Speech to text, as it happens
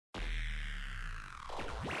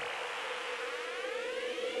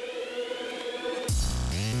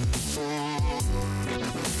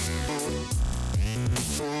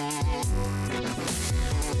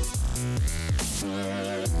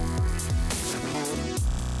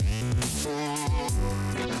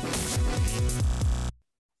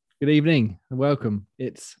Good evening and welcome.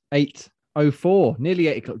 It's 8:04, nearly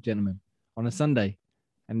 8 o'clock, gentlemen, on a Sunday.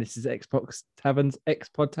 And this is Xbox Tavern's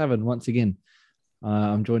X-Pod Tavern once again.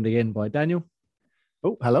 I'm joined again by Daniel.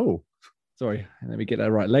 Oh, hello. Sorry, let me get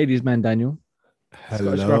that right. Ladies man Daniel.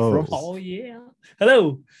 Hello. Scottish Gruff Ross. Oh, yeah.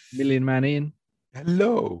 Hello. Million Man Ian.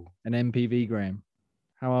 Hello. And MPV Graham.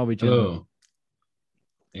 How are we, gentlemen? Hello.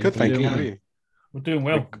 Good, thank you. doing How are well? you? We're doing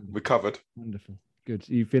well. Recovered. Wonderful. Good.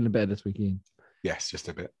 Are you feeling better this week, Ian? Yes, just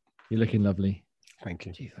a bit. You're looking lovely. Thank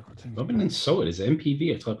you. Jeez, I've got I've been insulted. Is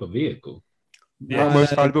MPV a type of vehicle? Yeah.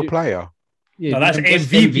 Most valuable do- player. Yeah, No, do you that's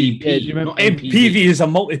remember- MVP. Yeah, do you remember- not MPV is a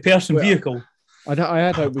multi-person Well, vehicle. I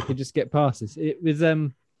had hoped we could just get past this. It was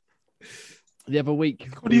the other week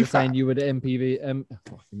What we are you were saying fat? you were the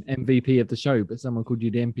MVP of the show, but someone called you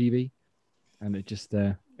the MPV, and it just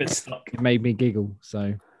It's stuck. it made me giggle.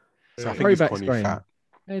 So So I think Throwbacks, he's calling you Graham. fat.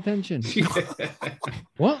 pay attention.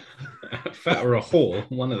 What? Fat or a whore,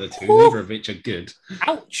 one of the two. Neither of which are good.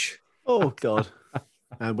 Ouch. Oh, God.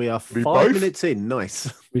 And we are We 5 both? minutes in.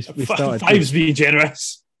 Nice. We started. Five's being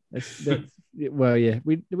generous. Well, yeah,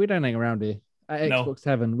 we don't hang around here at No. Xbox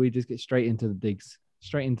Tavern. We just get straight into the digs,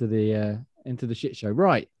 straight into the shit show.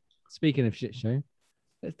 Right. Speaking of shit show,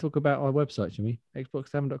 let's talk about our website, shall we?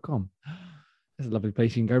 xboxtavern.com. That's a lovely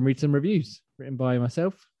place you can go and read some reviews written by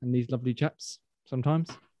myself and these lovely chaps sometimes.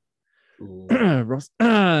 Ross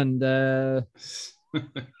and You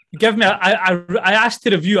give me. I asked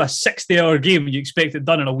to review a 60-hour game, and you expect it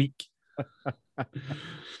done in a week. I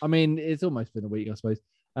mean, it's almost been a week, I suppose.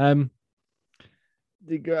 And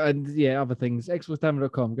yeah, other things.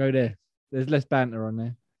 xboxtavern.com. Go there. There's less banter on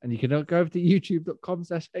there. And you can go over to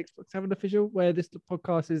youtube.com/xboxtavernofficial, where this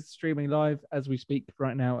podcast is streaming live as we speak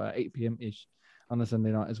right now at 8 p.m. ish on a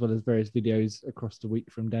Sunday night, as well as various videos across the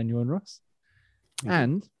week from Daniel and Ross.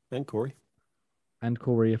 And Corey.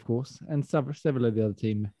 Corey, of course, and several of the other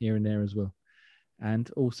team here and there as well. And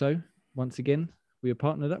also, once again, we are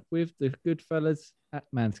partnered up with the good fellas at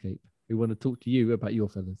Manscaped, who want to talk to you about your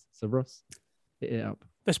fellas. So, Ross, hit it up.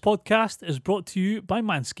 This podcast is brought to you by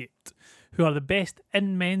Manscaped, who are the best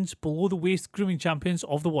in men's below-the-waist grooming champions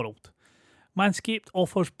of the world. Manscaped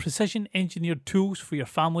offers precision-engineered tools for your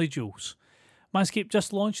family jewels. Manscaped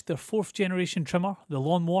just launched their 4th-generation trimmer, the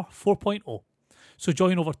Lawnmower 4.0. So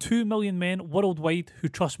join over 2 million men worldwide who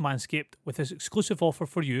trust Manscaped with this exclusive offer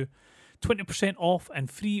for you, 20% off and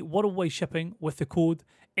free worldwide shipping with the code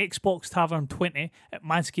XboxTavern20 at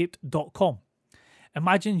manscaped.com.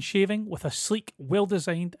 Imagine shaving with a sleek,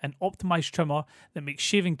 well-designed and optimised trimmer that makes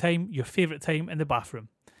shaving time your favourite time in the bathroom.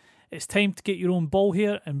 It's time to get your own ball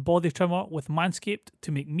hair and body trimmer with Manscaped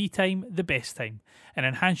to make me time the best time and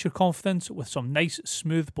enhance your confidence with some nice,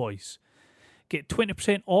 smooth boys. Get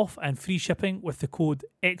 20% off and free shipping with the code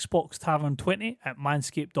XboxTavern20 at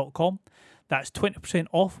manscaped.com. That's 20%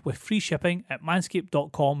 off with free shipping at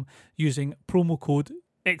manscaped.com using promo code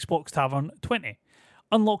XboxTavern20.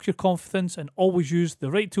 Unlock your confidence and always use the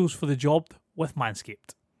right tools for the job with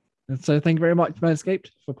Manscaped. And so, thank you very much, Manscaped,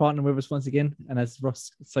 for partnering with us once again. And as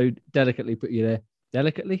Ross so delicately put you there,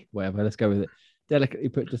 delicately, whatever, let's go with it. Delicately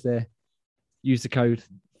put us there. Use the code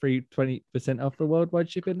free 20% off for worldwide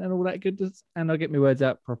shipping and all that goodness. And I'll get my words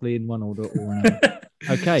out properly in one order or another.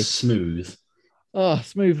 Okay. Smooth. Oh,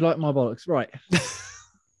 smooth like my bollocks. Right.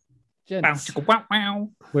 Gents,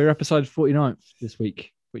 we're episode 49th this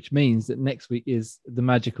week, which means that next week is the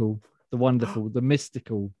magical, the wonderful, the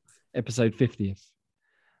mystical episode 50th.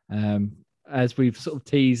 As we've sort of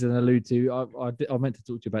teased and alluded to, I meant to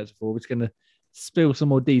talk to you about it before. We're just going to spill some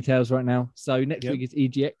more details right now. So next week is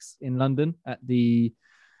EGX in London at the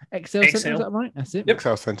Excel Centre, is that right? That's it.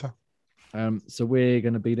 Excel Centre. So we're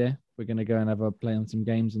going to be there. We're going to go and have a play on some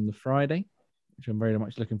games on the Friday, which I'm very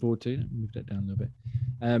much looking forward to. Move that down a little bit.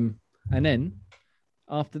 And then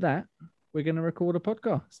after that, we're going to record a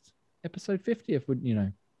podcast, episode 50th, wouldn't you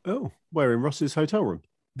know? Oh, we're in Ross's hotel room.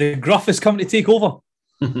 The Gruff is coming to take over.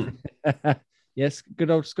 Yes, good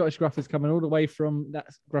old Scottish Gruff is coming all the way from that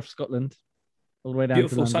Gruff, Scotland, all the way down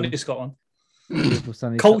Beautiful to sunny Scotland. Beautiful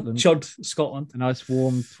sunny Scotland. Cultured Scotland. A nice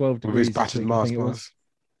warm 12 With degrees. his battered I Mars think it was.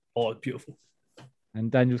 bars. Oh, beautiful. And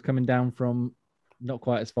Daniel's coming down from not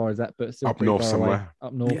quite as far as that, but still Up pretty north far away. somewhere.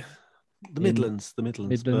 Up north. Yeah. The In Midlands.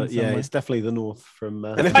 Midlands But yeah, somewhere. it's definitely the north from...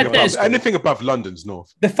 Anything above London's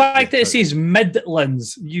north. The fact that it says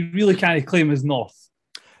Midlands, you really can't claim as north.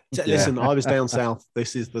 Listen, I was down south.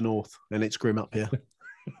 This is the north, and it's grim up here.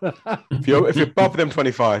 If you're above them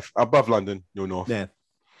 25, above London, you're north. Yeah.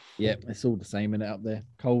 Yeah, it's all the same in it up there.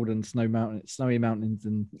 Cold and snowy mountains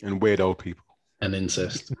and And weird old people. And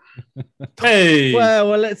incest. Hey! well,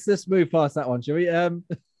 let's just move past that one, shall we?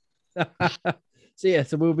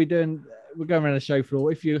 So we'll be doing we're going around the show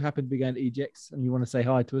floor. If you happen to be going to EGX and you want to say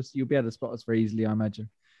hi to us, you'll be able to spot us very easily, I imagine.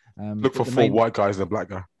 Look for four white guys and a black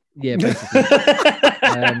guy. Yeah, basically.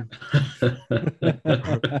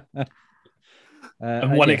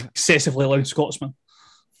 And one excessively loud Scotsman.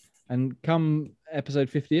 And come episode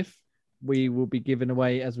 50th, we will be giving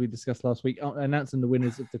away, as we discussed last week, announcing the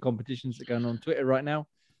winners of the competitions that are going on Twitter right now.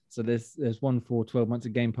 So there's one for 12 months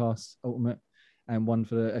of Game Pass Ultimate and one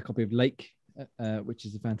for a copy of Lake, which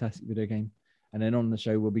is a fantastic video game. And then on the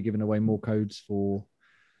show, we'll be giving away more codes for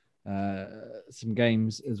some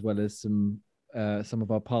games, as well as some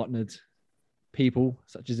of our partnered people,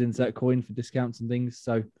 such as Insert Coin, for discounts and things.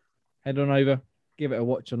 So head on over, give it a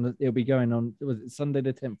watch. It'll be going on. Was it Sunday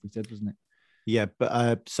the 10th? We said, wasn't it? Yeah,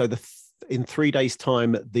 but so in 3 days'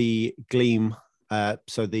 time, the Gleam,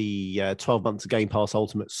 so the 12 months of Game Pass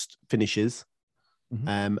Ultimate finishes.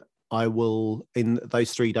 Mm-hmm. I will, in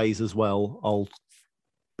those 3 days as well, I'll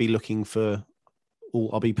be looking for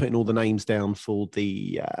I'll be putting all the names down for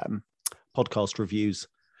the podcast reviews.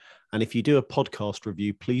 And if you do a podcast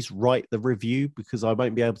review, please write the review, because I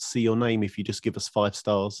won't be able to see your name if you just give us 5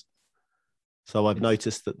 stars. So I've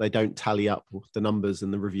noticed that they don't tally up the numbers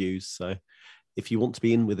and the reviews. So if you want to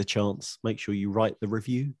be in with a chance, make sure you write the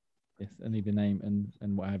review. Yes, and leave your name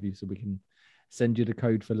and what have you, so we can send you the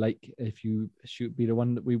code for Lake if you should be the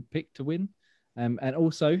one that we pick to win. And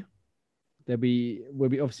also, we'll be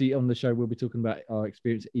obviously on the show, we'll be talking about our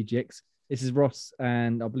experience at EGX. This is Ross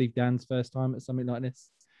and I believe Dan's first time at something like this.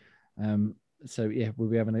 So yeah, we'll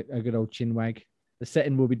be having a good old chin wag. The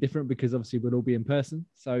setting will be different because obviously we'll all be in person,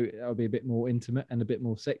 so it'll be a bit more intimate and a bit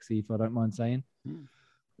more sexy, if I don't mind saying.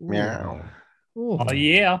 Meow. Oh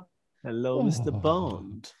yeah. Hello, Mr.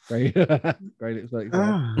 Bond. Great, great. Looks like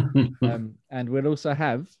and we're also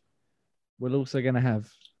going to have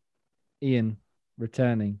Ian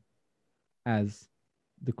returning as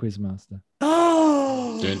the Quizmaster.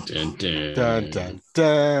 Oh! Dun, dun, dun. Dun, dun,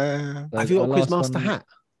 dun. Have you got a Quizmaster hat?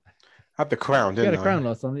 Had the crown, We didn't had a crown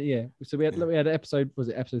last time, yeah. So we had an episode, was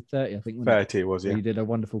it episode 30, I think? wasn't it? 30 it was, yeah. Where you did a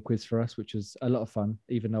wonderful quiz for us, which was a lot of fun,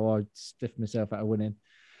 even though I stiffed myself out of winning.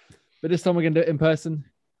 But this time we're going to do it in person,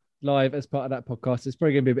 live, as part of that podcast. It's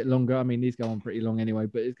probably going to be a bit longer. I mean, these go on pretty long anyway,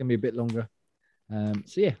 but it's going to be a bit longer.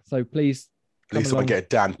 So yeah, so please At least someone get a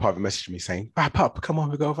Dan private message to me saying, wrap up, come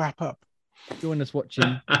on, we go wrap up. join us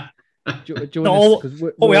watching. Join No, us, 'cause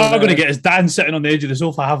what we are going to get is Dan sitting on the edge of the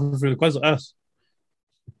sofa having through the quiz like this.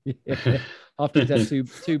 Yeah. After he's had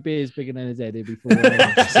two beers bigger than his head, he'll be full.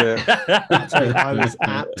 That's it. I was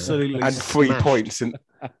absolutely And 3 smashed. points. And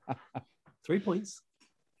 3 points.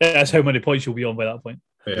 That's how many points you'll be on by that point.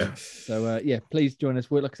 Yeah. So yeah, please join us.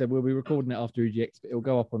 Like I said, we'll be recording it after EGX, but it'll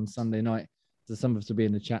go up on Sunday night. So some of us will be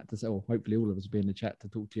in the chat or hopefully all of us will be in the chat to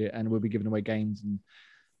talk to you, and we'll be giving away games and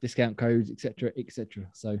discount codes, etc., etc.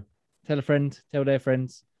 So tell a friend, tell their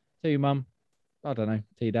friends, tell your mum, I don't know,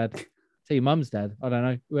 tell your dad, tell your mum's dad, I don't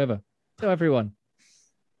know, whoever. Tell everyone.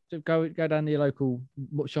 Just go down to your local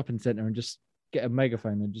shopping centre and just get a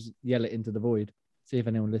megaphone and just yell it into the void. See if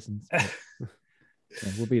anyone listens. But,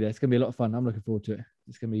 yeah, we'll be there. It's gonna be a lot of fun. I'm looking forward to it.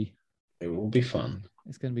 It will be fun.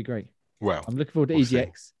 It's gonna be great. well, I'm looking forward to We'll see.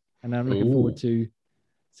 EGX, and I'm looking forward to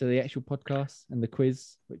the actual podcast and the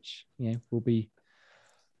quiz, which will be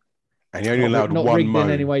and you're only allowed not one rigged in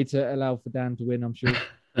moan. any way to allow for Dan to win, I'm sure.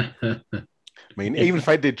 I mean, even if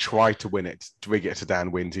I did try to win it, to rig it to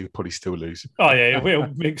Dan wins, he'd probably still lose. Oh yeah, we'll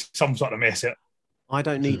make some sort of mess it. I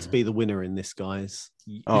don't need to be the winner in this, guys.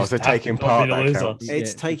 Oh, so have taking to not part be the that loser. counts.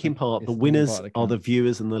 It's Yeah, taking part. it's The taking winners part of the are the count.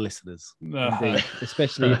 viewers and the listeners. Indeed.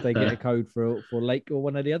 Especially if they get a code for Lake or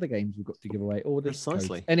one of the other games we've got to give away. Or this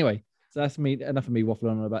Precisely. code. Anyway, so that's me. Enough of me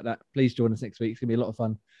waffling on about that. Please join us next week. It's gonna be a lot of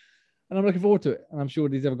fun, and I'm looking forward to it. And I'm sure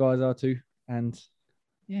these other guys are too. And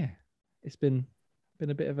yeah, it's been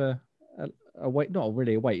a bit of a wait. Not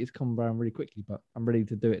really a wait. It's come around really quickly, but I'm ready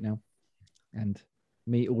to do it now and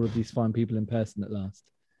meet all of these fine people in person at last.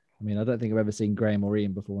 I mean, I don't think I've ever seen Graham or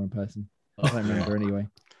Ian before in person. I don't remember anyway.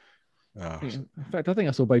 Oh. In fact, I think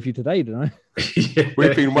I saw both of you today, didn't I?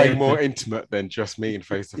 We've been way more intimate than just meeting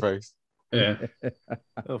face to face. Yeah.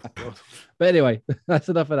 Oh, God. But anyway, that's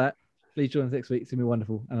enough of that. Please join us next week. It's going to be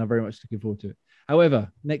wonderful. And I'm very much looking forward to it.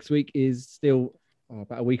 However, next week is still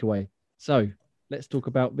about a week away. So let's talk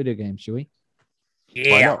about video games, shall we?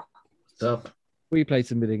 Why not? What's up? We played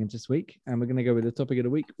some video games this week, and we're going to go with the topic of the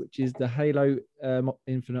week, which is the Halo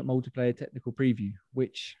Infinite Multiplayer Technical Preview,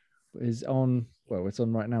 which is on, well, it's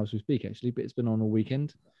on right now as we speak, actually, but it's been on all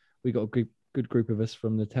weekend. We got a good group of us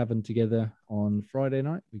from the tavern together on Friday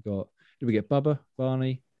night. Did we get Bubba,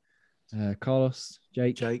 Barney, Carlos,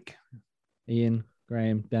 Jake, Ian,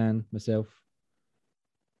 Graham, Dan, myself.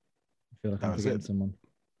 I feel like That I'm was forgetting it. someone.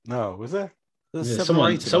 No, was there? There's Yeah, 7 or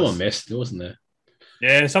 8 of someone us. missed, wasn't there?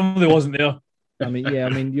 Yeah, somebody wasn't there. I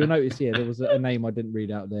mean, you'll notice, there was a name I didn't read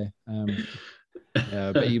out there.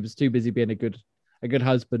 But he was too busy being a good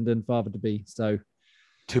husband and father to be. So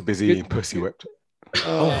Too busy Good- being pussy whipped.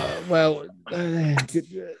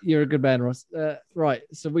 you're a good man, Ross. Right,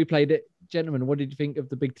 so we played it, gentlemen. What did you think of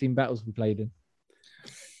the big team battles we played in?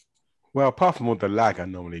 Well, apart from all the lag I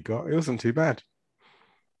normally got, it wasn't too bad.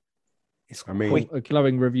 I mean, A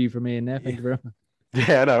glowing review from Ian there. Thank you very much.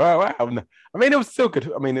 yeah, no, wow. I mean, it was still good.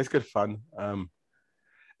 I mean, it's good fun.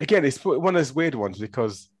 Again, it's one of those weird ones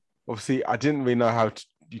because obviously I didn't really know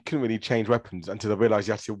you couldn't really change weapons until I realized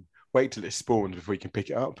you had to wait till it spawns before you can pick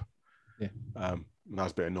it up. Yeah. And that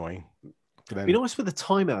was a bit annoying. But It'd then, be nice with the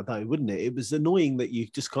timeout though, wouldn't it? It was annoying that you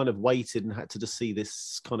just kind of waited and had to just see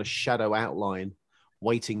this kind of shadow outline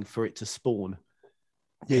waiting for it to spawn.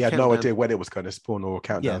 yeah, you had no countdown. idea when it was going to spawn or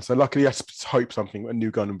countdown. Yeah. So luckily, I just hope a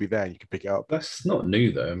new gun would be there and you could pick it up. That's not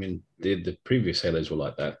new though. I mean, the previous Halos were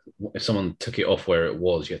like that. If someone took it off where it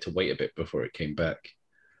was, you had to wait a bit before it came back.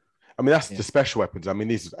 I mean, that's Yeah. the special weapons. I mean,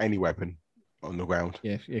 this is any weapon on the ground.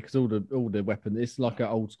 Yeah, because all the weapons, it's like an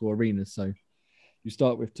old school arena. So you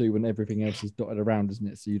start with 2 when everything else is dotted around, isn't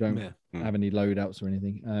it? So you don't Yeah. have any loadouts or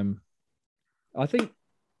anything. I think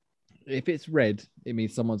if it's red, it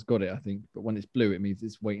means someone's got it, I think. But when it's blue, it means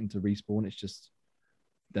it's waiting to respawn. It's just,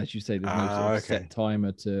 as you say, there's no sort of set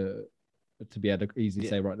timer to be able to easily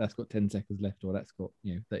say, right, that's got 10 seconds left or that's got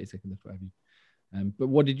 30 seconds left, what have you. But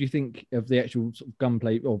what did you think of the actual sort of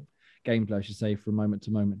gunplay or gameplay, I should say, from moment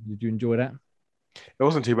to moment? Did you enjoy that? It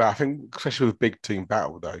wasn't too bad. I think, especially with big team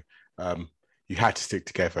battle, though, you had to stick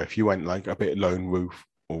together. If you went like a bit lone wolf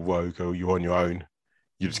or rogue or you're on your own,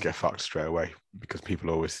 you just get fucked straight away because people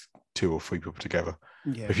are always 2 or 3 people together.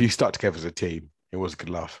 Yeah. If you stuck together as a team, it was a good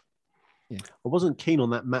laugh. I wasn't keen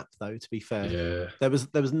on that map though, to be fair. Yeah. There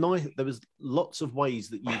was lots of ways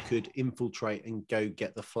that you could infiltrate and go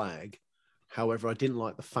get the flag. However, I didn't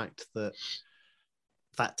like the fact that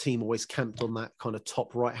that team always camped on that kind of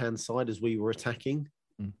top right hand side as we were attacking.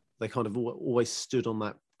 They kind of always stood on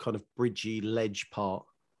that kind of bridgy ledge part,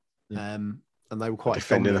 and they were quite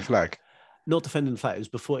Defending the dominant. flag. Not defending the flag. It was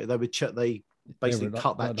before they would they basically They were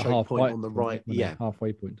cut that the choke point halfway on the point, right. weren't they? Yeah,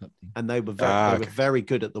 Halfway point type thing. and they were Okay. very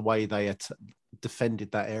good at the way they had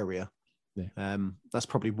defended that area. Yeah. That's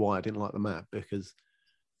probably why I didn't like the map because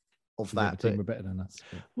of The other that. team But- were better than us.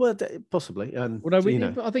 But- well, possibly. And Although you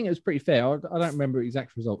know, I think it was pretty fair. I don't remember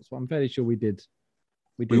exact results, but I'm fairly sure we did.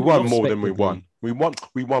 We won more than we respectively. won.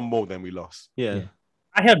 We won more than we lost. yeah. Yeah.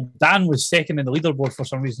 I heard Dan was second in the leaderboard for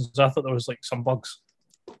some reason, so I thought there was like some bugs.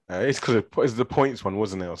 It's because it's the points one,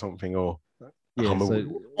 wasn't it, or something? Or Yeah, can't so,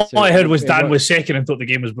 remember. All I heard was it Dan works- was second and thought the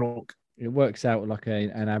game was broke. It works out like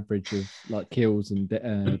an average of like kills and deaths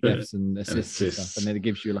and assists and stuff, assists. and then it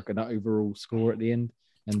gives you like an overall score at the end.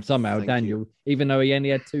 And somehow Thank Daniel, even though he only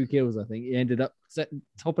had 2 kills, I think he ended up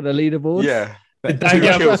top of the leaderboard. Yeah, Did 2 Dan,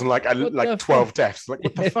 get kills and like What the 12 deaths. Like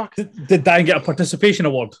what the fuck? I did Dan get a participation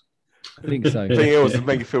award? I think so. think it was to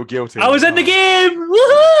make you feel guilty. I was in the game!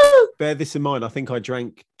 Woohoo! Bear this in mind. I think I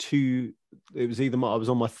drank 2. It was either I was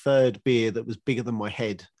on my 3rd beer that was bigger than my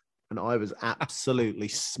head, and I was absolutely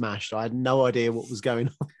smashed. I had no idea what was going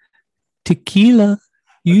on. Tequila,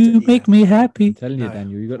 you make me happy. I'm telling you, No.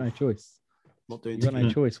 Daniel, you got no choice. Not doing You got no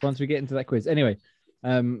choice. Once we get into that quiz, anyway.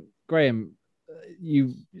 Graham,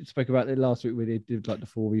 you spoke about it last week. We did like the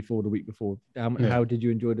 4v4 the week before. How did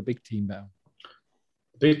you enjoy the big team battle?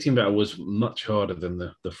 Big team battle was much harder than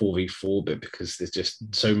the 4v4 bit because there's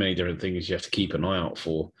just so many different things you have to keep an eye out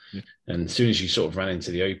for. Yeah. And as soon as you sort of ran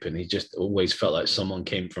into the open, he just always felt like someone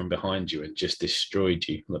came from behind you and just destroyed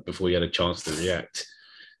you like before you had a chance to react.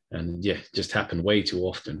 And yeah, it just happened way too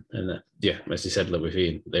often. And as you said, like with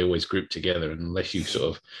Ian, they always group together. And unless you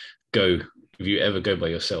sort of if you ever go by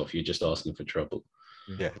yourself, you're just asking for trouble.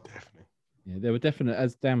 Yeah, definitely. Yeah, there were definite,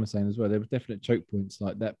 as Dan was saying as well, there were definite choke points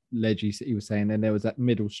like that ledge he was saying. And there was that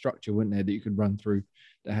middle structure, wasn't there, that you could run through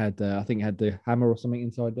that had, I think it had the hammer or something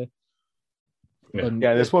inside there. Yeah. And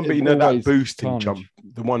Yeah, there's one it bit, you know, that always boosting carnage. jump,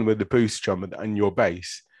 the one with the boost jump and your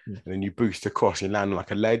base, Yeah. and then you boost across, you land on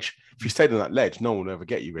like a ledge. If you stayed on that ledge, no one will ever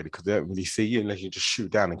get you really because they don't really see you unless you just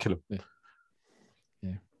shoot down and kill them.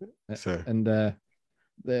 Yeah. So And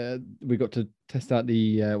we got to test out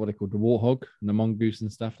the what they called the Warthog and the Mongoose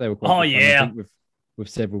and stuff. They were quite Oh, good fun, I yeah. think, with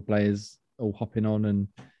several players all hopping on and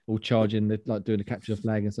all charging, like doing the capture the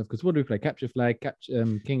flag and stuff. Because what do we play? Capture flag,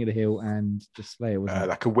 King of the Hill, and just Slayer. Wasn't it?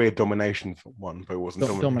 like a weird domination one, but it wasn't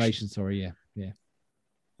Domination. Sorry, yeah.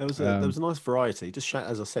 There was a nice variety. Just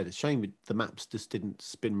as I said, it's a shame the maps just didn't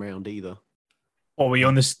spin round either. Or were you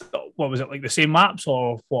on this? What was it, like the same maps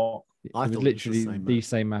or what? It I was thought literally it was the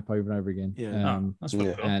same map over and over again. Yeah. That's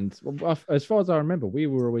what And as far as I remember, we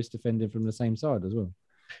were always defending from the same side as well.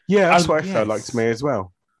 Yeah, that's what it Yes. felt like to me as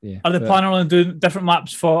well. Yeah. Are they but- planning on doing different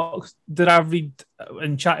maps for? Did I read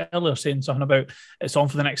in chat earlier saying something about it's on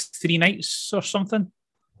for the next 3 nights or something?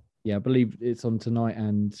 Yeah, I believe it's on tonight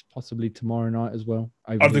and possibly tomorrow night as well.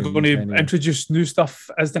 over Are they here in going the to UK anyway. introduce new stuff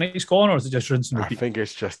as the night's gone, or is it just rinse and I repeat? think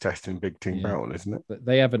it's just testing Big Team Yeah. Battle, isn't it? But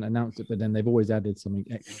they haven't announced it, but then they've always added something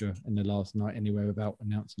extra in the last night anyway without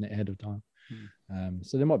announcing it ahead of time.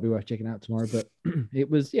 So they might be worth checking out tomorrow. But it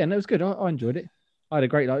was, yeah, no, it was good. I enjoyed it. I had a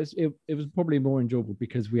great night. It was probably more enjoyable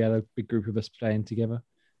because we had a big group of us playing together.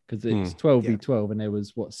 Because it's 12v12 and there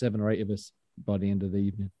was 7 or 8 of us by the end of the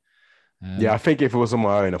evening. Yeah, I think if it was on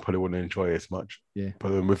my own, I probably wouldn't enjoy it as much. Yeah. But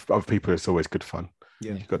then with other people, it's always good fun.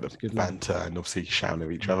 Yeah. You've got It's the good laugh. banter and obviously shouting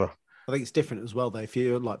at each other. I think it's different as well, though. If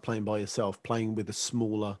you're like playing by yourself, playing with a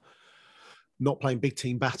smaller, not playing big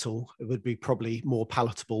team battle, it would be probably more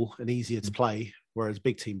palatable and easier to play. Whereas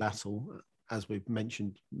big team battle, as we've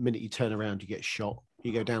mentioned, the minute you turn around, you get shot.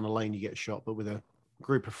 You go down a lane, you get shot. But with a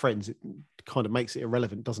group of friends, it kind of makes it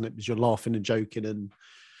irrelevant, doesn't it? Because you're laughing and joking and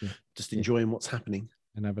just enjoying what's happening.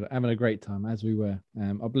 And having a great time as we were.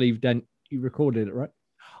 I believe, Dan, you recorded it, right?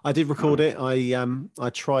 I did record it. I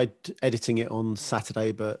tried editing it on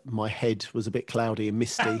Saturday, but my head was a bit cloudy and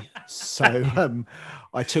misty. So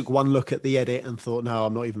I took one look at the edit and thought, no,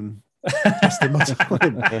 I'm not even testing my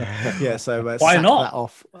time. Yeah, so Why sacked not? that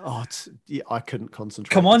off. I couldn't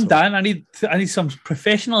concentrate. Come on, at all. Dan. I need some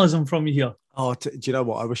professionalism from you here. Oh, do you know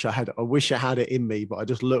what? I wish I had it in me, but I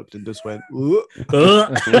just looked and just went. "Ooh."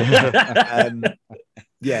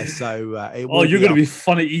 Yeah, so it Oh, will you're going to up. be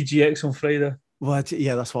fun at EGX on Friday. Well,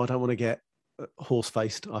 yeah, that's why I don't want to get horse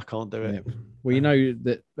faced. I can't do it. Yeah. Well, you know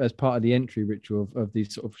that as part of the entry ritual of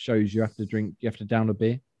these sort of shows, you have to down a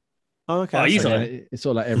beer. Oh, okay. Oh, that's easily. okay. And it's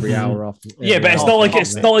sort of like every hour after. Yeah, but it's every not hour like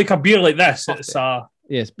after. a beer like this. It's a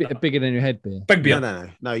Yeah, it's bigger than your head beer. big beer.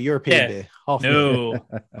 No, European Yeah. beer. Half No.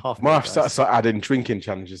 half. Might have to start adding drinking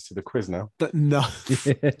challenges to the quiz now. No.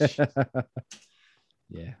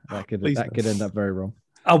 Yeah, that could Please end up very wrong.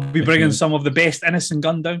 I'll be bringing some of the best innocent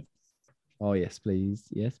gun down. Oh yes, please.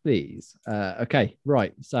 Yes, please. Okay,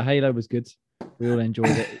 right. So Halo was good. We all enjoyed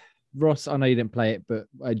it. Ross, I know you didn't play it, but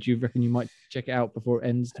do you reckon you might check it out before it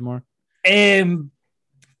ends tomorrow?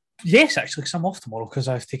 Yes, actually, because I'm off tomorrow because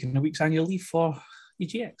I've taken a week's annual leave for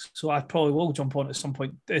EGX. So I probably will jump on at some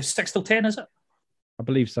point. 6 till 10, is it? I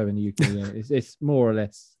believe so in the UK. Yeah, it's more or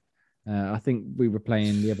less. I think we were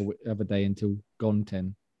playing the other day until gone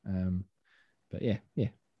 10. But yeah,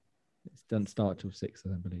 it doesn't start till 6, I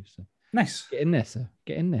don't believe so. Nice. Get in there, sir.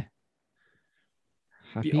 Get in there.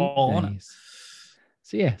 Happy all on it. days.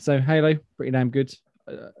 So yeah, so Halo, pretty damn good.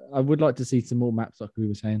 I would like to see some more maps, like we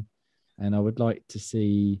were saying, and I would like to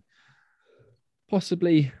see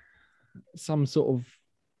possibly some sort of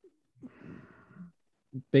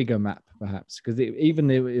bigger map, perhaps, because even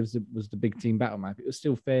though it was the big team battle map, it was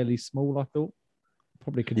still fairly small. I thought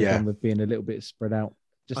probably could have done with being a little bit spread out,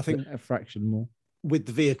 just I think- a fraction more. With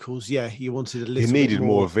the vehicles, yeah, you wanted a little. You needed bit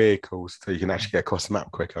more vehicles so you can actually get across the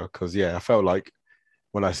map quicker. Because I felt like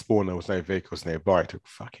when I spawned, there was no vehicles nearby. It took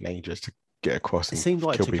fucking ages to get across. It And seemed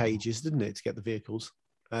like it kill took people. ages, didn't it, to get the vehicles?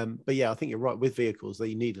 But yeah, I think you're right. With vehicles,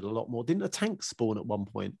 they needed a lot more. Didn't a tank spawn at one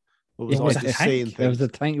point? Or was Yeah, I was just it a tank? seeing There was things?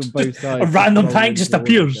 a tank on both sides. A random rolling tank just towards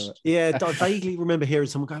appears. each other. Yeah, I vaguely remember hearing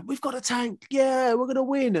someone go, "We've got a tank! Yeah, we're gonna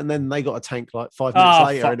win!" And then they got a tank like 5 minutes Oh,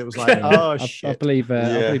 later, fuck. and it was like, "Oh I shit!" believe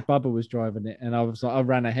Yeah. Bubba was driving it, and I was like, I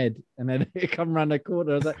ran ahead, and then it come around the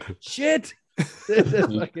corner. I was like, shit! It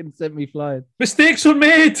fucking sent me flying. Mistakes were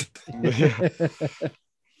made.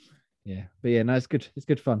 Yeah, but yeah, no, it's good. It's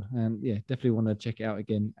good fun, and yeah, definitely want to check it out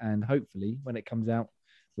again. And hopefully, when it comes out,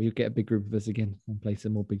 we'll get a big group of us again and play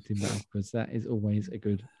some more big team battle, because that is always a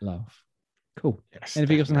good laugh. Cool. Yes,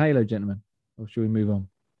 Anything else on Halo, gentlemen, or should we move on?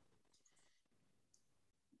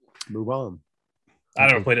 Move on. I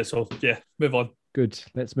never played it, so yeah, move on. Good.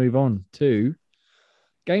 Let's move on to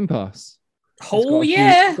Game Pass. It's got Oh a few-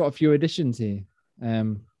 yeah. got a few additions here.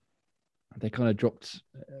 They kind of dropped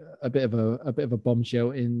a bit of a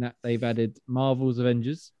bombshell in that they've added Marvel's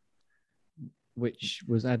Avengers, which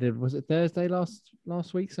was added. Was it Thursday last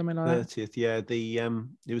week? Something like that. 30th, yeah.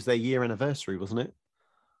 It was their year anniversary, wasn't it?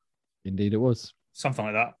 Indeed, it was. Something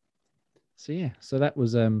like that. So yeah, so that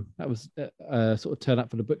was sort of turn up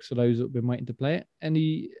for the books for those that have been waiting to play it.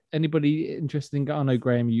 Anybody interested in? I know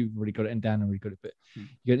Graham, you've already got it, and Dan already got it, but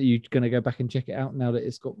you going to go back and check it out now that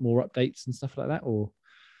it's got more updates and stuff like that, or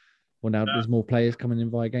now there's more players coming in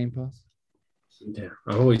via Game Pass? Yeah,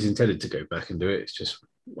 I've always intended to go back and do it. It's just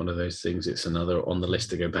one of those things. It's another on the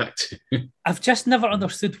list to go back to. I've just never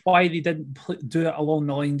understood why they didn't do it along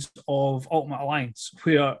the lines of Ultimate Alliance,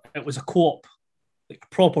 where it was a co-op, like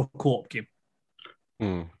proper co-op game,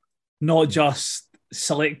 not just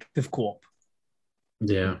selective co-op.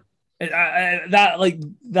 Yeah,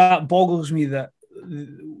 that boggles me that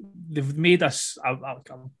they've made us a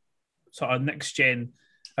sort of next gen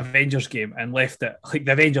Avengers game and left it like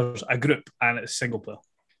the Avengers a group and it's single player.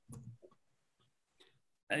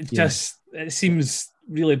 It seems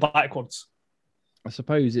really backwards. I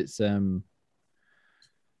suppose it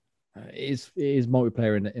is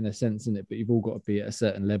multiplayer in a sense, isn't it? But you've all got to be at a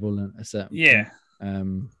certain level and a certain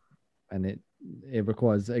point. And it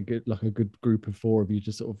requires a good group of 4 of you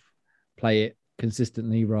to sort of play it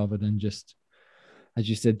consistently rather than just, as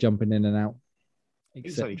you said, jumping in and out,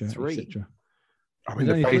 etc. etc. I mean,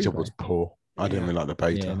 the beta was poor. I didn't really like the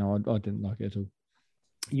beta. Yeah, no, I didn't like it at all.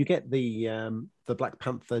 You get the Black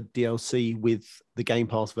Panther DLC with the Game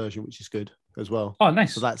Pass version, which is good as well. Oh,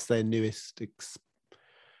 nice. So that's their newest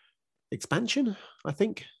expansion, I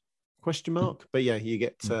think, ? But yeah, you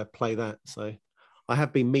get to play that. So I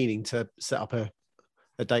have been meaning to set up a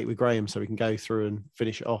date with Graham so we can go through and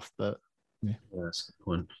finish it off. But yeah, that's a good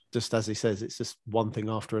one. Just as he says, it's just one thing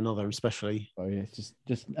after another, especially. Oh yeah, it's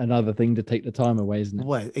just another thing to take the time away, isn't it?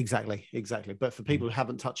 Well, exactly. But for people who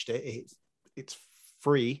haven't touched it, it's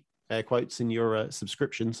free, air quotes, in your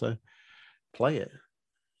subscription. So play it.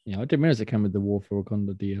 Yeah, I didn't realize it came with the War for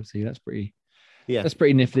Wakanda DLC. That's pretty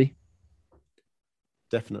nifty.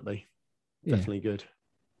 Definitely good.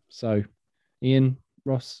 So, Ian,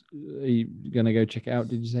 Ross, are you gonna go check it out?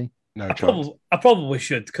 Did you say? No, I probably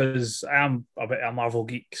should because I am a bit of a Marvel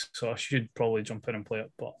geek, so I should probably jump in and play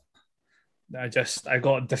it. But I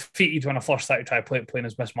got defeated when I first started trying to play it playing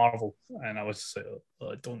as Miss Marvel, and I was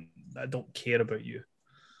like, I don't care about you.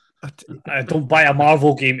 I don't buy a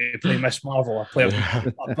Marvel game to play Miss Marvel.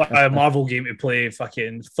 I buy a Marvel game to play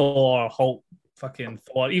fucking Thor, Hulk, fucking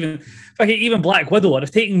Thor, even Black Widow. I'd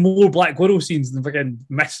have taken more Black Widow scenes than fucking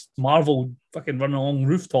Miss Marvel fucking running along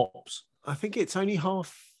rooftops. I think it's only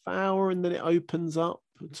half hour and then it opens up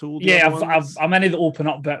to all the other ones. I'm in the open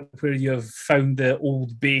up bit where you've found the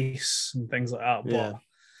old base and things like that. But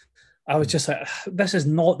I was just like, this is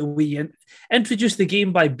not the way you introduce the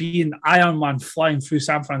game by being Iron Man flying through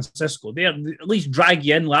San Francisco. They at least drag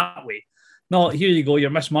you in that way. No, here you go, you're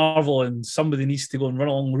Miss Marvel and somebody needs to go and run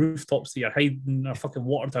along rooftops that you're hiding in a fucking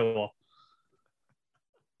water tower.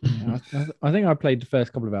 Yeah, I think I played the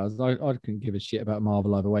first couple of hours. I couldn't give a shit about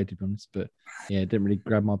Marvel either way, to be honest. But yeah, it didn't really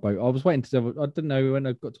grab my boat. I was waiting I didn't know when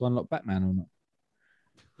I got to unlock Batman or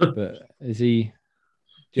not. But is he?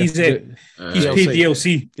 He's paid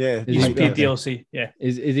DLC. Yeah, he's paid DLC. Yeah,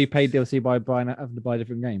 is he paid DLC by having to buy a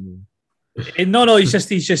different game? No, he's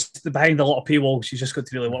just behind a lot of paywalls. He's just got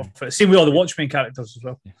to really work for it. Same with all the Watchmen characters as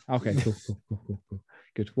well. Yeah. Okay, cool.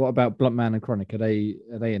 Good. What about Bluntman and Chronic? Are they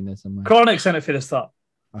in there somewhere? Chronic's in it for the start.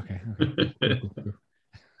 Okay.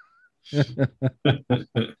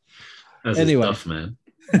 That's anyway, tough, man.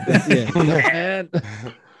 Yeah.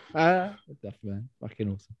 Tough, man. Fucking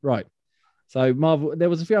awesome. Right. So Marvel, there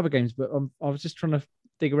was a few other games, but I was just trying to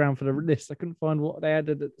dig around for the list. I couldn't find what they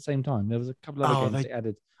added at the same time. There was a couple of other games they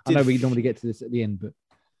added. I know we normally get to this at the end, but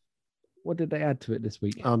what did they add to it this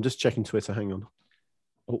week? I'm just checking Twitter. Hang on.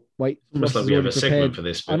 Oh, wait. Almost like we have a segment for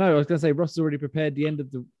this. But... I know. I was going to say Ross has already prepared the end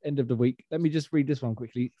of the week. Let me just read this one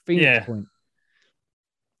quickly. Phoenix Point,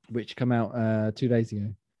 which came out 2 days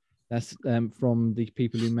ago. That's from the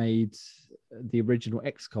people who made the original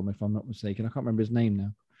XCOM, if I'm not mistaken. I can't remember his name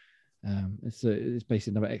now. It's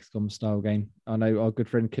basically another XCOM style game. I know our good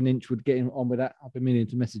friend Kaninch would get him on with that. I've been meaning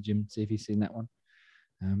to message him, see if he's seen that one.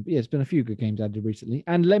 But yeah, it's been a few good games added recently.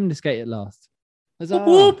 And Lemniscate at last. Huzzah!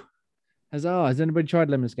 Whoop, whoop. Huzzah! Has anybody tried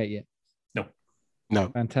Lemniscate yet? No.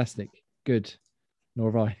 Fantastic. Good.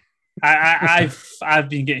 Nor have I. I've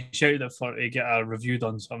been getting shouted at for to get a review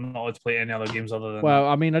done, so I'm not allowed to play any other games other than. Well,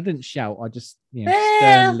 I mean, I didn't shout. I just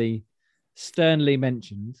sternly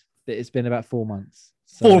mentioned that it's been about 4 months.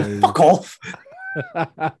 So... fuck off.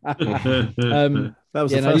 That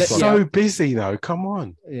was the first one. So busy though. Come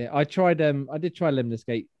on. Yeah, I did try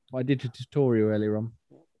Lemniscate. I did a tutorial earlier on,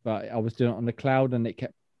 but I was doing it on the cloud and it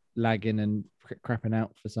kept lagging and crapping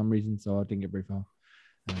out for some reason, so I didn't get very far.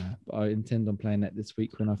 But I intend on playing that this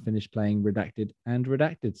week when I finish playing Redacted.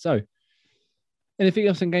 So, anything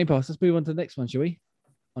else on Game Pass? Let's move on to the next one, shall we?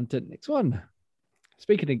 On to the next one.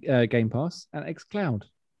 Speaking of Game Pass and xCloud,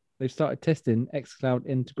 they've started testing xCloud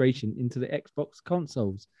integration into the Xbox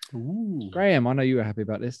consoles. Ooh. Graham, I know you were happy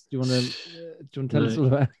about this. Do you want to tell us all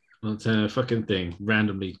about it? Well, it's a fucking thing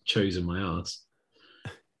randomly chosen my ass.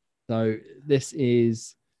 So this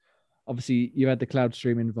is obviously you had the cloud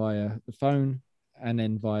streaming via the phone and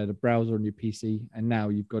then via the browser on your PC, and now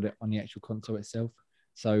you've got it on the actual console itself.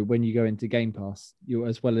 So when you go into Game Pass, you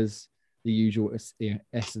as well as the usual S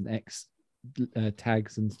and X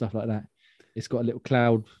tags and stuff like that, it's got a little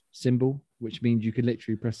cloud symbol, which means you can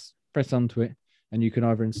literally press onto it, and you can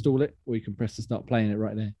either install it or you can press to start playing it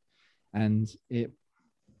right there, and it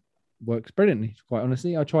works brilliantly. Quite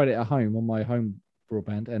honestly, I tried it at home on my home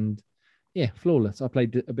broadband, and yeah, flawless. I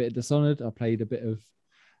played a bit of Dishonored, I played a bit of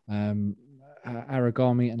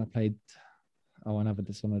Aragami, and I played another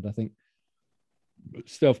Dishonored, I think.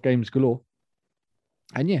 Stealth games galore.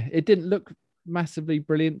 And yeah, it didn't look massively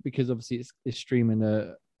brilliant because obviously it's streaming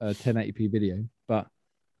a 1080p video, but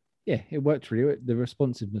yeah, it worked really. The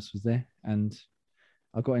responsiveness was there, and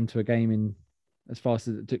I got into a game in as fast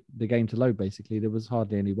as it took the game to load. Basically, there was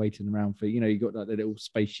hardly any waiting around for, you got like the little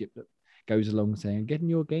spaceship that goes along saying getting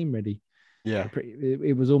your game ready. Yeah,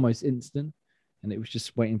 it was almost instant, and it was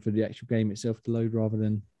just waiting for the actual game itself to load rather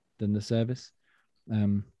than the service.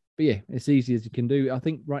 But yeah, it's easy as you can do. I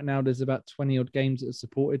think right now there's about 20 odd games that are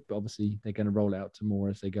supported, but obviously they're going to roll out to more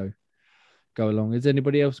as they go along. Has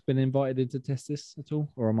anybody else been invited in to test this at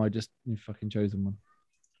all, or am I just fucking chosen one?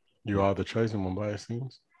 you are the chosen one by it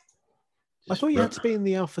seems. I thought you had to be in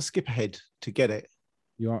the Alpha Skip Ahead to get it.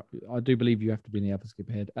 You are. I do believe you have to be in the Alpha Skip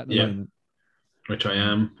Ahead at the moment. Which I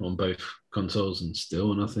am on both consoles, and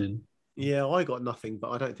still nothing. Yeah, I got nothing, but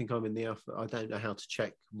I don't think I'm in the Alpha. I don't know how to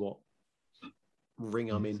check what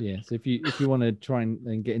ring I'm in. Yeah, so if you want to try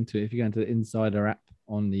and get into it, if you go into the Insider app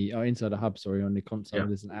on the Insider Hub, on the console,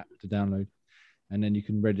 there's an app to download, and then you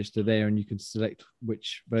can register there, and you can select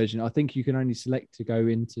which version. I think you can only select to go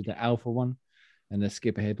into the Alpha one, and the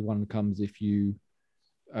Skip Ahead one comes if you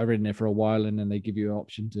are in there for a while, and then they give you an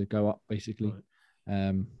option to go up, basically.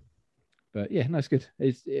 Right. But yeah, no, it's good.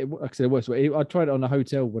 Like I said, it works. I tried it on a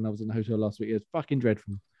hotel when I was in the hotel last week. It was fucking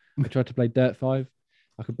dreadful. I tried to play Dirt 5.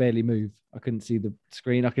 I could barely move. I couldn't see the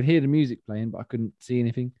screen. I could hear the music playing, but I couldn't see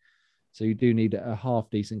anything. So you do need a half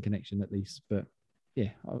decent connection at least. But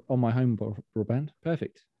yeah, on my home broadband,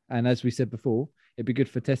 perfect. And as we said before, it'd be good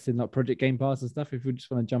for testing like Project Game Pass and stuff. If we just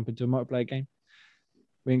want to jump into a multiplayer game,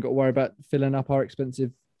 we ain't got to worry about filling up our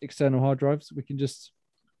expensive external hard drives. We can just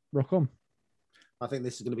rock on. I think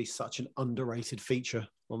this is going to be such an underrated feature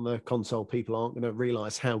on the console. People aren't going to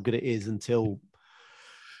realize how good it is until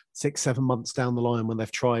 6-7 months down the line when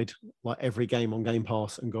they've tried like every game on Game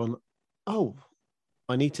Pass and gone, oh,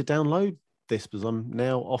 I need to download this because I'm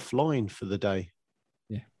now offline for the day.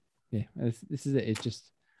 Yeah. This is it. It's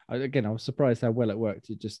just, again, I was surprised how well it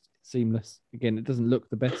worked. It just seamless. Again, it doesn't look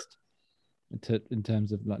the best in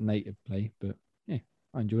terms of like native play, but yeah,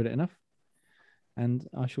 I enjoyed it enough, and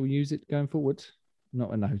I shall use it going forward.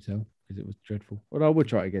 Not in the hotel because it was dreadful. Well, I would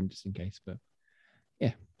try it again just in case, but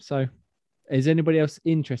yeah. So is anybody else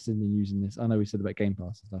interested in using this? I know we said about Game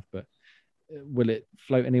Pass and stuff, but will it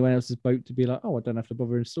float anyone else's boat to be like, oh, I don't have to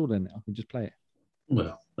bother installing it. I can just play it.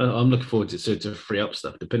 Well, I'm looking forward to free up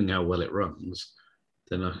stuff. Depending how well it runs,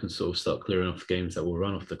 then I can sort of start clearing off games that will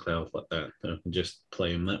run off the cloud like that. Then I can just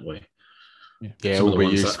play them that way. Yeah, it will be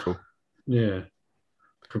useful.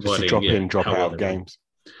 Providing just drop in, drop out games.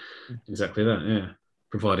 Exactly that. Yeah,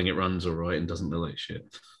 providing it runs all right and doesn't look like shit.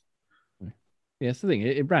 Yeah, that's the thing.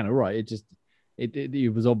 It ran all right.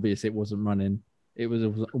 It was obvious it wasn't running. It was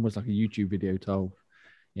almost like a YouTube video told.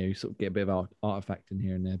 You sort of get a bit of artifact in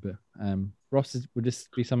here and there. But Ross, would this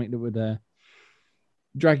be something that would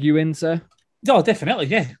drag you in, sir? No, definitely,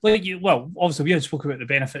 yeah. Obviously we had spoken about the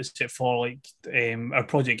benefits for our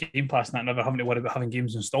Project Game Pass and that, never having to worry about having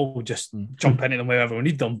games installed, just jump into them wherever we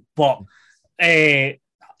need them. But I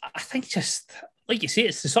think just like you say,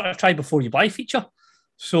 it's the sort of try before you buy feature.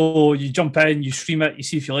 So you jump in, you stream it, you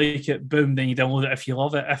see if you like it, boom, then you download it if you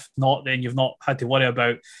love it. If not, then you've not had to worry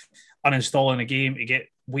about uninstalling a game to get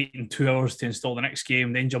waiting 2 hours to install the next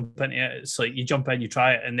game, then jump into it. It's like you jump in, you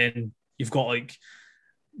try it, and then you've got like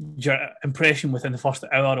your impression within the first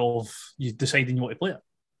hour of you deciding you want to play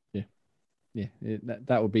it. Yeah.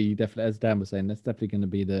 That would be definitely, as Dan was saying, that's definitely going to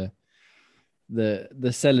be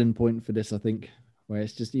the selling point for this, I think, where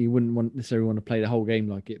it's just you wouldn't necessarily want to play the whole game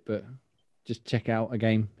like it, but just check out a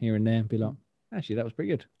game here and there and be like, actually, that was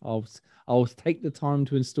pretty good. I'll take the time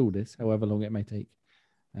to install this, however long it may take.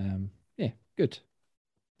 Yeah, good.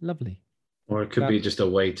 Lovely. Or it could be just a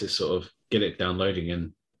way to sort of get it downloading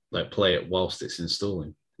and like play it whilst it's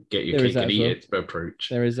installing. Get your cake and eat it approach.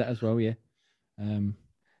 There is that as well, yeah. I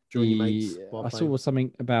saw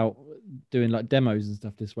something about doing like demos and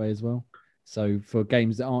stuff this way as well. So for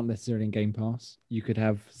games that aren't necessarily in Game Pass, you could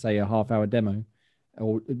have, say, a half-hour demo,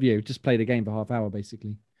 or just play the game for half hour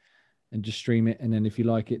basically, and just stream it. And then if you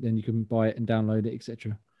like it, then you can buy it and download it,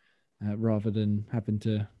 etc. Rather than having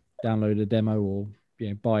to download a demo or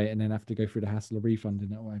buy it and then have to go through the hassle of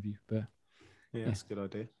refunding it or whatever. But Yeah, that's a good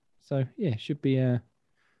idea. so yeah, it should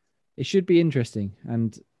be interesting,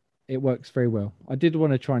 and it works very well. I did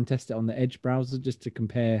want to try and test it on the Edge browser just to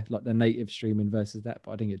compare like the native streaming versus that,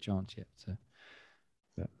 but I didn't get a chance yet. So,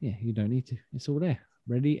 but yeah, you don't need to. It's all there,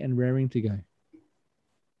 ready and raring to go.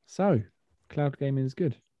 So, cloud gaming is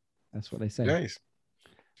good. That's what they say. Nice.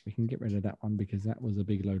 We can get rid of that one because that was a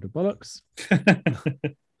big load of bollocks.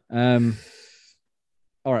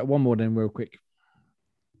 All right, one more then, real quick.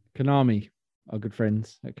 Konami, our good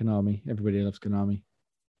friends at Konami. Everybody loves Konami.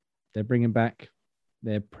 They're bringing back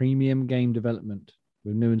their premium game development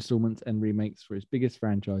with new installments and remakes for its biggest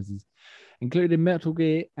franchises, including Metal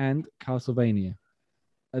Gear and Castlevania.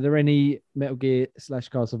 Are there any Metal Gear /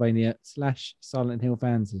 Castlevania / Silent Hill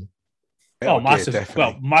fans here? Massive.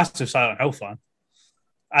 Definitely. Massive Silent Hill fan.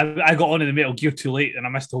 I got on in the Metal Gear too late and I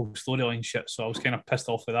missed the whole storyline shit, so I was kind of pissed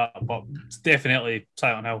off with that. But it's definitely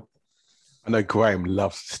Silent Hill. I know Graham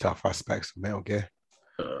loves the stuff aspects of Metal Gear.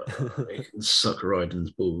 He can suck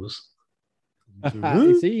Raiden's balls.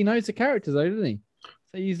 See, he knows the characters though, doesn't he?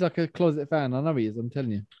 So he's like a closet fan. I know he is, I'm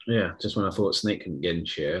telling you. Yeah, just when I thought Snake couldn't get in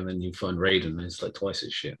shit, and then you find Raiden and it's like twice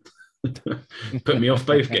as shit. Put me off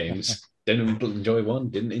both games. Didn't enjoy one,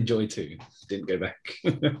 didn't enjoy two, didn't go back.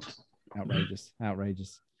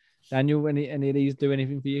 Outrageous. Daniel, any of these do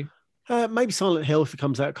anything for you? Maybe Silent Hill if it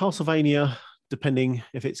comes out. Castlevania, depending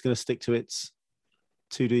if it's going to stick to its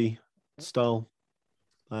 2D style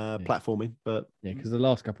platforming. But yeah, because the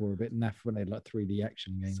last couple were a bit naff when they had like 3D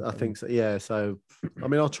action games. I think so. Yeah. So, I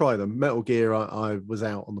mean, I'll try them. Metal Gear, I was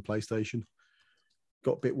out on the PlayStation.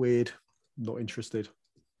 Got a bit weird. Not interested.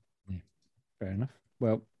 Yeah, fair enough.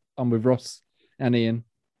 Well, I'm with Ross and Ian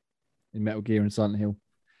in Metal Gear and Silent Hill.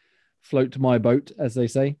 Float my boat, as they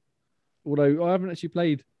say. Although I haven't actually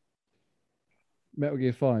played Metal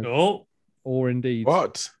Gear 5. Oh. Or indeed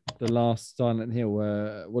What? the last Silent Hill.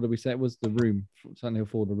 What did we say? It was The Room. Silent Hill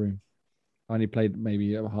 4, The Room. I only played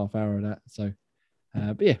maybe a half hour of that. So,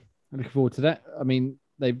 but yeah, I'm looking forward to that. I mean,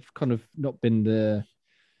 they've kind of not been the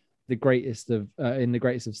greatest of in the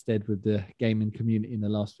greatest of stead with the gaming community in the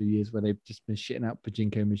last few years, where they've just been shitting out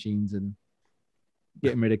pachinko machines and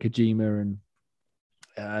getting rid of Kojima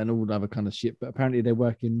and all the other kind of shit. But apparently they're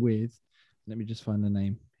working with, let me just find the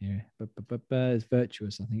name here. It's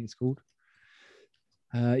Virtuous, I think it's called.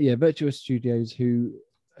 Virtuous Studios, who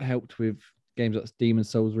helped with games like Demon's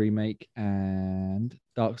Souls remake and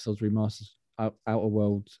Dark Souls remasters, Outer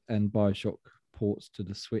Worlds and BioShock ports to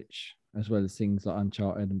the Switch, as well as things like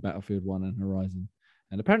Uncharted and Battlefield 1 and Horizon.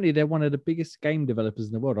 And apparently they're one of the biggest game developers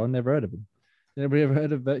in the world. I've never heard of them. Anybody ever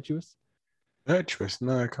heard of Virtuous? Virtuous?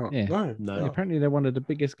 No, I can't. Yeah. No. Yeah, apparently they're one of the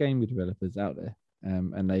biggest game developers out there.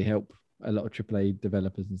 And they help a lot of AAA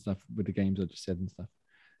developers and stuff with the games I just said and stuff.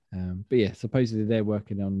 But yeah, supposedly they're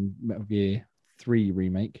working on Metal Gear 3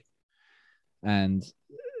 remake. And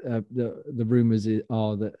the rumors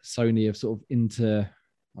are that Sony have sort of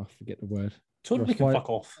I forget the word. Totally can fuck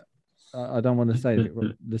off. I don't want to say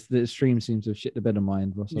that. The stream seems to have shit the bed of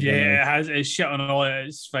mine, Ross. Yeah, it's shit on all it.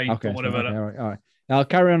 It's fine. Okay, Whatever. okay, all right. I'll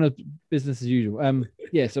carry on as business as usual.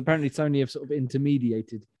 Yes, apparently Sony have sort of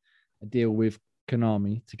intermediated a deal with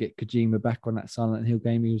Konami to get Kojima back on that Silent Hill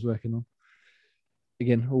game he was working on.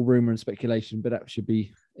 Again, all rumor and speculation, but that should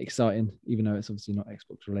be exciting, even though it's obviously not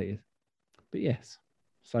Xbox related. But yes,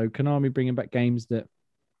 so Konami bringing back games that,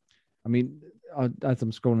 I mean, as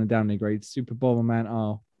I'm scrolling down the grades, Super Bomberman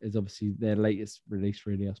R is obviously their latest release,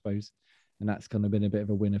 really, I suppose, and that's kind of been a bit of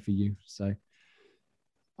a winner for you. So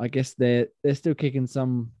I guess they're still kicking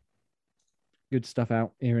some good stuff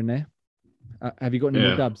out here and there. Have you got any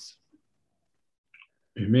more dubs?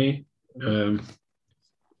 Me?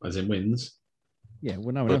 As in wins? Yeah,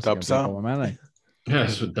 well, no one else dubs are. Bomberman, Yeah,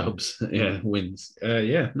 that's what dubs. Yeah, wins.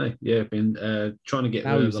 Been trying to get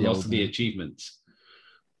the last of the achievements.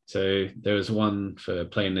 So there was one for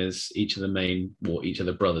playing as each of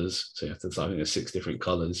the brothers. So you have to, I think there's 6 different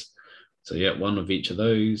colors. So yeah, one of each of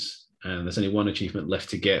those. And there's only one achievement left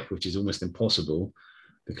to get, which is almost impossible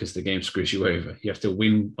because the game screws you over. You have to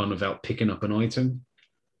win one without picking up an item.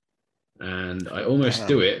 And I almost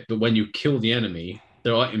do it, but when you kill the enemy,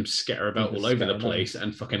 their items scatter about all over the place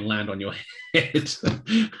and fucking land on your head.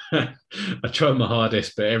 I tried my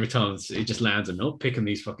hardest, but every time it just lands. I'm not picking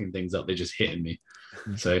these fucking things up. They're just hitting me.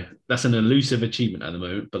 So that's an elusive achievement at the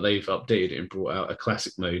moment, but they've updated it and brought out a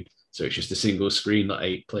classic mode. So it's just a single screen, like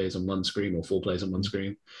 8 players on one screen or 4 players on one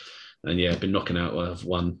screen. And yeah, I've been knocking out. I've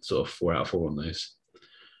won sort of 4 out of 4 on those.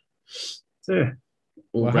 So yeah,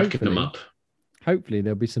 all racking them up. hopefully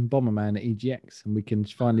there'll be some Bomberman at EGX, and we can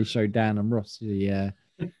finally show Dan and Ross the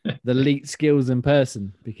elite skills in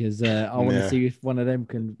person, because I want to see if one of them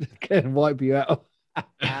can wipe you out.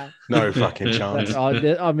 No fucking chance.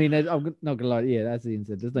 I mean, I'm not gonna lie. Yeah, as Ian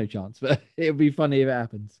said, there's no chance, but it'll be funny if it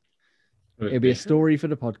happens. It'll be a story for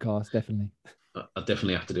the podcast, definitely. I'll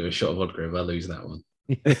definitely have to do a shot of vodka if I lose that one.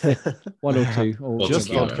 One or two, or Or Just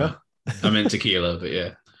tequila. vodka. I meant tequila, but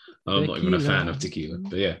yeah, I'm not even a fan Tequila. of tequila.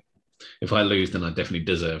 But yeah, if I lose, then I definitely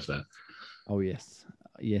deserve that. Oh yes,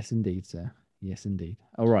 yes indeed, sir. Yes indeed.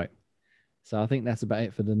 All right. So I think that's about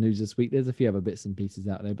it for the news this week. There's a few other bits and pieces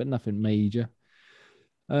out there, but nothing major.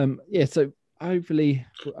 Yeah. So hopefully,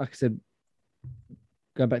 like I said,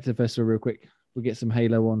 going back to the festival real quick, we'll get some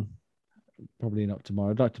Halo on. Probably not tomorrow.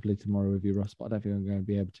 I'd like to play tomorrow with you, Ross, but I don't think I'm going to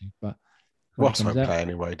be able to. But when it Ross comes won't out- play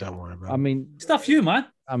anyway. Don't worry about it. I mean, Stuff you, man.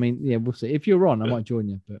 yeah, we'll see. If you're on, I might join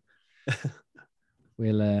you, but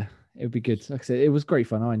we'll. It'll be good. Like I said, it was great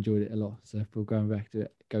fun. I enjoyed it a lot. So we'll go back to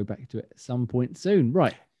it at some point soon.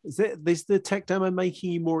 Right. Is the tech demo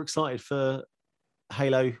making you more excited for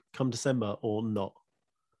Halo come December or not?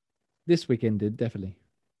 This weekend did definitely.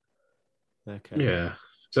 Okay. Yeah.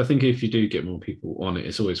 So I think if you do get more people on it,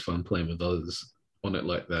 it's always fun playing with others on it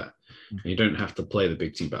like that. And you don't have to play the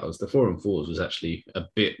big team battles. The 4-on-4s was actually a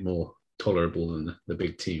bit more tolerable than the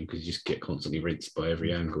big team, because you just get constantly rinsed by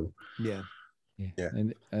every angle. Yeah. Yeah.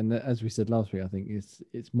 And as we said last week, I think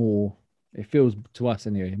it's more. It feels to us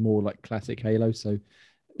anyway more like classic Halo. So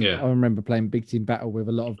I Yeah. remember playing big team battle with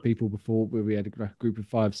a lot of people before, where we had a group of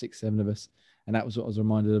 5, 6, 7 of us, and that was what I was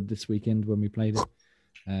reminded of this weekend when we played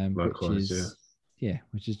it. Likewise,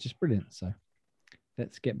 which is just brilliant. So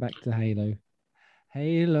let's get back to Halo.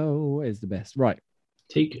 Halo is the best. Right.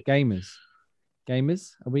 Take it. Gamers.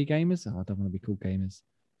 Are we gamers? Oh, I don't want to be called gamers.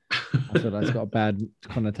 I feel like it's got a bad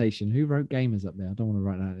connotation. Who wrote gamers up there? I don't want to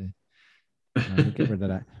write that there. No, we'll get rid of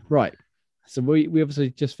that. Right. So we obviously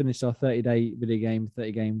just finished our 30-day video game,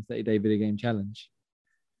 30-day video game challenge.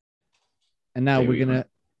 And now Here we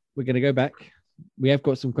we're gonna go back. We have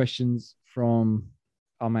got some questions from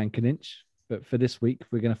our man Kaninch, but for this week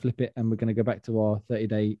we're gonna flip it and we're gonna go back to our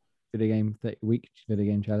 30-day video game, 30-week video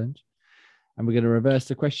game challenge. And we're gonna reverse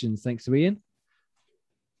the questions thanks to Ian.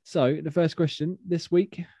 So the first question this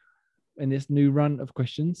week in this new run of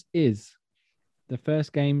questions is the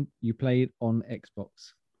first game you played on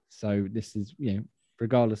Xbox. So this is,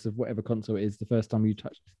 regardless of whatever console it is, the first time you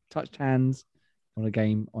touched hands on a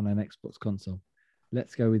game on an Xbox console.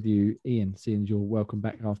 Let's go with you, Ian, seeing as you're welcome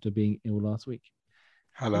back after being ill last week.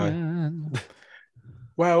 Hello.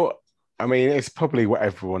 Well, I mean, it's probably what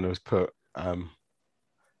everyone has put,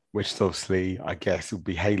 which is obviously, I guess, would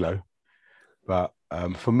be Halo. But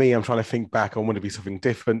for me, I'm trying to think back. I want to be something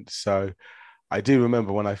different. So I do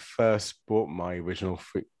remember when I first bought my original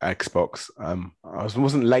Xbox, I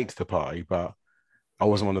wasn't late to the party, but I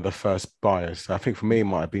wasn't one of the first buyers. So I think for me, it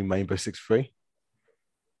might have been Rainbow Six Siege.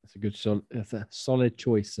 That's a solid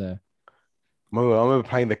choice, sir. I remember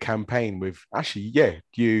playing the campaign with,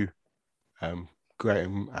 you,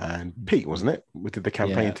 Graham, and Pete, wasn't it? We did the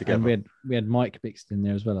campaign together. And we had Mike mixed in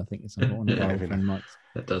there as well, I think. It's one of our friend Mike's.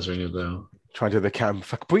 That does ring a bell. Trying to do the camp,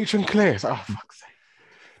 breach and clear. Oh, fuck's sake.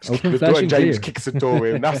 Just Open, kick the flash, door, and and James clear. kicks the door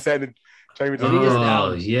in. That's it. And Jamie doesn't He is Oh,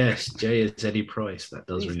 down. yes. Jay is Eddie Price. That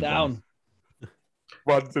does He's ring a down.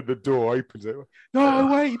 runs in the door, opens it. No,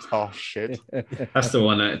 wait. Oh, shit. bell. That's the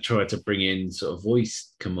one that tried to bring in sort of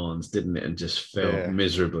voice commands, didn't it? And just failed Yeah.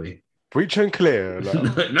 miserably. Breach and clear. Like, no.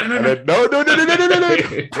 and then, no.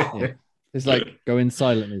 It's like going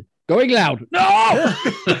silently. Going loud. No!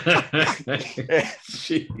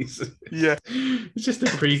 Jeez. Yeah. It's just a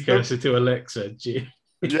precursor to Alexa. Gee.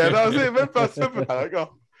 Yeah, that was it. Remember, I remember that. I go,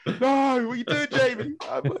 no, what are you doing, Jamie?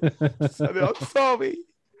 I'm sorry.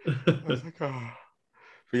 I was like, oh.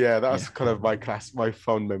 But yeah, that's kind of my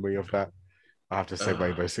fond memory of that. I have to say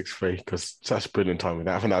Rainbow Six Siege because such a brilliant time with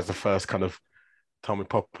that. I think that was the first kind of time we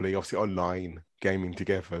properly, obviously online gaming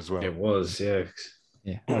together as well. It was, yeah.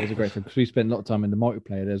 Yeah, that was a great thing because we spent a lot of time in the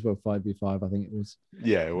multiplayer there as well. 5v5, I think it was.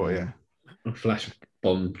 Yeah, well, yeah. Flash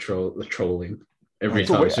bomb trolling. Every It's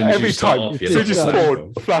time. always- As soon as every you start time. off, As you're soon as you not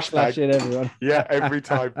spawn, flash flashback. Flashing everyone. Yeah, every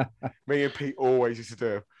time. Me and Pete always used to do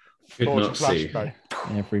it. Could Launch not a see. flashbang.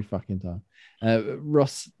 Every fucking time.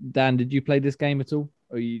 Ross, Dan, did you play this game at all?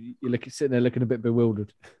 Or you're sitting there looking a bit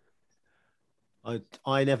bewildered?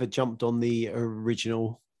 I never jumped on the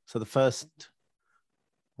original. So the first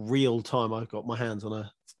real time I got my hands on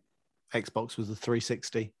a Xbox was the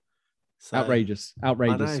 360. So, Outrageous. I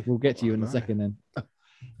know. We'll get to you in I a know. second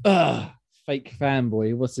then. Fake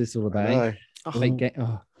fanboy. What's this all I about? know. Oh, Fake game.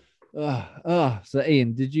 Oh, So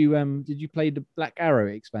Ian, did you play the Black Arrow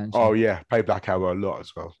expansion? Oh yeah, played Black Arrow a lot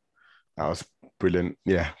as well. That was brilliant.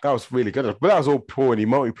 Yeah, that was really good. But that was all purely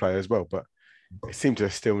multiplayer as well. But it seemed to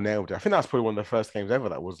have still nailed it. I think that's probably one of the first games ever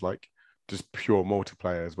that was like just pure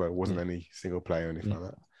multiplayer as well. It wasn't any single player or anything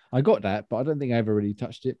like that. I got that, but I don't think I ever really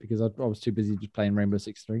touched it because I was too busy just playing Rainbow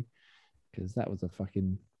Six 3 because that was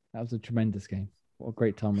a tremendous game. What a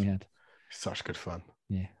great time we had. Such good fun.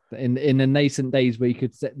 Yeah. In the nascent days where you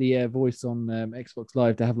could set the voice on Xbox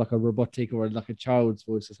Live to have like a robotic or like a child's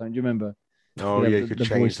voice or something. Do you remember? Oh, yeah, you could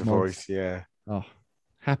change the voice. Yeah. Oh,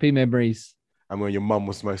 happy memories. And when your mum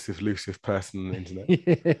was the most elusive person on the internet.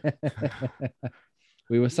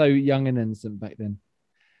 We were so young and innocent back then.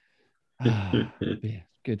 Yeah,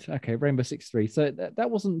 good. Okay, Rainbow Six 3. So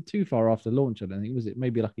that wasn't too far after launch, I don't think, was it?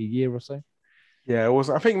 Maybe like a year or so? Yeah, it was.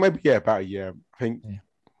 I think maybe, about a year. I think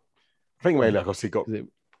maybe like obviously got...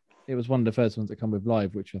 It was one of the first ones that come with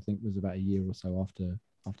Live, which I think was about a year or so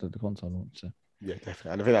after the console launch. So. Yeah,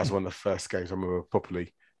 definitely. And I think that's one of the first games I remember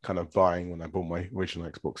properly kind of buying when I bought my original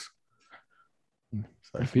Xbox.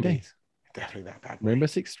 So happy days. Definitely that bad. Rainbow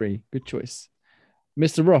Six 3, good choice.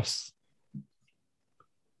 Mr. Ross.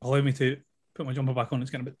 Allow me to put my jumper back on. It's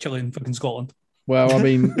getting a bit chilly in fucking Scotland. Well, I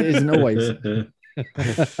mean, it isn't always.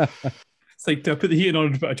 It's like, do I put the heating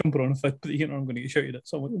on or put a jumper on? If I put the heating on, I'm going to get shouted at.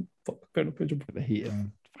 So I'm like, fuck, better put a jumper. Put the heat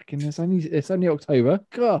on. Fucking, it's only October.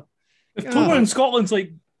 God. October in Scotland's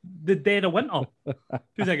like the dead of winter.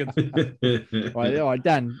 2 seconds. All right,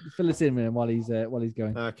 Dan, fill us in while he's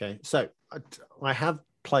going. Okay, so I have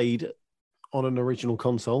played on an original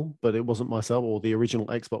console, but it wasn't myself, or the original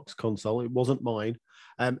Xbox console. It wasn't mine.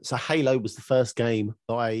 So Halo was the first game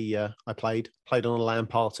that I played on a LAN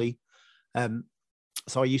party.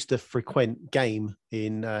 So I used to frequent Game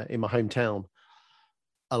in my hometown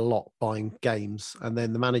a lot, buying games. And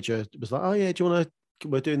then the manager was like, "Oh yeah, do you want to?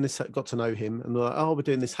 We're doing this." Got to know him, and they're like, "Oh, we're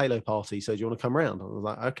doing this Halo party. So do you want to come around?" I was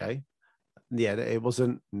like, "Okay." Yeah, it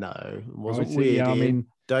wasn't. No, it wasn't weird. Yeah, I mean,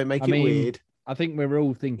 don't make it weird. I think we're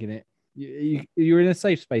all thinking it. You're in a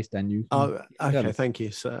safe space, Dan. Oh, okay, thank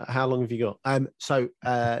you. So, how long have you got?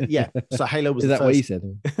 Yeah. So Halo was. Is the that first... what he said?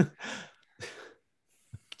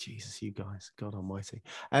 Jesus, you guys, God Almighty.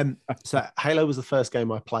 So Halo was the first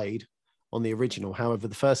game I played on the original. However,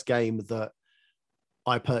 the first game that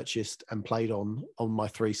I purchased and played on my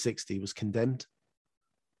 360 was Condemned.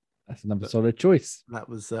 That's another solid choice. That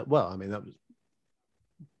was that was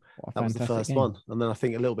the first one. And then I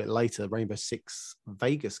think a little bit later, Rainbow Six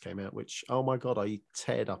Vegas came out, which, oh my God, I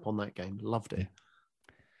teared up on that game. Loved it.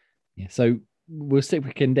 Yeah. So we'll stick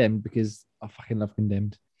with Condemned because I fucking love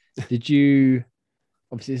Condemned. Did you,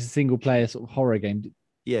 obviously it's a single player sort of horror game.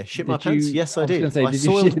 Yeah, shit my pants. Yes, I did. Say, I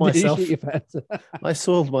soiled myself. Did you shit your pants? I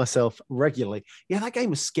soiled myself regularly. Yeah, that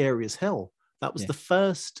game was scary as hell. That was the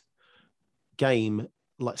first game,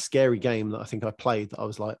 like scary game that I think I played that I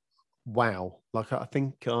was like, wow. Like I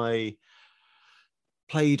think I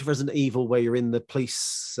played Resident Evil where you're in the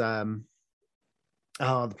police the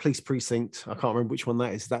police precinct. I can't remember which one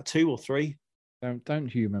that is. Is that 2 or 3? Don't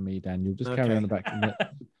humour me, Daniel. Just carry on the back.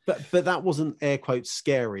 But that wasn't air quotes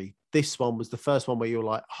scary. This one was the first one where you're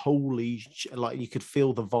like, holy, like you could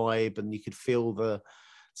feel the vibe and you could feel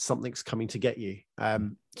something's coming to get you.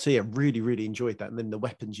 So yeah, really, really enjoyed that. And then the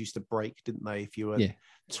weapons used to break, didn't they? If you were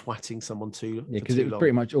twatting someone too. Yeah, because it was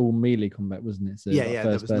pretty much all melee combat, wasn't it? So yeah, first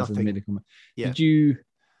there was person nothing. melee combat. Yeah. Do you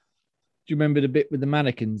remember the bit with the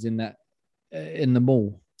mannequins in that in the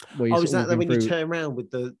mall? Is that when you turn around with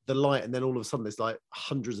the light and then all of a sudden there's like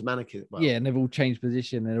hundreds of mannequins? Well, yeah, and they've all changed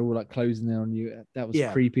position. They're all like closing in on you. That was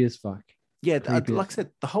creepy as fuck. Yeah, like I said,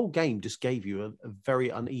 the whole game just gave you a very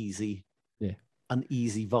uneasy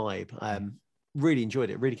vibe. Really enjoyed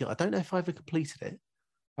it. Really good. I don't know if I ever completed it.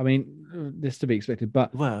 I mean, this to be expected,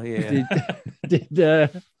 but well, yeah.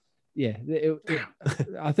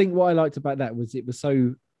 I think what I liked about that was it was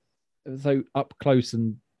so up close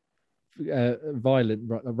and violent,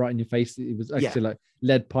 right in your face. It was actually like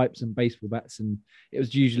lead pipes and baseball bats, and it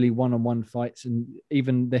was usually one-on-one fights, and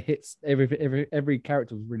even the hits. Every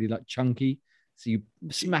character was really like chunky, so you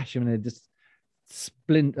smash them and they just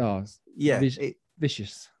splint.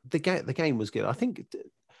 Vicious. The game was good. I think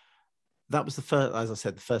that was the first, as I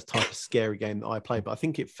said, the first type of scary game that I played. But I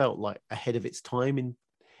think it felt like ahead of its time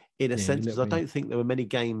in a sense, because I don't think there were many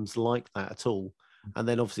games like that at all. And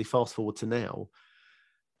then obviously fast forward to now,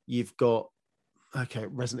 you've got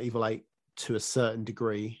Resident Evil 8 to a certain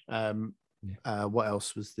degree. What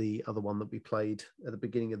else was the other one that we played at the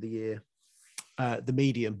beginning of the year? The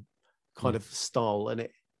Medium kind of style, and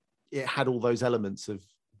it had all those elements of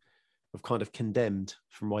kind of Condemned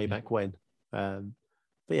from way back when.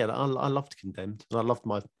 But yeah, I loved Condemned, and I loved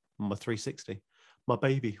my on my 360. My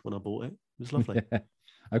baby when I bought it. It was lovely.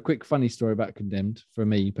 A quick funny story about Condemned for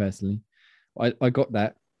me personally. I got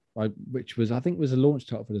that, which was, I think, was a launch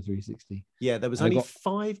title for the 360. Yeah, there was And I only got-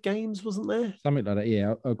 5 games, wasn't there? Something like that.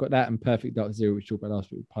 Yeah, I got that and Perfect Dark Zero, which we talked about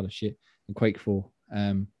last week, pile of shit, and Quake 4.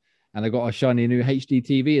 And I got a shiny new HD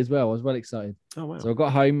TV as well. I was well excited. Oh wow. So I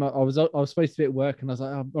got home. I was supposed to be at work, and I was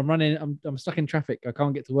like, I'm running. I'm stuck in traffic. I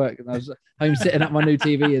can't get to work. And I was home setting up my new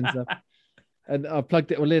TV and stuff. And I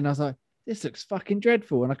plugged it all in. I was like, this looks fucking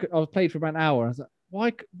dreadful. And I played for about an hour. I was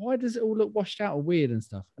like, why does it all look washed out or weird and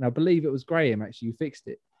stuff? And I believe it was Graham actually who fixed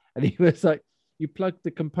it. And he was like, you plugged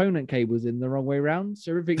the component cables in the wrong way around,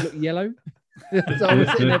 so everything looked yellow. So I was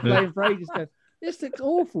sitting there playing for ages, going, this looks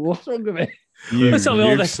awful. What's wrong with it? What's up with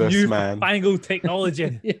all this useless new man. fangled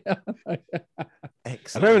technology? Yeah. I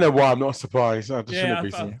Excellent. don't even know why I'm not surprised. I just Yeah,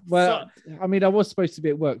 shouldn't be. I- Well, I mean, I was supposed to be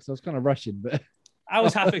at work, so I was kind of rushing, but I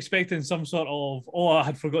was half expecting some sort of, I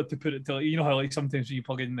had forgot to put it to, you know how like sometimes when you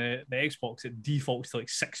plug in the Xbox, it defaults to like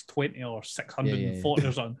 620 or 640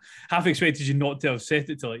 or something. Half expected you not to have set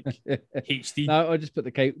it to like HD. no, I just put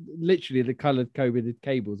the cable, literally the coloured coded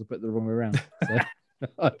cables, I put the wrong way around. So,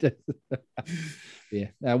 I just,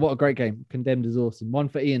 yeah. What a great game. Condemned is awesome. One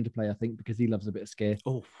for Ian to play, I think, because he loves a bit of scare.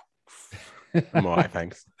 Oh, I'm all right,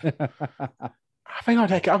 thanks. I think I'll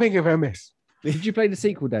take it. I think I'll give it a miss. Did you play the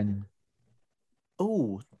sequel, Daniel?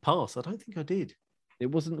 oh, pass. I don't think I did. It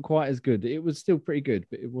wasn't quite as good. It was still pretty good,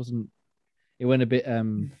 but it wasn't. It went a bit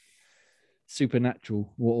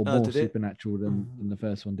supernatural, or more did it? supernatural than the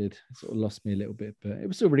first one did. It sort of lost me a little bit, but it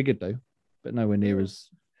was still really good though. But nowhere near as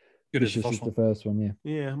Good as the vicious first as the one. first one. Yeah.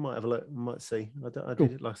 Yeah, I might have a look. Might see. I Cool.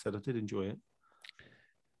 did. Like I said, I did enjoy it.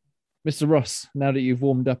 Mr. Ross, now that you've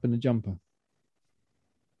warmed up in the jumper,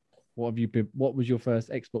 what have you been? What was your first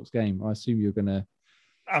Xbox game? I assume you're gonna.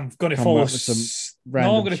 I'm going to Come follow. up with some No,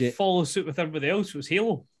 random I'm going to shit. follow suit with everybody else. It was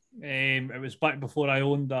Halo. It was back before I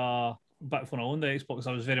owned the Xbox.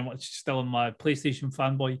 I was very much still in my PlayStation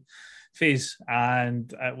fanboy phase,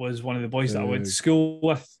 and it was one of the boys that I went to school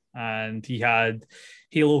with, and he had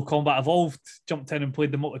Halo Combat Evolved. Jumped in and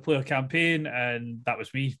played the multiplayer campaign, and that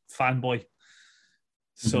was me, fanboy.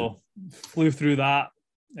 So flew through that.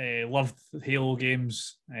 Loved Halo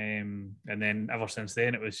games, and then ever since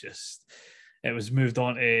then it was moved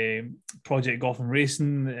on to Project Gotham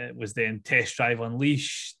Racing. It was then Test Drive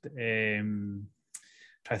Unleashed. Trying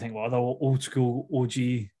to think what other old school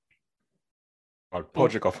OG.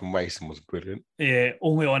 Project Gotham Racing was brilliant.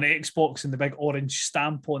 Only on Xbox and the big orange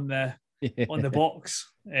stamp on the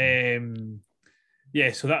box.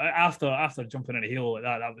 So that after jumping into Halo like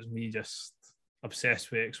that was me just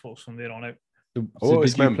obsessed with Xbox from there on out. So, I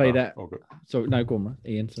always did you play remember- that? Oh, good. So no, go on, man.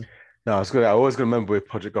 Ian. So. No, I was good. I always going to remember with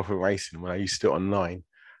Project Gotham Racing when I used to do it online.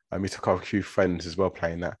 We took a few friends as well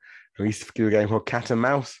playing that. And we used to do a game called Cat and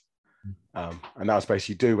Mouse. And that was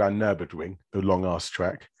basically you do around Nürburgring, the long ass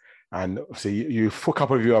track. And obviously you for a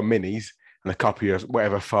couple of you are minis and a couple of you are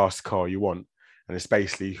whatever fast car you want. And it's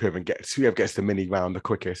basically whoever gets the mini round the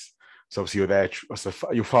quickest. So obviously you're there, so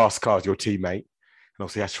your fast car is your teammate. And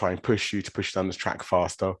obviously he has to try and push down this track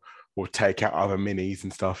faster or take out other minis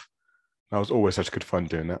and stuff. That was always such good fun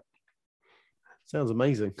doing that. Sounds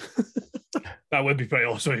amazing. That would be pretty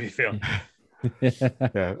awesome if you fair.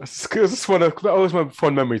 Yeah, it's just one of I always remember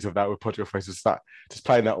fond memories of that with Project Race. That just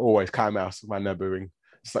playing that always cat and mouse around Nürburgring.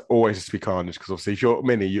 It's like always just be carnage because obviously if you're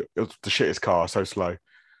mini, the shittest car so slow.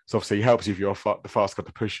 So obviously it helps you if you're the fast car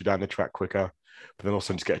to push you down the track quicker, but then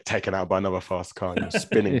also just get taken out by another fast car and you're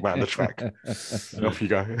spinning around the track. And off you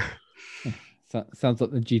go. Sounds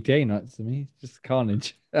like the GTA nights to me. Just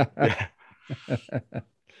carnage. Yeah.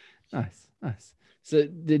 Nice. So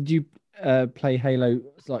did you play Halo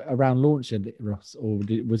like around launch, Ross, or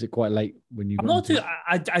was it quite late when you? I'm not too.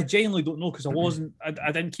 I genuinely don't know because I wasn't.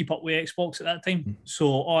 I didn't keep up with Xbox at that time. So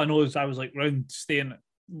all I know is I was like round staying,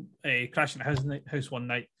 crashing at his house one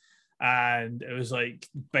night, and it was like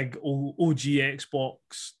big OG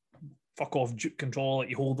Xbox, fuck off Duke controller that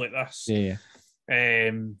you hold like this. Yeah.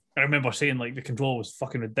 I remember saying like the controller was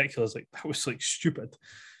fucking ridiculous. Like that was like stupid.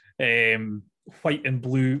 White and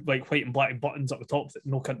blue, like white and black buttons at the top that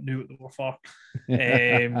no cunt knew what they were for.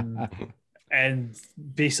 And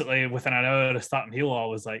basically within an hour of starting Halo, I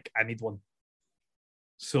was like, I need one.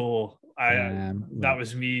 So that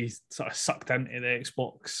was me sort of sucked into the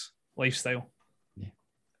Xbox lifestyle. Yeah.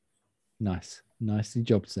 Nicely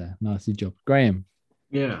job, sir. Nicely job, Graham.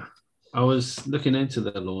 Yeah, I was looking into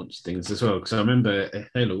the launch things as well because I remember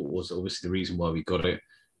Halo was obviously the reason why we got it.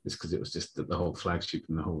 Is because it was just the whole flagship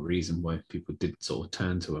and the whole reason why people did sort of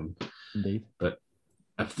turn to them. Indeed. But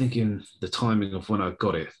I'm thinking the timing of when I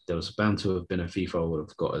got it, there was bound to have been a FIFA I would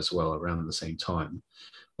have got as well around the same time.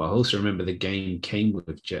 But I also remember the game came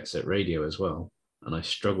with Jet Set Radio as well, and I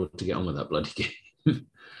struggled to get on with that bloody game.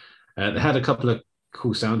 They had a couple of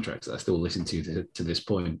cool soundtracks that I still listen to this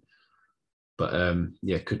point. But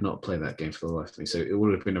yeah, could not play that game for the life of me. So it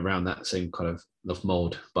would have been around that same kind of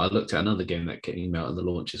mold. But I looked at another game that came out at the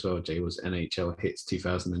launch as well, Jay, was NHL Hits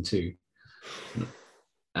 2002.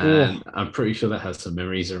 And I'm pretty sure that has some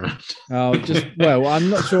memories around. Oh, well, I'm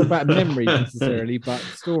not sure about memories necessarily, but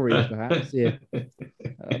stories perhaps. Yeah,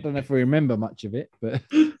 I don't know if we remember much of it, but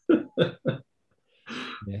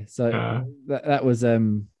yeah. So that was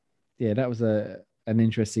an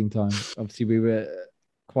interesting time. Obviously, we were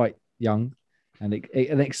quite young and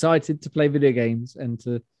excited to play video games and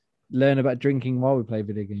to learn about drinking while we play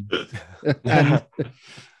video games. And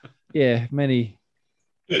yeah, many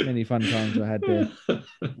fun times I had there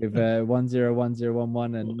with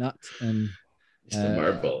 101011 and Nut and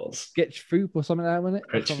marbles. Sketch Foop or something like that, wasn't it?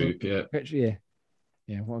 Sketch Foop, yeah.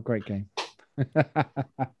 Yeah, what a great game.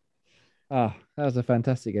 That was a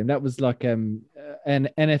fantastic game. That was like an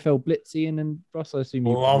NFL Blitz, Ian and Ross. I assume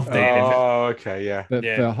you loved it. Oh, okay, yeah.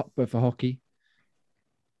 But for hockey.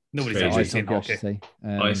 Nobody's Crazy. actually Ice saying hockey, I should hockey.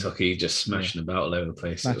 say. Ice hockey, just smashing about all over the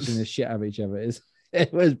place. Smashing the shit out of each other.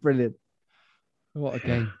 It was brilliant. What a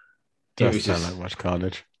game. It Does was sound just- like much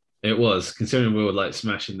carnage. It was, considering we were like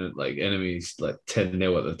smashing the like enemies like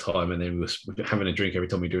 10-0 at the time, and then we were having a drink every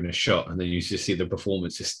time we were doing a shot, and then you just see the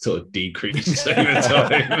performance just sort of decrease over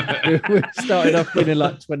time. We started off winning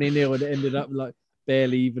like 20-0 and it ended up like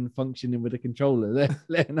barely even functioning with a controller,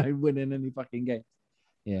 let alone winning any fucking game.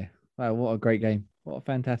 Yeah. Wow, what a great game. What a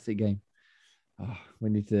fantastic game. Oh,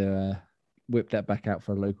 we need to whip that back out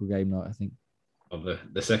for a local game night, I think. Well,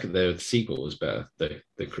 the sequel was better. The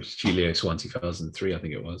Chris Chelios one 2003, I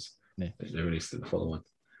think it was. Yeah. They released the follow one.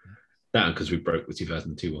 That because we broke the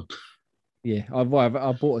 2002 one. Yeah, I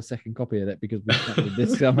bought a second copy of that because we can't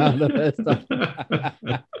this amount of that stuff.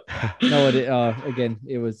 No, I did. Again,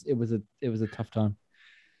 it was a tough time.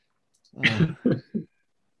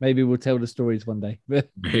 Maybe we'll tell the stories one day.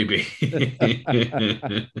 Maybe.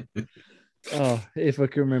 If I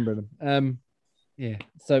can remember them. Yeah.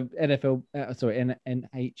 So NHL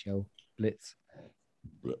Blitz,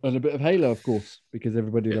 and a bit of Halo, of course, because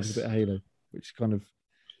everybody loves a bit of Halo, which kind of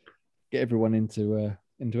get everyone into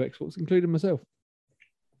Xbox, including myself.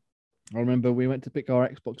 I remember we went to pick our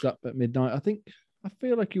Xbox up at midnight. I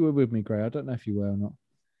feel like you were with me, Gray. I don't know if you were or not.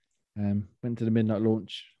 Went to the midnight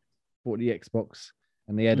launch, bought the Xbox,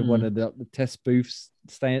 and they had one of the test booths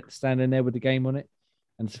standing there with the game on it.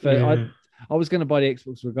 And so I was going to buy the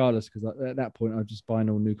Xbox regardless, because at that point I was just buying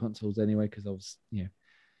all new consoles anyway, because I was,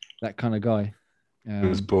 that kind of guy. It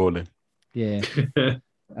was balling. Yeah.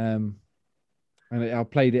 And I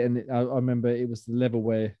played it, and I remember it was the level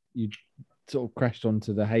where you sort of crashed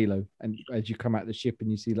onto the Halo, and as you come out the ship and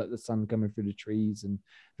you see like the sun coming through the trees and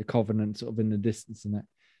the Covenant sort of in the distance and that,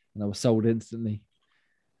 and I was sold instantly.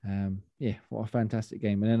 What a fantastic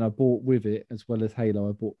game. And then I bought with it, as well as Halo,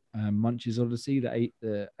 I bought Munch's Odyssey,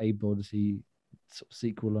 the Abe Odyssey sort of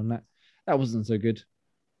sequel on that. That wasn't so good.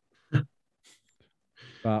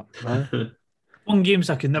 But One games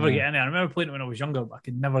I could never get in it. I remember playing it when I was younger, but I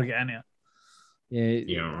could never get in it.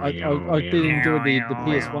 I did enjoy the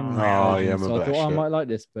PS1. Oh, yeah, so I thought I might like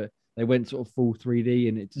this, but they went sort of full 3D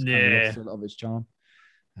and it just kind of lost a lot of its charm.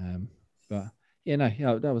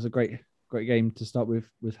 That was a great game to start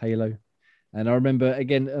with Halo. And I remember,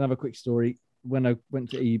 again, another quick story, when I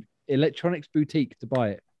went to Electronics Boutique to buy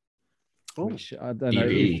it. Which I don't know.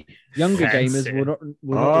 EB. Younger Fancy. gamers will not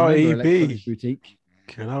remember EB. Electronics Boutique.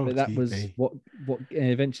 But That was what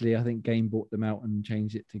eventually I think Game bought them out and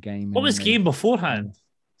changed it to Game. What was Game beforehand?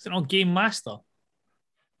 Is it not Game Master?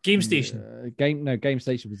 Game Station? Game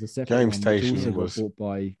Station was a separate Game one, which Station also got was- bought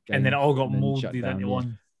by Game, And then it all got and then molded shut into down,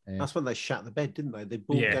 one. Yeah. That's when they shat the bed, didn't they? They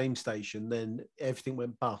bought Yeah. Game Station, then everything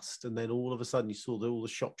went bust, and then all of a sudden you saw all the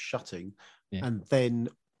shops shutting, Yeah. and then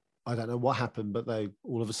I don't know what happened, but they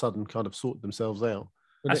all of a sudden kind of sorted themselves out.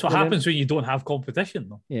 That's what happens when you don't have competition,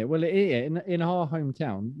 though. Yeah, well, in our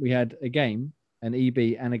hometown, we had a Game, an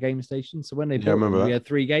EB, and a Game Station. So when they Yeah, I bought remember them, we that. had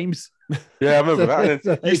 3 games. Yeah, I remember that. And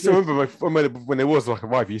So I used to remember when there was like a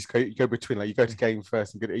rival, you used to go between, like you go to Game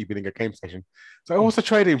first and go to EB and go Game Station. So what's the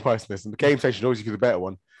trading price in this? And the Game Station always gives you the better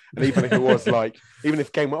one. And even if it was like, even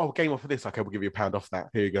if game off of this, okay, we'll give you £1 off that.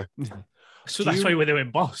 Here you go. So Do that's you- why they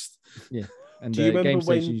went bust. And Do you remember Game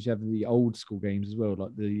Station when- used to have the old school games as well,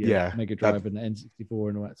 like the Yeah, Mega Drive and the N64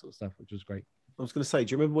 and all that sort of stuff, which was great. I was going to say,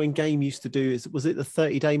 do you remember when Game used to do? Was it the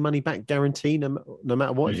 30-day money back guarantee? No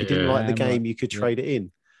matter what, if you didn't Yeah. like the Yeah, game, you could yeah. trade it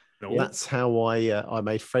in. No. That's how I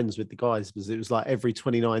made friends with the guys, because it was like every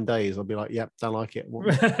 29 days I'd be like, "Yep, don't like it.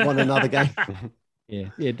 Want another game?" Yeah,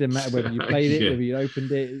 it didn't matter whether you played it, Yeah. whether you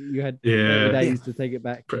opened it. You had Yeah. 30 days to take it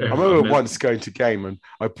back. I I remember remember- once going to game and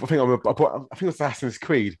I think it was Assassin's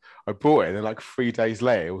Creed. I bought it and then like 3 days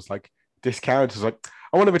later it was like discounted. I was like,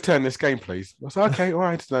 I want to return this game, please. I was like, okay, all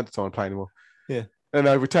right, I don't want to play anymore. Yeah. And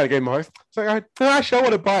I returned the game. My host. It's like, actually, I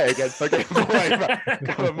want to buy it again. So I gave him away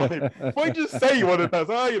that money. Why did you just say you wanted that?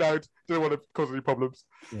 So, didn't want to cause any problems.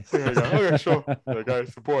 Yes. There you go. Oh, yeah, sure. There you go.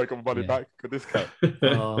 So, boy, I got my money Yeah. back. Good discount.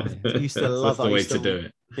 Oh, I used to love That's the I way used to do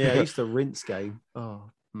it. Yeah, I used to rinse game. Oh,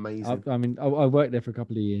 amazing. I mean, I worked there for a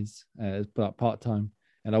couple of years as part time,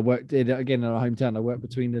 and I worked in again in our hometown. I worked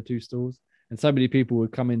between the two stores, and so many people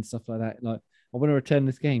would come in stuff like that. Like, I want to return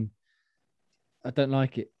this game. I don't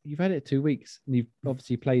like it. You've had it 2 weeks, and you've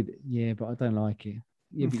obviously played it. Yeah, but I don't like it.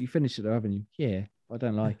 Yeah, but you finished it, though, haven't you? Yeah, I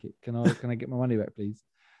don't like it. Can I get my money back, please?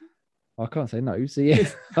 I can't say no. So yeah,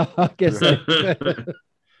 I guess so.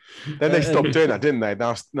 Then they stopped doing that, didn't they?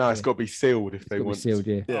 Now it's got to be sealed if It's they got to be want. sealed,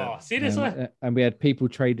 yeah. Oh, seriously? And we had people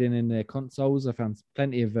trading in their consoles. I found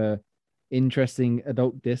plenty of interesting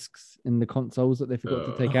adult discs in the consoles that they forgot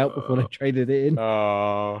to take out before they traded it in.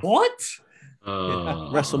 Oh, What?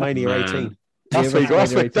 Oh, WrestleMania man. 18. that's Yeah, where you got.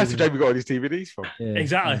 That's WrestleMania where 18. Jamie got all these DVDs from. Yeah.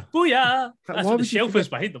 Exactly. Booyah! That's Why what the would you shelf forget- is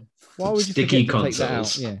behind them. Why would you Sticky forget to take that out?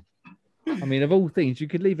 consoles. Yeah. I mean, of all things, you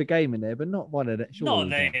could leave a game in there, but not one of that. No,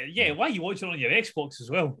 yeah. Why are you watching on your Xbox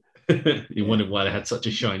as well? You wondered why they had such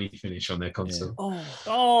a shiny finish on their console. Oh.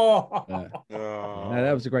 Oh. No,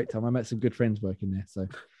 that was a great time. I met some good friends working there, so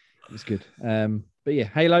it was good. But yeah,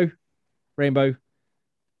 Halo, Rainbow.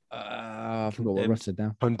 I forgot what Condemned. Ross said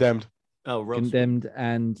now. Condemned. Oh, Ross. Condemned,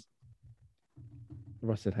 and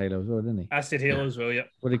Ross said Halo as well, didn't he? I said Halo as well, yep.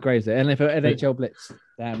 What did Graves say? NHL Blitz.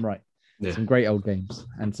 Damn right. Yeah. Some great old games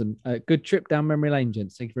and some good trip down memory lane,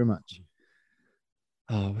 gents. Thank you very much.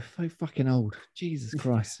 Oh, we're so fucking old. Jesus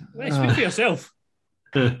Christ. Well, speak for yourself.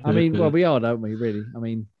 I mean, well, we are, don't we? Really? I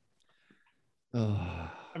mean, oh.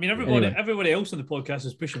 I mean, everybody Anyway. else on the podcast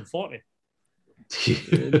is pushing 40. Just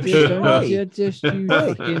you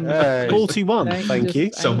fucking- Hey. 41. Thank Thank just- you.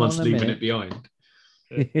 hang Someone's on a leaving minute. it behind.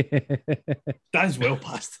 Dan's well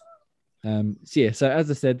past. So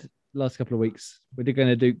as I said, last couple of weeks, we're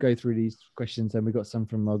going to go through these questions, and we got some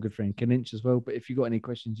from our good friend Ken Inch as well. But if you've got any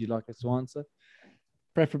questions you'd like us to answer,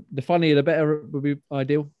 the funnier the better would be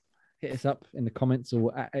ideal. Hit us up in the comments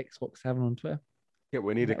or at Xbox7 on Twitter. Yeah,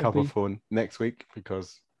 we need a That would couple be- for next week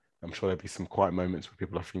because I'm sure there'll be some quiet moments where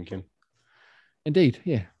people are thinking. Indeed,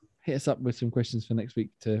 yeah. Hit us up with some questions for next week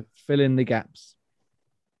to fill in the gaps.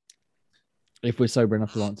 If we're sober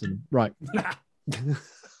enough to answer them. Right.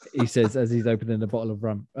 He says as he's opening a bottle of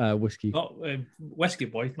rum, whiskey. Not whiskey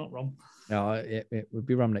boy, not rum. No, it would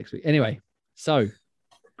be rum next week. Anyway, so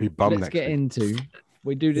Be bum let's next get week. into.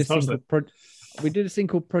 We do this It's thing called we do this thing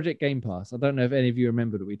called Project Game Pass. I don't know if any of you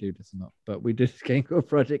remember that we do this or not, but we do this game called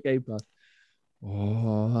Project Game Pass.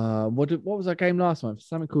 Oh, what was our game last month?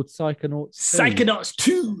 Something called Psychonauts 2. Psychonauts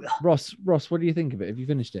 2. Ross, what do you think of it? Have you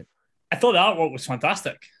finished it? I thought the artwork was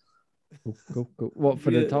fantastic. Cool. What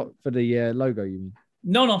for the Yeah. top for the logo? You mean?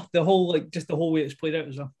 No, the whole way it's played out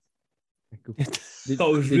as well. Cool. Thought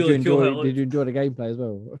it was really you cool how it enjoy, looked. did you enjoy the gameplay as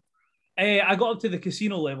well? I got up to the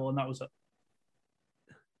casino level and that was it.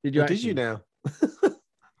 Did you? Oh, did you actually? now?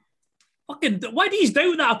 Fucking, why do you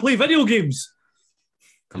doubt that I play video games?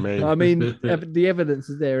 I mean, I mean, the evidence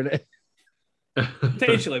is there, isn't it?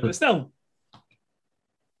 Potentially, but still.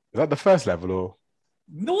 is that the first level or?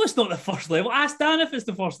 No, it's not the first level. Ask Dan if it's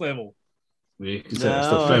the first level. Yeah, 'cause No, that's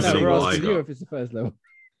the I first know, thing we're what I asking you got. if it's the first level.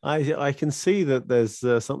 I can see that there's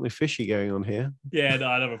something fishy going on here. Yeah, no,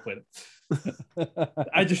 I never played it.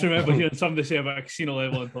 I just remember hearing somebody say about a casino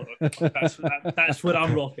level and thought, that's what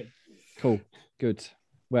I'm rocking. Cool. Good.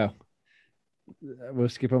 Well, we'll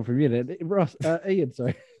skip on from you then. Ross, Ian,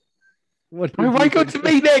 sorry. What Why have I got to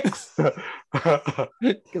me next?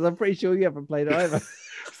 Because I'm pretty sure you haven't played it either.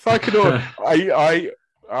 Psychonaut.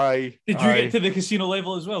 I. Did you get to the casino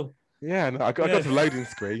level as well? Yeah, no, I got to the loading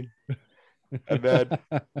screen, and then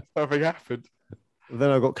something happened. Then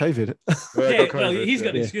I got COVID. Then I Yeah, got well, COVID, he's got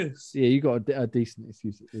an yeah. excuse. Yeah, you got a decent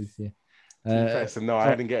excuse at least. Yeah. So no, I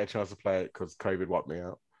didn't get a chance to play it because COVID wiped me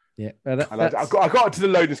out. Yeah. And I got to the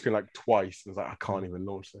loading screen like twice. And I was like, I can't even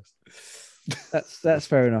launch this. That's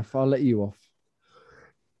fair enough. I'll let you off.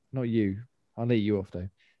 Not you. I'll let you off though.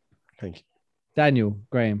 Thank you. Daniel,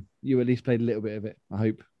 Graham, you at least played a little bit of it. I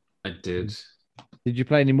hope. I did. Did you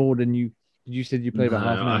play any more than you? You said you played about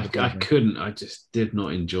half an hour. I couldn't. I just did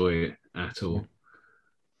not enjoy it at all.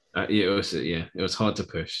 It was hard to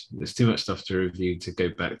push. There's too much stuff to review to go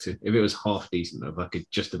back to. If it was half decent, if I could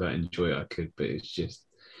just about enjoy it, I could. But it's just,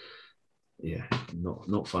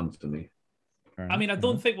 not fun for me. I mean, I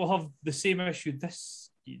don't think we'll have the same issue this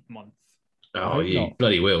month. Oh, hope you not.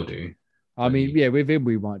 bloody will do. I mean, yeah, with him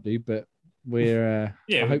we might do, but we're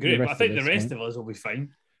Yeah, I we're hope great. the But I rest think of the us rest won't. of us will be fine.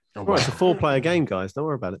 Oh, Right, it's a 4-player game, guys. Don't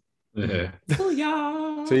worry about it. Yeah. Oh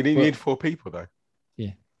yeah. So you need 4 people though.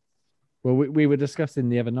 Well, we were discussing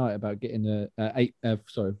the other night about getting a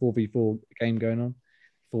 4v4 game going on.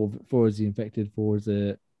 Four is the infected, 4 is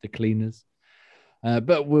the cleaners.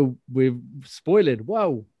 But we're spoiling.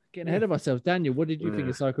 Whoa, getting ahead of ourselves. Daniel, what did you think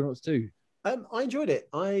of Psychonauts 2? I enjoyed it.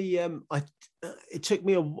 It took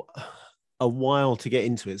me a while to get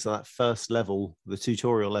into it. So that first level, the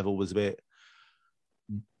tutorial level, was a bit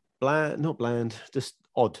bland, not bland, just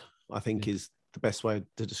odd, I think is the best way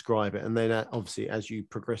to describe it. And then obviously as you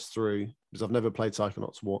progress through, because I've never played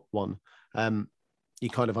Psychonauts 1, you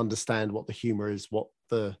kind of understand what the humor is, what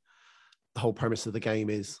the whole premise of the game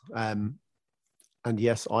is. And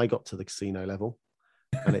yes, I got to the casino level,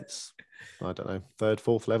 and it's, I don't know, 3rd,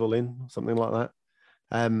 4th level in, something like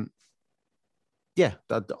that. Yeah,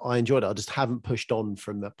 I enjoyed it. I just haven't pushed on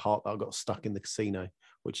from the part that I got stuck in the casino,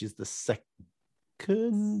 which is the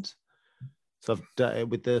second. So I've done it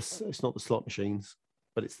with this. It's not the slot machines,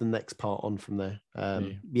 but it's the next part on from there.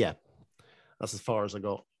 Yeah, that's as far as I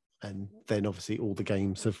got. And then obviously all the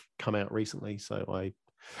games have come out recently, so I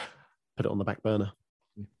put it on the back burner.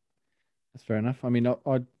 That's fair enough. I mean,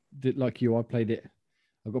 I did like you. I played it.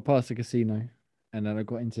 I got past the casino, and then I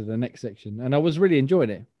got into the next section, and I was really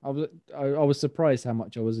enjoying it. I was surprised how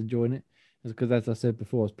much I was enjoying it, because as I said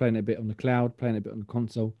before, I was playing it a bit on the cloud, playing it a bit on the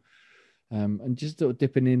console, and just sort of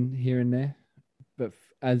dipping in here and there. But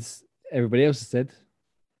as everybody else has said,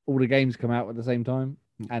 all the games come out at the same time,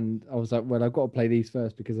 and I was like, well, I've got to play these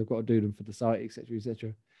first because I've got to do them for the site, etc.,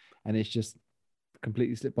 etc. And it's just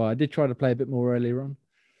completely slipped by. I did try to play a bit more earlier on,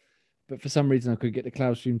 but for some reason I couldn't get the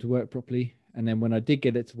cloud stream to work properly. And then when I did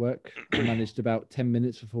get it to work, I managed about 10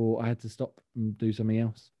 minutes before I had to stop and do something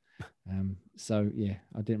else. So yeah,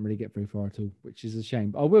 I didn't really get very far at all, which is a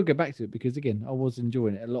shame. But I will get back to it because again, I was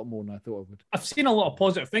enjoying it a lot more than I thought I would. I've seen a lot of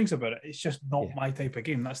positive things about it. It's just not my type of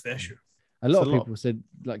game. That's the issue. A lot of people said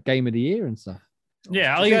like game of the year and stuff.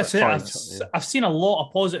 Yeah, like I said, I've seen a lot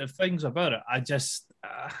of positive things about it. I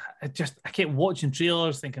kept watching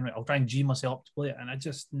trailers thinking, right, I'll try and G myself to play it, and it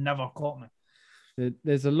just never caught me.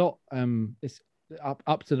 There's a lot. It's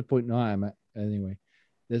up to the point that I am at anyway.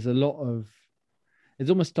 There's a lot of. There's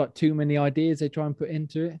almost like too many ideas they try and put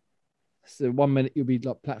into it. So 1 minute you'll be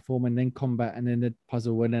like platform, and then combat, and then a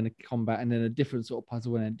puzzle, and then a combat, and then a different sort of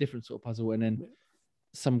puzzle, and then a different sort of puzzle, and then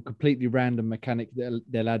some completely random mechanic that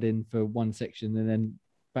they'll add in for one section, and then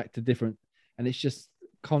back to different. And it's just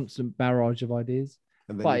constant barrage of ideas.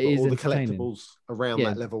 And then but you've it got is all the entertaining. collectibles around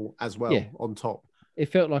that level as well on top. It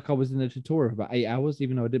felt like I was in a tutorial for about 8 hours,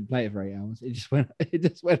 even though I didn't play it for 8 hours. It just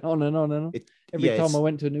went on and on and on. Every time I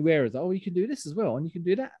went to a new area, it's like, oh, you can do this as well, and you can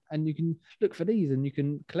do that, and you can look for these, and you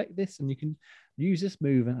can collect this, and you can use this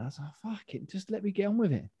move. And I was like, fuck it, just let me get on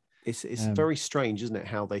with it. It's very strange, isn't it?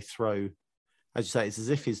 How they throw, as you say, it's as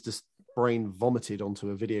if his just brain vomited onto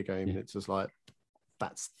a video game, and it's just like,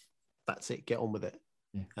 that's it, get on with it.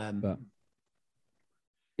 Yeah. But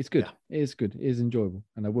it's good. Yeah. It is good. It is enjoyable,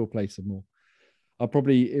 and I will play some more.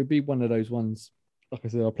 It'll be one of those ones, like I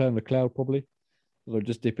said, I'll play on the cloud probably. I'll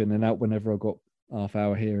just dip in and out whenever I've got half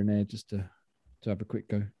hour here and there just to have a quick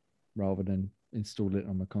go rather than install it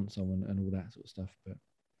on my console and all that sort of stuff. But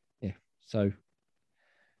yeah, so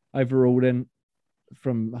overall then,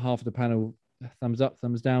 from half of the panel, thumbs up,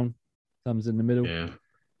 thumbs down, thumbs in the middle. Yeah.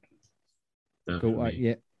 Cool. Right,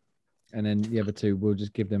 yeah. And then the other two, we'll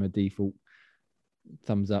just give them a default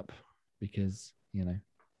thumbs up because, you know,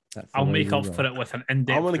 I'll make up for it with an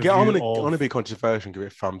in-depth I want to be controversial and give it a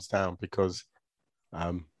thumbs down because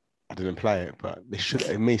I didn't play it, but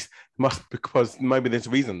it must because maybe there's a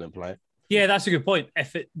reason I didn't play it. Yeah, that's a good point.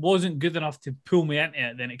 If it wasn't good enough to pull me into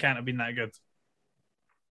it, then it can't have been that good.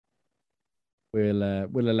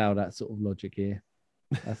 We'll allow that sort of logic here.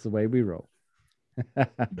 That's the way we roll.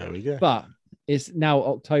 There we go. But it's now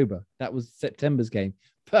October. That was September's game.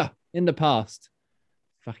 In the past.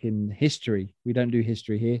 Fucking history. We don't do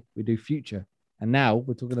history here. We do future. And now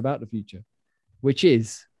we're talking about the future, which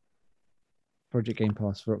is Project Game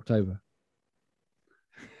Pass for October.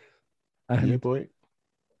 Yeah, boy.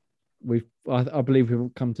 I believe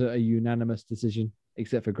we've come to a unanimous decision,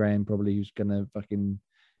 except for Graham, probably, who's gonna fucking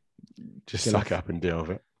just suck up and deal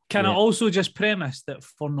with it. Can I also just premise that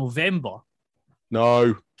for November?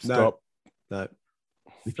 No, stop. No.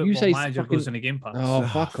 If you say Manager goes in a Game Pass. Oh,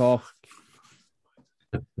 fuck off.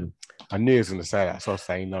 I knew he was going to say that, so I was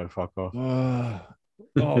saying no, fuck off.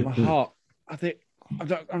 Oh, my heart. I think I'm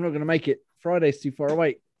not going to make it. Friday's too far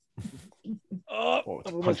away. Oh, What,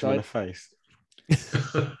 to I've punch almost him in died. the face?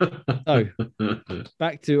 So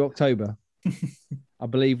back to October. I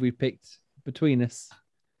believe we picked between us.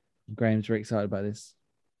 Graham's very excited about this.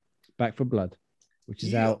 Back for Blood, which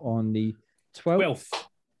is out on the 12th. 12th.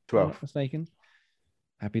 If I'm not mistaken.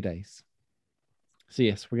 Happy days. So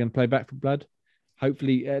yes, we're going to play Back for Blood.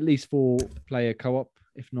 Hopefully, at least 4-player co-op,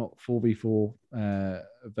 if not 4v4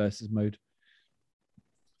 versus mode.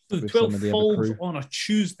 So the with some of 12th the other falls crew. on a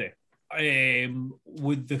Tuesday.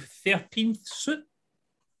 Would the 13th suit?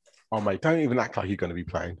 Oh, mate, don't even act like you're going to be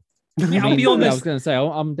playing. Yeah, I I'll be on I this. was going to say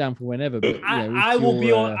I'm down for whenever, but you know, I if will be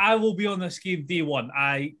you're, on. I will be on this game day one.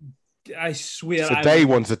 I swear. So day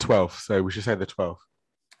one's the 12th, so we should say the 12th.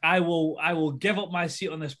 I will give up my seat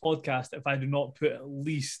on this podcast if I do not put at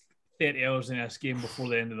least 30 hours in this game before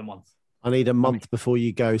the end of the month. I need a month before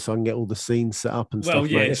you go so I can get all the scenes set up and Well, stuff.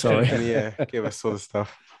 yeah, Mate. Sorry. And yeah, give us all the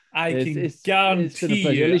stuff. I It's can been a pleasure. guarantee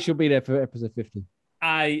At you, least you'll be there for episode 50.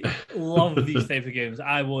 I love these type of games.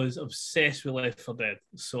 I was obsessed with Left 4 Dead,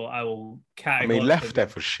 so I will I mean, Left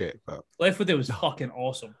Dead was shit, but Left 4 Dead was fucking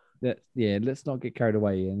awesome. Yeah, let's not get carried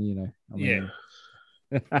away. And you know, I mean,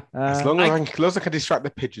 as long as I can distract the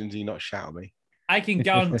pigeons, you not shout at me. I can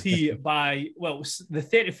guarantee by the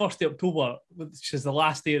 31st of October, which is the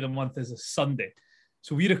last day of the month, is a Sunday.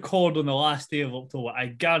 So we record on the last day of October. I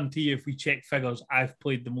guarantee you, if we check figures, I've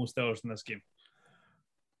played the most hours in this game.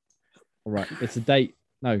 all right, it's a date.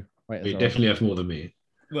 No, wait, You that's definitely have more than me.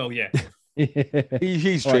 Well, yeah. all right.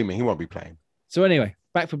 He's All right. dreaming. He won't be playing. So anyway,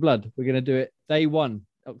 Back for Blood. We're going to do it day 1,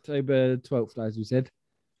 October 12th, as we said.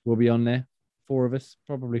 We'll be on there. 4 of us,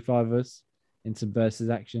 probably 5 of us, in some versus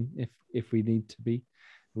action if we need to be.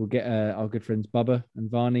 We'll get our good friends Bubba and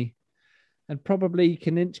Varney, and probably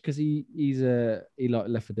Kaninch because he liked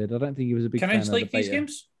Left 4 Dead. I don't think he was a big Can fan I of the like these beta.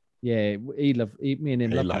 games? Yeah, me and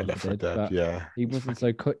him He loved like Left 4 Dead, Dead, but yeah. he wasn't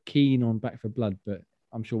so keen on Back for Blood. But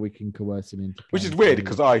I'm sure we can coerce him into. Which is playing weird slowly.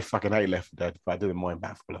 because I fucking hate Left 4 Dead, but I didn't mind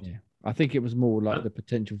Back for Blood. Yeah. I think it was more like the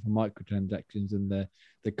potential for microtransactions and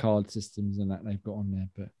the card systems and that they've got on there.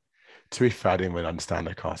 But To be fair, I didn't really understand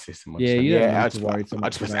the car system. Yeah, you don't I need to worry so I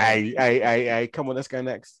much just was, about it. hey, come on, let's go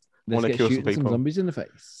next. let's Want to get kill some shooting some people. zombies in the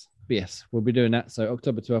face. But yes, we'll be doing that. So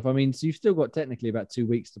October 12th. I mean, so you've still got technically about 2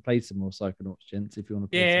 weeks to play some more Psychonauts, gents, if you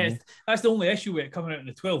want to play Yeah, some more. that's the only issue with it coming out on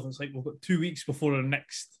the 12th. It's like we've got 2 weeks before our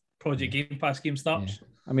next Project Game Pass game starts. Yeah.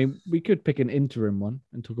 I mean, we could pick an interim one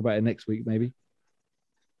and talk about it next week, maybe.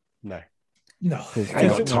 No. No, Cool. I ain't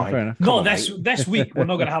got No, time. fair enough. no, on, this week we're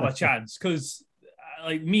not going to have a chance because,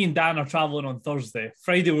 like, me and Dan are traveling on Thursday.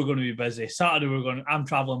 Friday we're going to be busy. Saturday I'm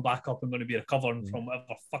traveling back up. I'm going to be recovering from whatever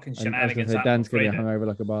fucking And I was gonna shenanigans say, happened on Dan's going to Friday. be hungover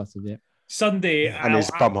like a bastard, yeah. Sunday, And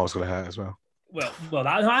his bumhole's going to hurt as well. Well,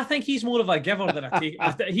 I think he's more of a giver than a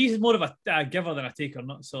taker. He's more of a giver than a taker,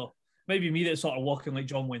 not so. Maybe me that's sort of walking like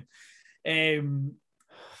John Wayne.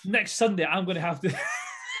 Next Sunday, I'm going to have to.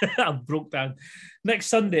 I broke down. Next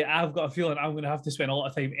Sunday, I've got a feeling I'm going to have to spend a lot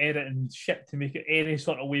of time editing shit to make it any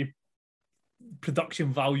sort of way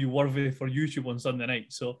production value worthy for YouTube on Sunday night.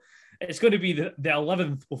 So it's going to be the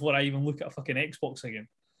 11th before I even look at a fucking Xbox again.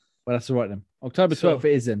 Well, that's all right then. October 12th So-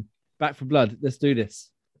 it is then. Back for Blood. Let's do this.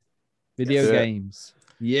 Video Yes. games.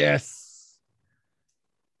 Yes.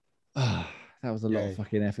 Ah, that was a lot Yay. of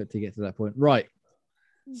fucking effort to get to that point. Right.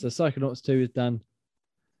 So Psychonauts 2 is done.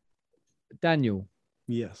 Daniel,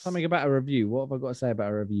 Yes. something about a review. What have I got to say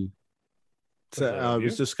about a review? So I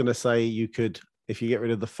was just going to say you could, if you get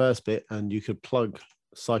rid of the first bit, and you could plug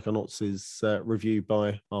Psychonauts' review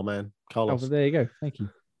by our man Oh, Carlos. well, there you go. Thank you.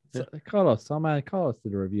 So, Carlos, our man Carlos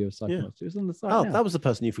did a review of Psychonauts. It was on the site. Oh, now. that was the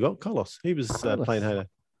person you forgot, Carlos. He was Carlos. playing Halo.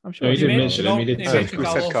 I'm sure. No, he he didn't did. mention him. He did He say. mentioned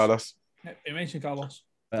Who said Carlos? You mentioned Carlos.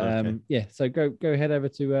 Okay. Yeah, so go head over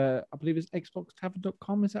to I believe it's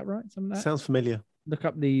xboxtavern.com, is that right? Something like that? Sounds familiar. Look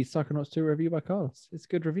up the Psychonauts 2 review by Carlos. It's a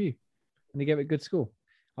good review. And he gave it a good score.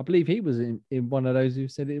 I believe he was in one of those who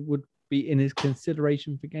said it would be in his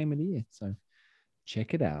consideration for Game of the Year. So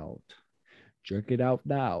check it out. Check it out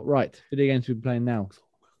now. Right. Video games we've been playing now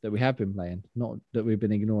that we have been playing, not that we've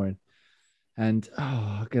been ignoring. And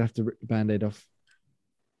I'm gonna have to rip the band-aid off.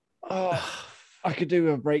 Oh, I could do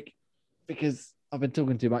a break because I've been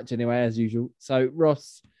talking too much anyway, as usual. So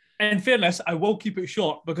Ross, In fairness, I will keep it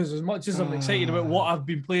short because as much as I'm excited about what I've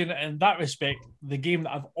been playing in that respect, the game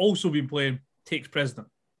that I've also been playing takes precedent.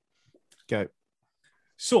 Go.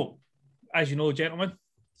 So, as you know, gentlemen,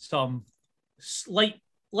 some light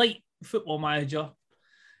football manager.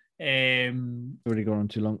 already gone on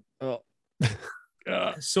too long. Oh,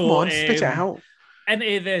 So, Come on, spit it out.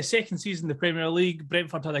 into the second season of the Premier League.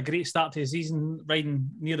 Brentford had a great start to the season, riding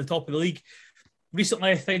near the top of the league.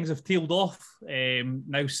 Recently, things have tailed off,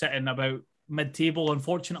 now sitting about mid-table,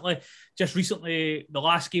 unfortunately. Just recently, the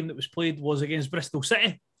last game that was played was against Bristol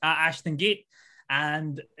City at Ashton Gate,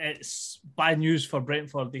 and it's bad news for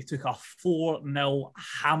Brentford. They took a 4-0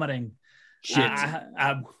 hammering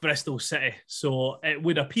at Bristol City. So it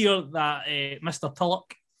would appear that Mr.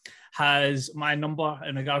 Tullock has my number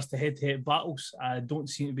in regards to head-to-head battles. I don't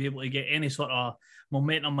seem to be able to get any sort of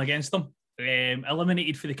momentum against them.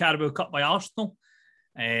 Eliminated for the Carabao Cup by Arsenal.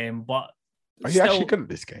 But are you actually good at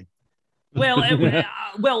this game?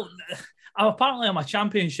 Well, apparently I'm a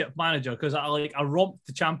championship manager because I romped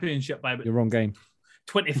the championship by about Your wrong game.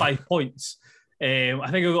 25 points. I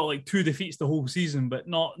think I got like 2 defeats the whole season, but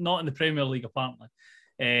not in the Premier League apparently.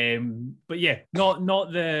 But yeah,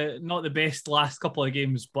 not the best last couple of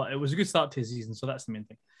games, but it was a good start to the season, so that's the main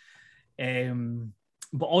thing.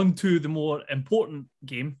 But on to the more important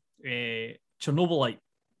game, Chernobylite,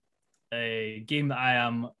 a game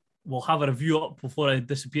that will have a review up before I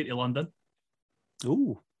disappear to London.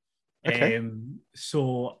 Ooh. Okay.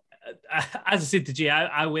 So, as I said to Jay,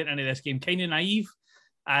 I went into this game kind of naive.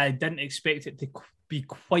 I didn't expect it to be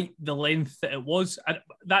quite the length that it was.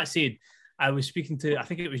 That said, I was speaking to, I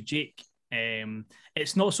think it was Jake.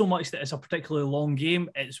 It's not so much that it's a particularly long game.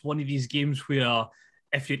 It's one of these games where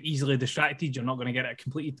if you're easily distracted, you're not going to get it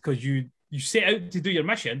completed because you set out to do your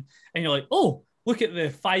mission and you're like, oh, look at the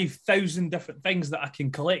 5,000 different things that I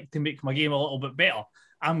can collect to make my game a little bit better.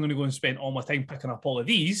 I'm going to go and spend all my time picking up all of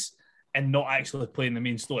these and not actually playing the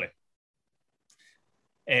main story.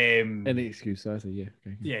 Any excuse, I say, yeah.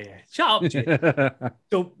 Okay. Yeah. Shut up, Jay.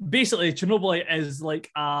 So basically, Chernobylite is like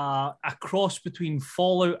a cross between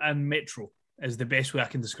Fallout and Metro, is the best way I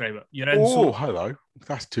can describe it. Hello.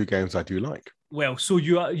 That's 2 games I do like. Well, so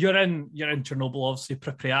you're in Chernobyl, obviously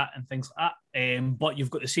Pripyat and things like that. But you've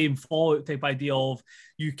got the same Fallout type idea of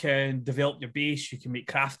you can develop your base, you can make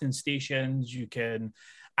crafting stations, you can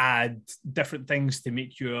add different things to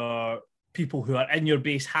make your people who are in your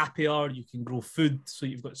base happier. You can grow food, so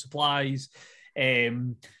you've got supplies.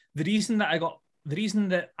 The reason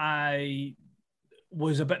that I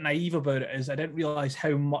was a bit naive about it is I didn't realize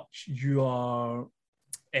how much your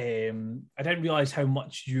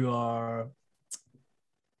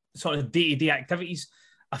sort of day-to-day activities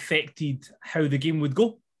affected how the game would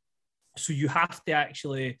go. So you have to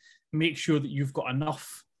actually make sure that you've got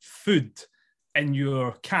enough food in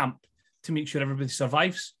your camp to make sure everybody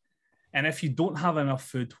survives. And if you don't have enough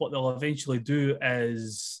food, what they'll eventually do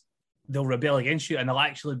is they'll rebel against you and they'll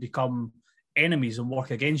actually become enemies and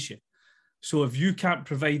work against you. So if you can't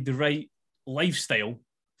provide the right lifestyle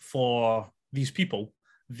for these people,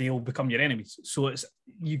 they'll become your enemies. So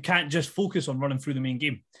you can't just focus on running through the main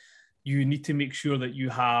game. You need to make sure that you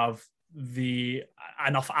have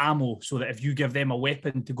enough ammo so that if you give them a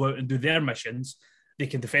weapon to go out and do their missions, they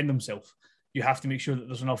can defend themselves. You have to make sure that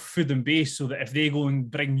there's enough food and base so that if they go and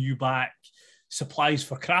bring you back supplies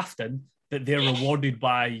for crafting, that they're rewarded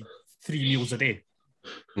by 3 meals a day.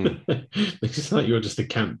 It's like you're just a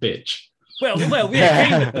camp bitch. Well,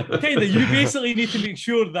 yeah, kind of. You basically need to make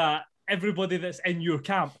sure that everybody that's in your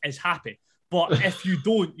camp is happy. But if you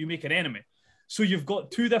don't, you make an enemy. So you've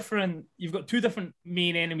got two different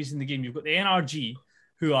main enemies in the game. You've got the NRG,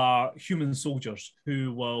 who are human soldiers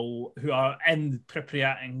who are in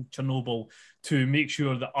Pripyat and Chernobyl to make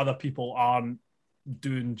sure that other people aren't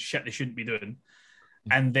doing shit they shouldn't be doing.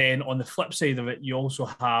 And then on the flip side of it, you also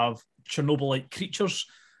have Chernobylite creatures.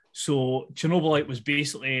 So Chernobylite was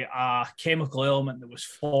basically a chemical element that was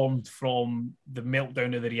formed from the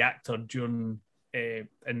meltdown of the reactor during in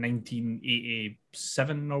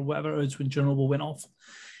 1987 or whatever it was when Chernobyl went off.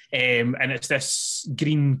 And it's this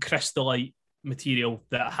green crystallite material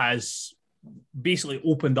that has basically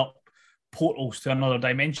opened up portals to another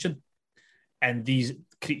dimension, and these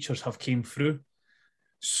creatures have came through.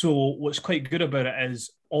 So what's quite good about it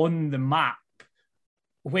is on the map,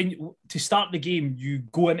 to start the game, you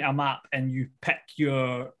go into a map and you pick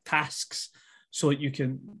your tasks so that you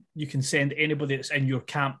can send anybody that's in your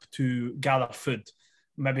camp to gather food,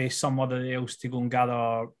 maybe somebody else to go and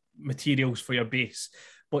gather materials for your base.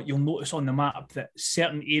 But you'll notice on the map that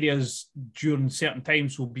certain areas during certain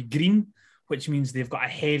times will be green, which means they've got a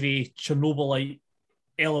heavy Chernobylite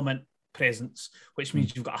element presence, which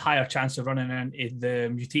means you've got a higher chance of running into the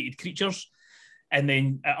mutated creatures. And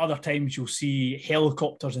then at other times, you'll see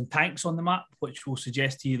helicopters and tanks on the map, which will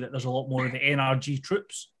suggest to you that there's a lot more of the NRG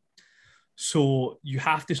troops. So you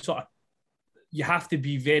have to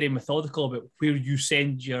be very methodical about where you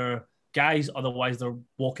send your guys, otherwise they're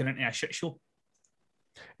walking into a shit show.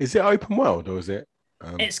 Is it open world or is it?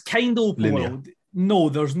 It's kind of open linear? world.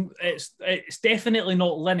 No, it's definitely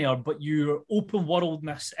not linear, but your open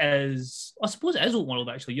worldness is, I suppose it is open world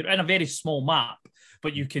actually. You're in a very small map,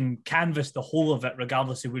 but you can canvas the whole of it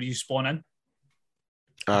regardless of where you spawn in.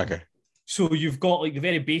 Okay. So you've got like the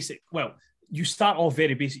very basic, well, you start off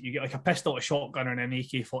very basic. You get like a pistol, a shotgun, and an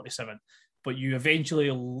AK-47, but you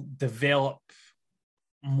eventually develop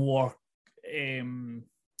more, I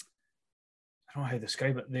don't know how to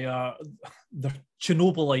describe it. They're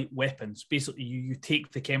Chernobyl-like weapons. Basically, you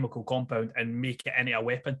take the chemical compound and make it into a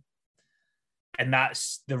weapon. And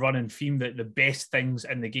that's the running theme, that the best things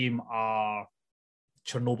in the game are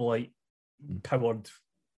Chernobyl-like powered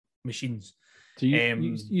machines. So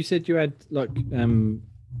you said you had like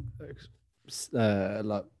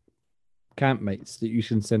campmates that you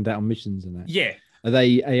can send out on missions and that. Yeah. Are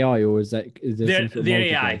they AI or is there they're some sort of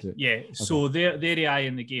AI? to it? Yeah. Okay. So they're AI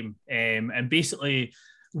in the game, and basically,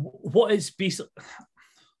 what is basically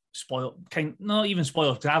not even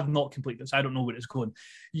spoilers because I've not completed this. I don't know where it's going.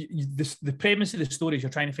 The premise of the story is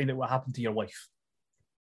you're trying to find out what happened to your wife.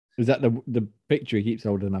 Is that the picture he keeps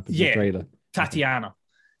holding up in the trailer? Tatiana.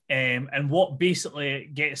 And what basically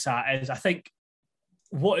it gets at is, I think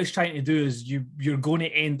what it's trying to do is you're going to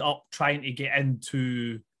end up trying to get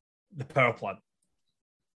into the power plant.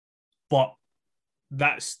 But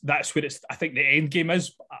that's where it's, I think the end game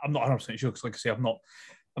is. I'm not 100% sure because, like I say, I've not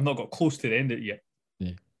got close to the end of it yet.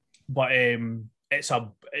 Yeah. But it's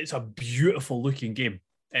a beautiful looking game.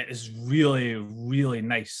 It is really, really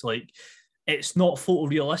nice. Like, it's not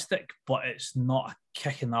photorealistic, but it's not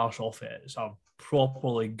kicking the arse off it. It's a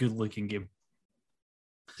properly good looking game.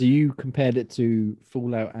 So you compared it to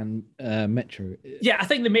Fallout and Metro? Yeah, I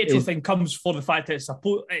think the Metro thing comes for the fact that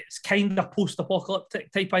it's kind of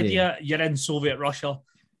post-apocalyptic type idea. Yeah. You're in Soviet Russia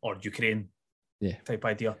or Ukraine, type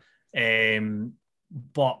idea.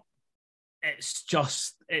 But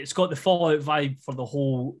it's got the Fallout vibe for the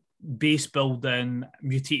whole base building,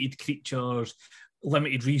 mutated creatures,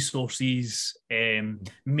 limited resources,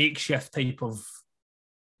 makeshift type of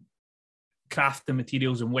crafting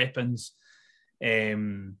materials and weapons.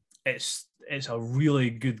 It's a really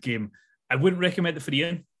good game. I wouldn't recommend it for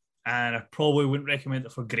Ian, and I probably wouldn't recommend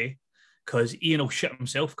it for Gray, because Ian will shit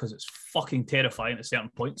himself because it's fucking terrifying at certain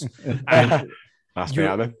points. And that's me,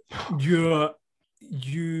 Alan.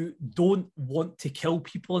 You don't want to kill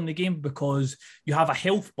people in the game because you have a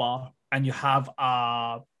health bar and you have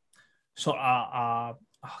a sort of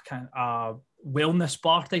a wellness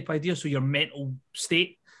bar type idea. So your mental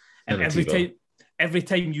state, and every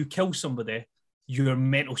time you kill somebody, your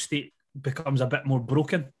mental state becomes a bit more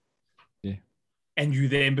broken. Yeah. And you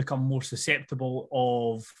then become more susceptible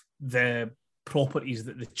of the properties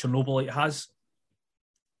that the Chernobylite has.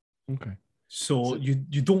 Okay. So you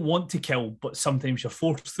don't want to kill, but sometimes you're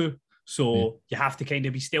forced to. So you have to kind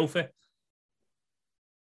of be stealthy.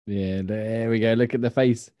 Yeah, there we go. Look at the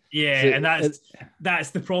face. Yeah, and that's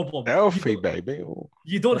the problem. Healthy, baby.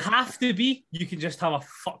 You don't have to be. You can just have a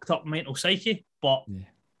fucked up mental psyche, but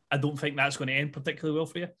I don't think that's going to end particularly well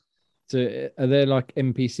for you. So are there like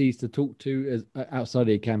NPCs to talk to outside of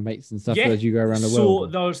your campmates and stuff as you go around the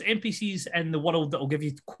world? So there's NPCs in the world that will give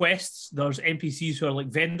you quests. There's NPCs who are like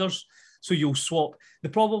vendors. So you'll swap. The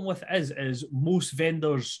problem with it is most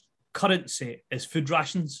vendors' currency is food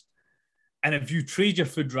rations. And if you trade your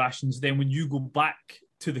food rations, then when you go back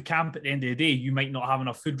to the camp at the end of the day, you might not have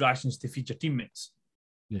enough food rations to feed your teammates.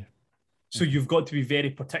 Yeah. So you've got to be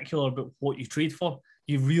very particular about what you trade for.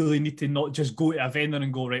 You really need to not just go to a vendor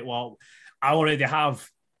and go, right, well, I already have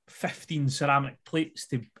 15 ceramic plates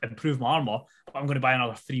to improve my armor, but I'm going to buy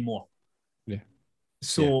another 3 more. Yeah.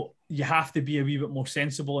 So you have to be a wee bit more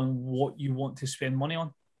sensible in what you want to spend money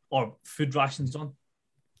on or food rations on.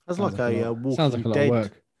 That's like a Walking Sounds like a lot Dead of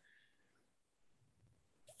work.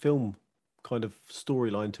 Film kind of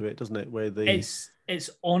storyline to it, doesn't it? Where it's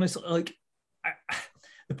honestly like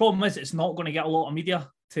the problem is it's not going to get a lot of media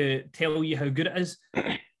to tell you how good it is,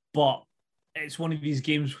 but it's one of these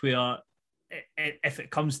games where if it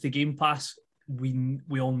comes to Game Pass, we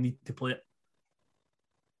all need to play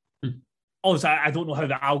it. Also, I don't know how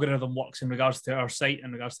the algorithm works in regards to our site,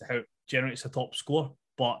 in regards to how it generates a top score,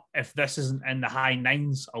 but if this isn't in the high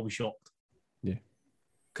 9s, I'll be shocked. Yeah.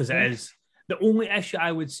 Because it is. The only issue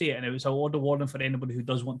I would say, and it was a word of warning for anybody who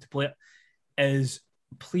does want to play it, is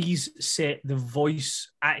please set the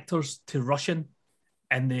voice actors to Russian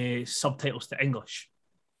and the subtitles to English.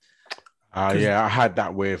 Yeah, I had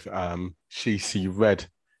that with CC Red.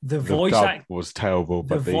 The voice act was terrible,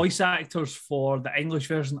 but the voice actors for the English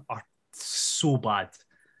version are so bad.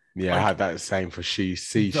 Yeah, I had that same for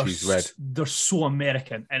She's Red. They're so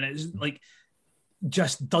American, and it's like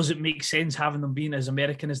just doesn't make sense having them being as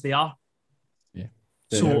American as they are. Yeah.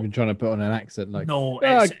 They're not even trying to put on an accent like, no,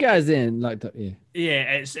 guys in like that. Yeah,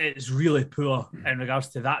 it's really poor in regards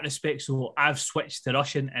to that respect. So I've switched to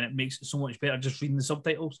Russian, and it makes it so much better just reading the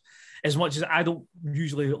subtitles. As much as I don't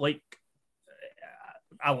usually like,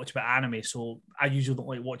 I watch a bit of anime, so I usually don't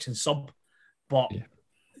like watching sub, but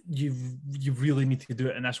you really need to do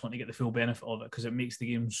it in this one to get the full benefit of it, because it makes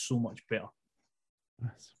the game so much better.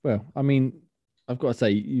 Well, I mean, I've got to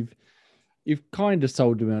say, you've kind of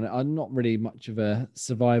sold me on it. I'm not really much of a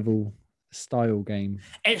survival style game.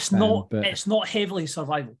 It's not heavily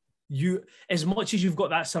survival. You, as much as you've got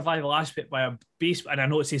that survival aspect by a base, and I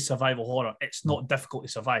know it says survival horror, it's not difficult to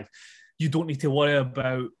survive. You don't need to worry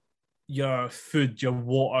about your food, your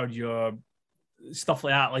water, your stuff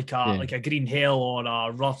like that, like a green hell or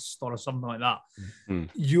a rust or something like that.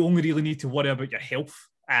 You only really need to worry about your health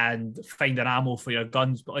and finding ammo for your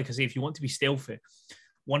guns. But like I say, if you want to be stealthy,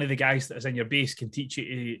 one of the guys that is in your base can teach you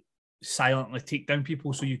to silently take down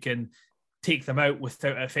people so you can take them out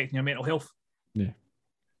without it affecting your mental health. Yeah.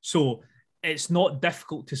 So it's not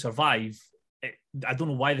difficult to survive. I don't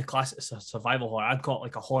know why the class is a survival horror. I'd call it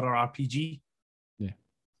like a horror RPG. Yeah.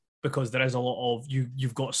 Because there is a lot of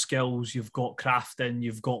you've got skills, you've got crafting,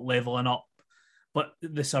 you've got leveling up. But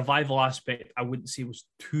the survival aspect, I wouldn't say was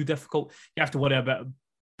too difficult. You have to worry a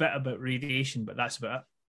bit about radiation, but that's about it.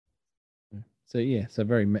 So yeah, so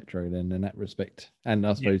very Metro then in that respect, and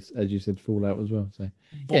I suppose as you said, Fallout as well. So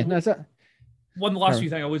but that. One last few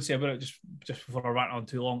thing I would say about it, just before I rant on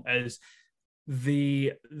too long, is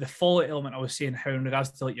the Fallout element. I was saying how in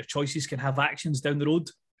regards to like your choices can have actions down the road.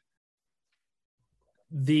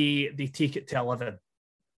 They take it to 11.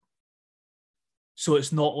 So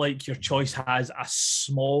it's not like your choice has a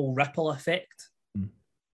small ripple effect.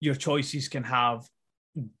 Your choices can have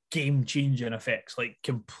game-changing effects, like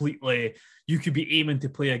completely. You could be aiming to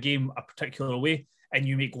play a game a particular way, and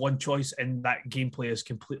you make one choice, and that gameplay is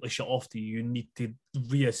completely shut off to you. You need to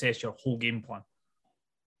reassess your whole game plan.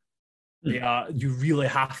 You really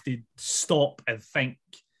have to stop and think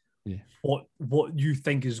what you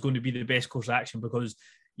think is going to be the best course of action, because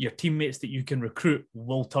your teammates that you can recruit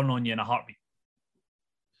will turn on you in a heartbeat.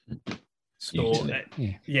 So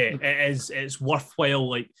it's worthwhile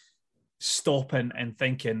like stopping and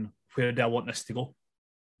thinking, where do I want this to go?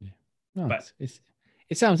 No, but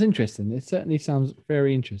it sounds interesting. It certainly sounds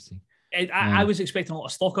very interesting. I was expecting a lot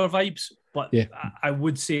of Stalker vibes, but I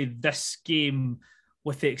would say this game,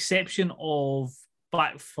 with the exception of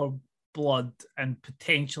Back 4 Blood and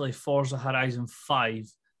potentially Forza Horizon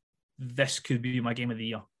 5, this could be my game of the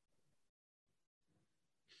year.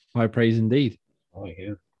 High praise indeed. Oh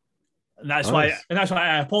yeah. And that's why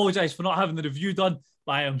I apologise for not having the review done.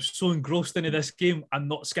 But I am so engrossed into this game, I'm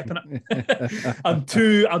not skipping it. I'm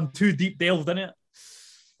too deep delved in it.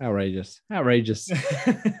 Outrageous. I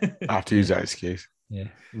have to use that excuse. Yeah.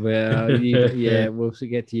 Well, we'll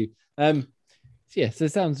get to you. So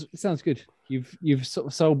it sounds good. You've sort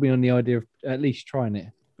of sold me on the idea of at least trying it.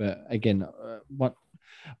 But again,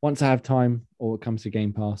 once I have time, or it comes to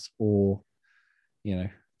Game Pass, or they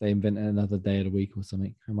invent another day of the week or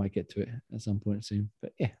something, I might get to it at some point soon.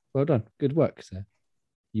 But yeah, well done. Good work, sir.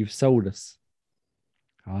 You've sold us.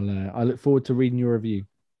 I look forward to reading your review.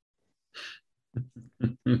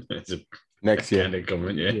 It's a next year. Candid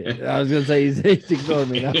comment, I was going to say he's ignoring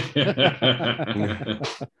me now. I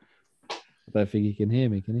don't think he can hear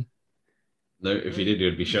me, can he? No, if he did, he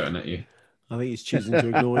would be shouting at you. I think he's choosing to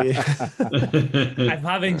ignore you. I'm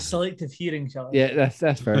having selective hearing, Charlie. Yeah,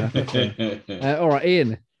 that's fair enough. All right,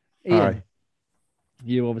 Ian. Hi.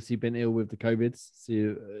 You've obviously been ill with the COVIDs.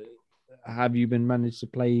 So have you managed to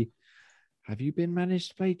play?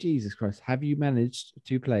 Jesus Christ. Have you managed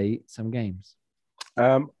to play some games?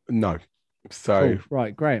 No. So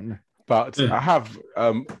right, great. But I have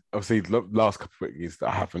obviously the last couple of weeks that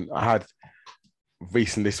I haven't. I had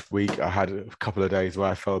recent this week. I had a couple of days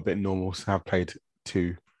where I felt a bit normal, so I've played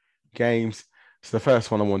 2 games. So the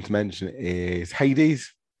first one I want to mention is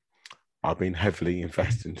Hades. I've been heavily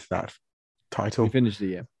invested into that title. You finished it,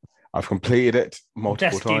 yeah. I've completed it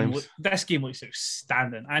multiple times. This game looks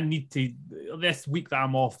outstanding. I need to, this week that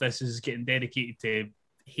I'm off, this is getting dedicated to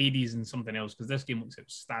Hades and something else, because this game looks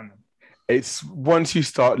outstanding. It's once you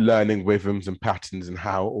start learning rhythms and patterns and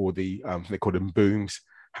how all the, they call them booms,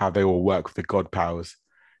 how they all work with the god powers,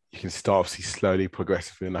 you can start obviously slowly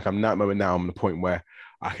progressively. And like I'm at the moment now, I'm at the point where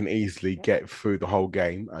I can easily get through the whole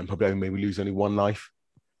game and probably maybe lose only 1 life.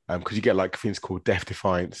 Because you get like things called Death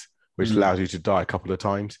Defiance, which allows you to die a couple of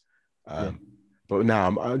times. But now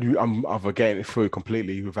I'm either getting it through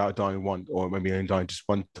completely without dying one, or maybe only dying just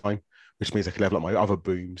 1 time, which means I can level up my other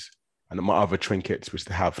booms and my other trinkets, which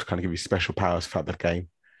they have to kind of give you special powers throughout the game.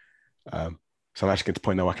 So I'm actually getting to the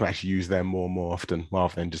point now where I can actually use them more and more often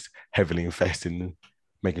rather than just heavily investing and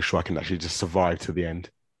making sure I can actually just survive to the end.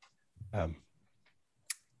 I'm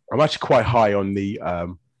actually quite high on the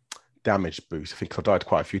damage boost. I think I died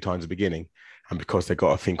quite a few times at the beginning. And because they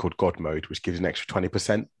got a thing called God mode, which gives an extra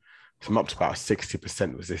 20%. So I'm up to about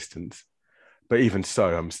 60% resistance. But even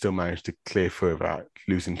so, I'm still managed to clear through without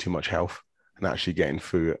losing too much health and actually getting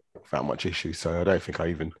through it without much issue. So I don't think I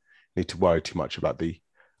even need to worry too much about the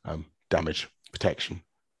damage protection.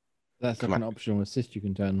 That's like an optional assist you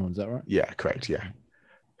can turn on, is that right? Yeah, correct. Yeah.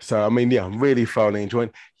 So, I mean, yeah, I'm really thoroughly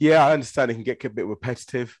enjoying. Yeah, I understand it can get a bit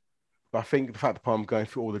repetitive, but I think the fact that I'm going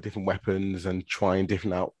through all the different weapons and trying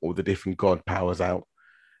different out, all the different God powers out,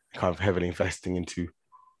 kind of heavily investing into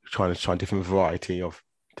trying different variety of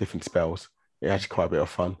different spells, it's actually quite a bit of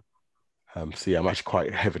fun. So, yeah, I'm actually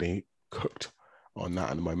quite heavily cooked on that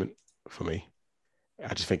at the moment for me.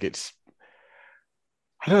 I just think it's,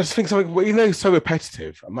 I don't know, I just think something, even though it's so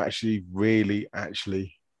repetitive, I'm actually really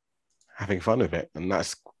having fun with it. And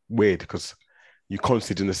that's weird because you're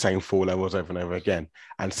constantly doing the same 4 levels over and over again.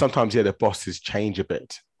 And sometimes, yeah, the bosses change a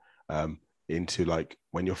bit into like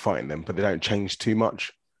when you're fighting them, but they don't change too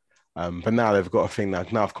much. But now they've got a thing now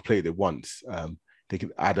I've completed it once. They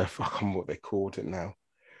can add I can't remember what they called it now.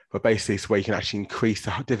 But basically it's where you can actually increase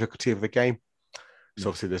the difficulty of the game. So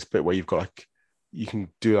obviously there's a bit where you've got like, you can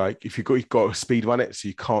do like, if you've got to speed run it, so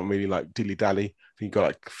you can't really like dilly-dally. You've got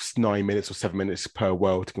like 9 minutes or 7 minutes per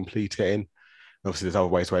world to complete it in. And obviously there's other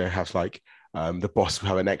ways where it has like the boss will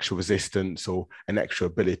have an extra resistance or an extra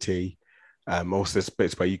ability. Also there's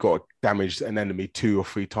bits where you've got to damage an enemy 2 or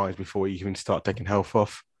 3 times before you even start taking health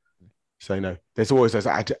off. So, there's always those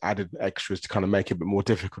added extras to kind of make it a bit more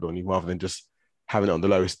difficult on you rather than just having it on the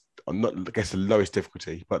lowest, not I guess the lowest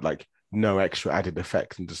difficulty, but like no extra added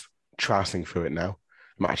effects and just trouncing through it now.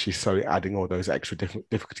 I'm actually slowly adding all those extra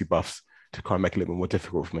difficulty buffs to kind of make it a little bit more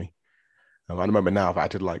difficult for me. I remember now I've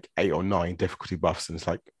added like 8 or 9 difficulty buffs, and it's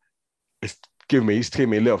like it's giving me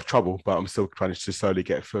a little of trouble, but I'm still trying to slowly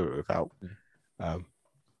get through it without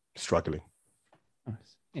struggling.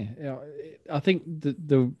 Nice. Yeah, I think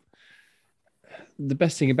the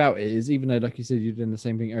best thing about it is, even though, like you said, you're doing the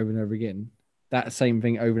same thing over and over again, that same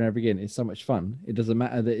thing over and over again is so much fun. It doesn't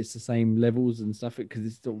matter that it's the same levels and stuff because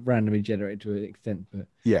it's still randomly generated to an extent. But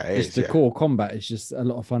yeah, the core combat is just a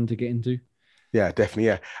lot of fun to get into. Yeah, definitely.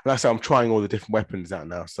 Yeah, and that's how I'm trying all the different weapons out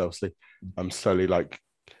now. So obviously, I'm slowly like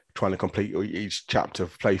trying to complete each chapter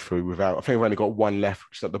of playthrough without. I think I've only got one left,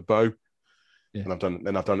 which is at the bow, and I've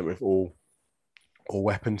done it with all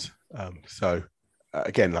weapons.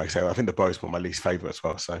 Again, like I say, I think the bow is one of my least favorite as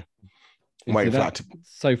well. So I'm waiting for that to.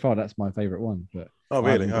 So far, that's my favorite one. But oh,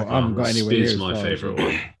 really? I haven't got anywhere near. Spear's my favorite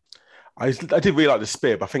one. I did really like the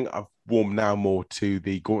spear, but I think I've warmed now more to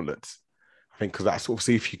the gauntlets. I think because that's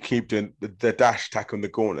obviously if you keep doing the dash attack on the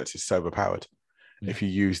gauntlets is so overpowered. Yeah. If you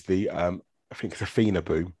use the I think it's Athena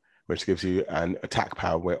boom, which gives you an attack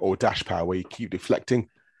power or dash power where you keep deflecting,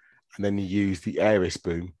 and then you use the Ares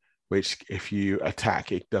boom, which if you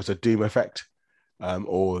attack, it does a doom effect,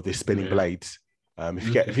 or the spinning blades.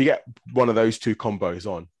 If you get one of those 2 combos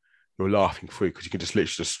on, you're laughing through because you can just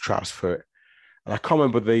literally just trounce through it. And I can't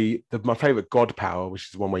remember my favorite god power, which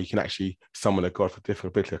is one where you can actually summon a god for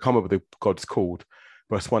different ability. I can't remember what the god's called,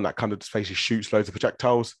 but it's one that kind of just basically shoots loads of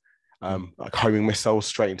projectiles, like homing missiles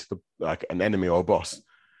straight into an enemy or a boss.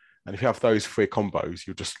 And if you have those 3 combos,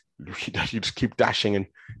 you just keep dashing and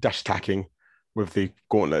dash attacking with the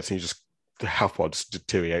gauntlets, and the health bar just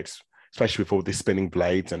deteriorates, especially with all the spinning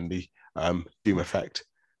blades and the doom effect,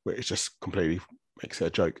 which just completely makes it a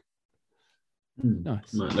joke.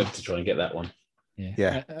 Nice. Might love to try and get that one.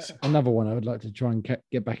 Yeah. Another one I would like to try and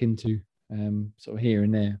get back into, sort of here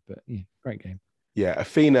and there. But yeah, great game. Yeah,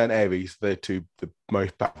 Athena and Ares, they're the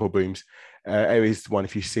most powerful booms. Ares, the one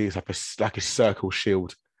if you see, it's like a circle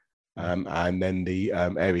shield, and then the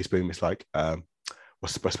Ares boom is like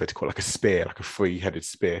what's the best way to call it? Like a spear, like a 3-headed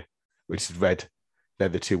spear, which is red. They're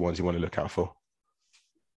the 2 ones you want to look out for.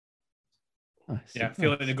 Nice. Yeah, I feel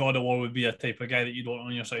like the God of War would be a type of guy that you'd want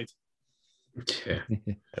on your side. Yeah,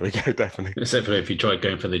 there we go, definitely. Except for if you try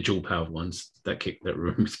going for the dual powered ones, that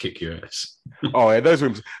rooms kick your ass. Oh yeah, those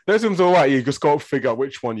rooms are all right. You just got to figure out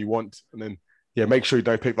which one you want, and then make sure you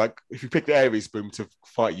don't pick if you pick the Ares boom to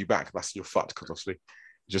fight you back, that's your fucked because obviously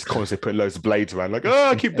you're just constantly putting loads of blades around, like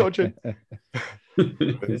I keep dodging.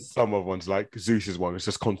 Some of ones like Zeus's one is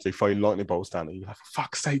just constantly throwing lightning bolts down, and you're like, for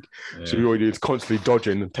fuck's sake! Yeah. So all you do is constantly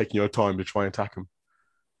dodging and taking your time to try and attack them.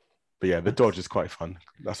 But yeah, the dodge is quite fun.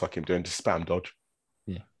 That's what I keep doing, just spam dodge.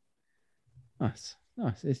 Yeah, nice.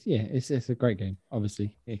 It's a great game.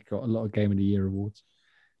 Obviously, it got a lot of Game of the Year awards.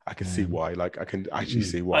 I can see why. Like, I can actually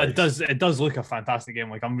see why. It does look a fantastic game.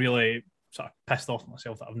 Like, I'm really sort of pissed off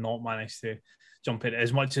myself that I've not managed to jump in.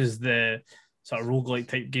 As much as the sort of roguelike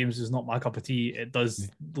type games is not my cup of tea, it does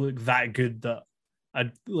look that good that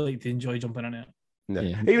I'd like to enjoy jumping in it.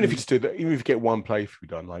 Yeah. Even if you just do that, even if you get one playthrough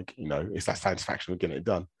done, like, you know, it's that satisfaction of getting it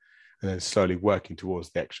done, and then slowly working towards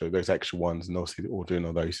those extra ones, and also or doing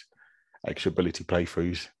all those extra ability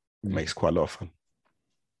playthroughs, it makes quite a lot of fun.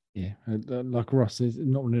 Yeah, like Ross, is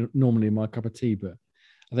not normally my cup of tea, but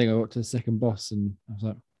I think I got to the second boss and I was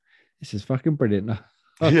like, this is fucking brilliant.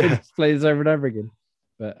 I can just play this over and over again.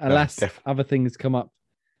 But alas, other things come up.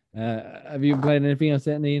 Have you been playing anything else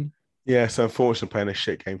yet, Ian? Yeah, so unfortunately, I'm playing a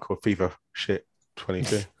shit game called FIFA Shit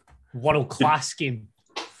 22. World class game.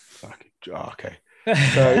 Okay.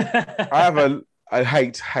 So I have a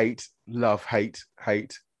hate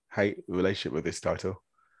relationship with this title.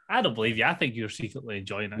 I don't believe you. I think you're secretly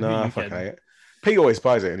enjoying it. No, I fucking hate it. Pete always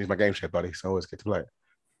buys it, and he's my game share buddy, so I always get to play it.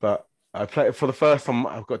 But I played it for the first time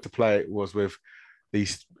I've got to play it was with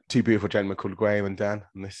these two beautiful gentlemen called Graham and Dan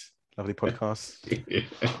on this lovely podcast.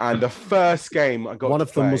 And the first game I got one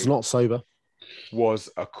of them was not sober. Was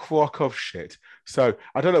a crock of shit. So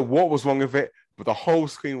I don't know what was wrong with it, but the whole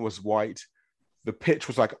screen was white. The pitch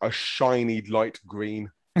was like a shiny light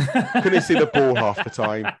green. Couldn't see the ball half the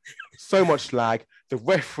time. So much lag. The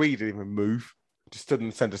referee didn't even move. Just stood in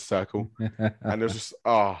the center circle, and it was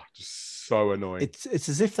just so annoying. It's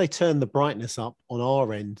as if they turned the brightness up on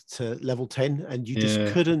our end to level 10, and you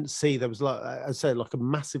just couldn't see. There was, like I said, like a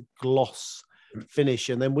massive gloss finish,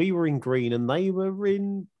 and then we were in green, and they were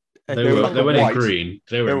in. They were in green.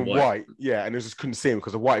 They were in white. Yeah, and it just couldn't see them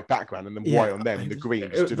because of white background and then white on them, and the green.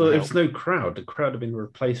 There was no crowd. The crowd had been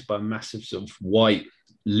replaced by a massive sort of white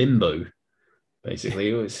limbo. Basically,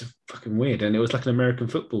 it was fucking weird, and it was like an American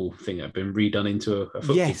football thing that had been redone into a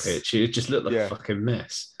football pitch. It just looked like a fucking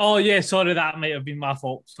mess. Oh yeah, sorry, that might have been my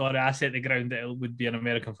fault. Sorry, I set the ground that it would be an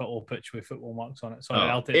American football pitch with football marks on it. Sorry,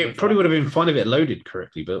 I'll take it. Probably would have been fine if it loaded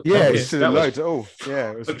correctly, but it didn't load at all. Yeah,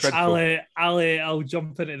 it was dreadful. I'll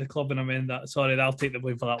jump into the club and amend that. Sorry, I'll take the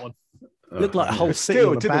blame for that one. Looked like a whole city.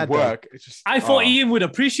 Still, it didn't work. It just, I thought Ian would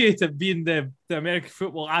appreciate it being the American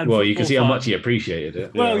football and well, you can see fan. how much he appreciated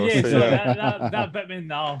it. Well, that bit me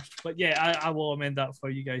now, but I will amend that for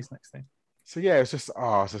you guys next time. So yeah, it's just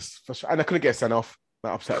and I couldn't get sent off.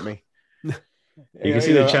 That upset me. You can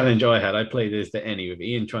see the challenge I had. I played as the Any with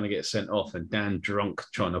Ian trying to get sent off and Dan drunk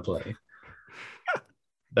trying to play.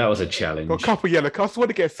 That was a challenge. Got a couple of yellow cards. I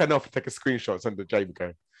want to get sent off and take a screenshot and the Jamie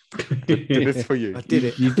go. Did this for you. I did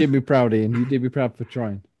it. You did me proud, Ian. You did me proud for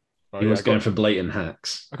trying. He was going for blatant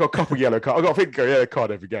hacks. I got a couple of yellow cards. I think a yellow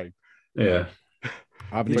card every game. Yeah.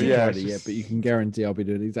 I haven't even tried it yet, but you can guarantee I'll be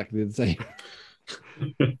doing exactly the same.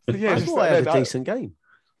 I thought I had a decent game.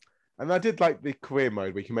 And I did like the career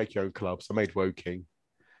mode where you can make your own clubs. I made Woking.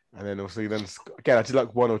 And then obviously again I did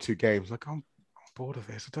like one or two games. Like I'm bored of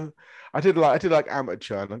this. I did like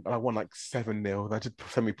amateur and I won like 7-0. And I did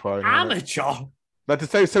semi-pro. Amateur. I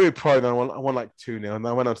did semi-pro and I won like 2-0. And then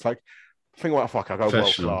I went on to like, think about fuck, I got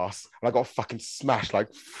world class. And I got fucking smashed like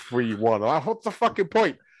 3-1. Like, what's the fucking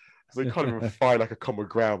point? Because you can't even find like a common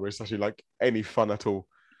ground where it's actually like any fun at all.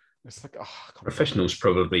 It's like, professional's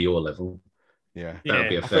probably your level. Yeah. That would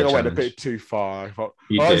be a fair I think I went a challenge. bit too far. I thought,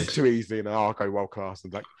 You did. It's too easy and I'll go world class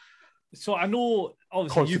and like So I know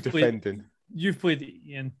obviously you've played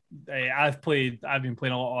Ian. I've been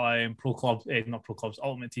playing a lot of pro clubs, not pro clubs,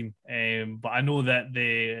 Ultimate Team. But I know that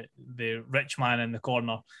the rich man in the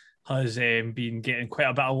corner has been getting quite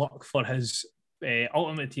a bit of luck for his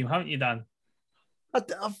Ultimate Team, haven't you, Dan? I've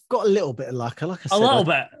got a little bit of luck. Like I said, a little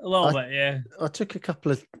bit, yeah. I took a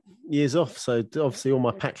couple of years off, so obviously all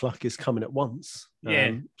my pack luck is coming at once.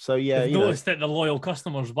 Yeah. So yeah, I've noticed that the loyal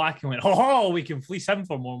customers back and went, oh, we can fleece him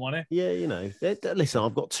for more money. Yeah, listen,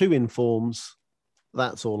 I've got 2 informs.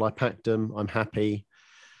 That's all. I packed them. I'm happy.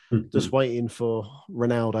 Just waiting for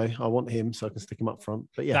Ronaldo. I want him so I can stick him up front.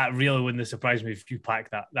 But yeah, that really wouldn't surprise me if you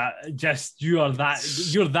pack that. That just you're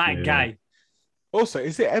that guy. Also,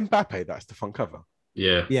 is it Mbappe that's the front cover?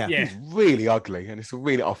 Yeah. He's really ugly and it's a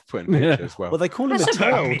really off-putting picture as well. Well, they call him a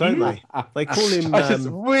turtle, don't they? They call him. It's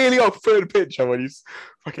really off-putting picture when he's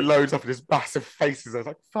fucking loads up in his massive faces. I was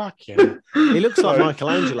like, fuck yeah. He looks like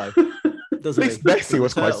Michelangelo, doesn't he? At least Messi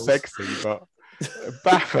was quite sexy, but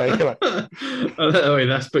Mbappe. I mean,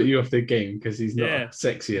 that's put you off the game because he's not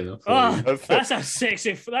sexy enough. That's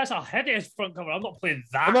a hideous front cover. I'm not playing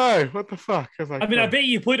that. No, what the fuck? I mean, I bet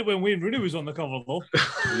you played it when Wayne Rooney was on the cover, though.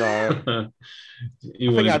 No.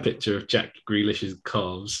 You wanted a picture of Jack Grealish's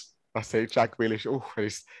calves. I say Jack Grealish. Oh,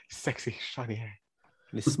 his sexy, shiny hair.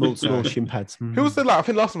 And his small shin pads. Who was the like? I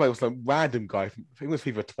think last time it was some random guy. I think it was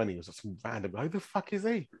FIFA 20. It was some random guy. Who the fuck is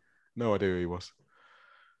he? No idea who he was.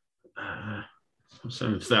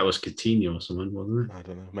 So that was Coutinho or someone, wasn't it? I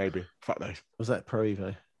don't know. Maybe. Fuck knows. Was that Pro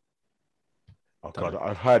Evo? Oh god,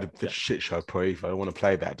 I've heard of the shit show Pro Evo. I want to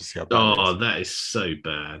play that to see how bad it Oh, is. that is so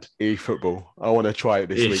bad. eFootball. I want to try it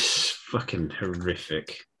this week. It's fucking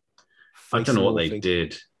horrific. I don't know what they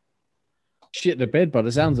did. Shit the bed by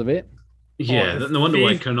the sounds of it. Yeah, the no wonder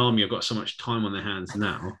why face- Konami have got so much time on their hands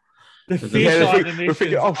now. The Yeah, facial We're animations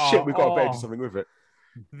thinking, oh shit, we've got to better are- do something with it.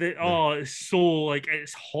 it's so like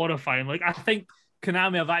it's horrifying. Like I think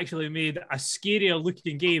Konami have actually made a scarier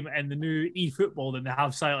looking game in the new eFootball than they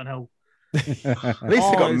have Silent Hill. At least they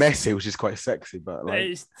got it's- Messi, which is quite sexy, but like,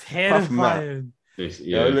 It's apart from that, terrifying.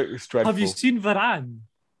 yeah, it looks dreadful. Have you seen Varane?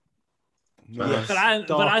 No. Yes. Varane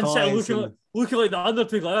Dark sitting eyes looking like the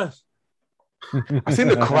Undertaker like this. I think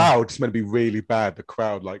the crowd is meant to be really bad. The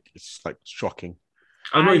crowd, like, it's like shocking.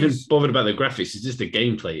 I'm not even Eyes. bothered about the graphics. It's just the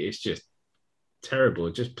gameplay. It's just terrible.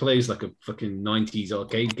 It just plays like a fucking 90s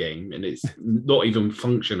arcade game and it's not even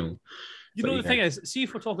functional. You know, But the thing is, see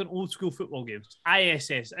if we're talking old school football games,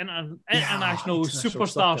 ISS, International International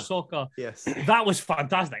Superstar Soccer. Soccer, Yes. that was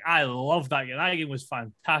fantastic. I love that game. That game was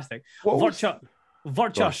fantastic.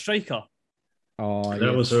 Virtua Striker, Oh,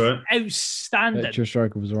 That was all right. outstanding. Virtua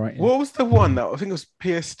Striker was all right. Yeah. What was the one that I think it was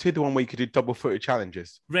PS2, the one where you could do double footed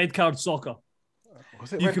challenges? Red Card Soccer.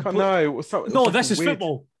 Was it You Red could Card? put- No, it was something. No, something this is weird.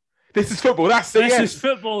 football. This is football. That's it. This Yes. is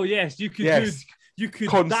football. Yes, you could Yes. you could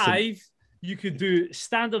Constant. dive. You could do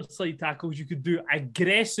standard slide tackles. You could do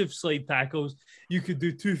aggressive slide tackles. You could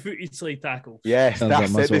do 2-footed slide tackles. Yes, Sounds like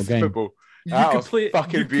that's my it. sort This of is game. football. You That could was play.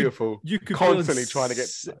 fucking you could- beautiful. You could play on Constantly trying to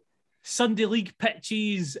get. Sunday league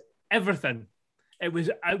pitches, everything. It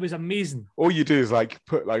was amazing. All you do is like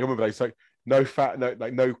put like I remember it's like no fat,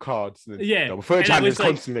 no cards. And then Yeah, double footed and it challenges was like-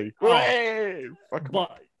 constantly. Oh. Hey, fuck 'em.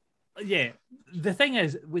 But yeah, the thing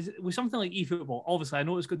is, with something like eFootball, obviously I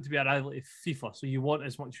know it's going to be a rival to FIFA, so you want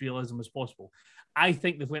as much realism as possible. I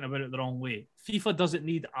think they've went about it the wrong way. FIFA doesn't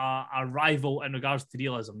need a rival in regards to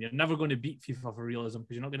realism. You're never going to beat FIFA for realism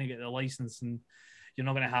because you're not going to get the license and you're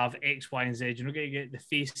not going to have X, Y, and Z. You're not going to get the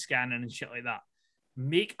face scanning and shit like that.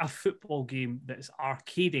 Make a football game that's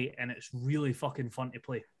arcadey and it's really fucking fun to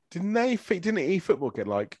play. Didn't eFootball get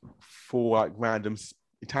like 4 like random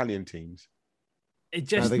Italian teams? It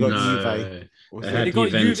just they got No, Juve. Was they it- had They got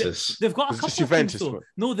Juventus. they've got a Was it couple just of Juventus, teams, though. what?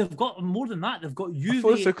 No, they've got more than that. They've got I Juve.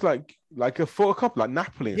 thought it looked like a couple like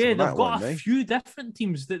Napoli. And Yeah, something they've like got that, a few different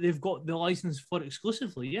teams that they've got the license for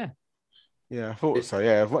exclusively. Yeah, Yeah, I thought so.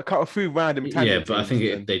 Yeah, I've got a few random Italian. Yeah, but I teams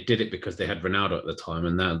think and- they did it because they had Ronaldo at the time,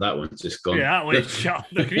 and now that one's just gone. yeah, that one shut up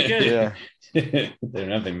the cricket. yeah, They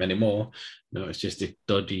don't have him anymore. No, it's just a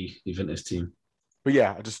dodgy Juventus team. but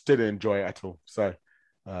yeah, I just didn't enjoy it at all. So,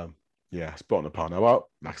 yeah, spot on the par now. Well,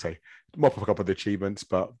 like I say, mop up a couple of the achievements,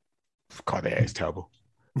 but God, yeah, it's terrible.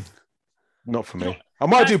 Not for me. I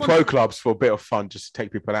might do that's pro one- clubs for a bit of fun, just to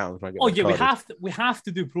take people out and try and get Oh them yeah, carded. we have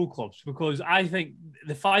to do pro clubs because I think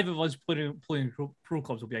the 5 of us playing pro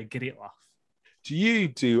clubs will be a great laugh. Do you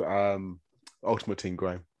do Ultimate Team,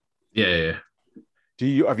 Graham? Yeah.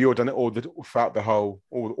 Have you all done it all throughout the whole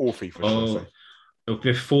all FIFA? Should I Oh, say?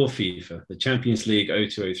 before FIFA, the Champions League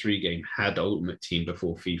 0203 game had Ultimate Team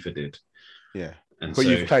before FIFA did. Yeah, And but so,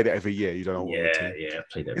 you've played it every year. You don't know what yeah, I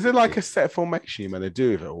played it. Is it like a set formation you meant to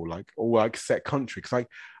do with it, or like set country? Because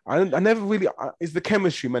I never really is the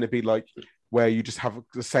chemistry meant to be like where you just have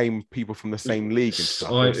the same people from the same league and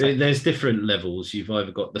stuff. or is that- There's different levels. You've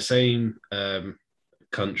either got the same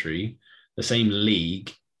country, the same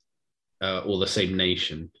league, or the same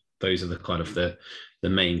nation. Those are the kind of the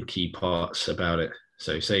main key parts about it.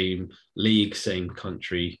 So same league, same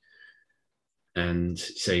country, and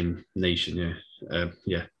same nation.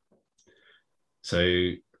 Yeah. So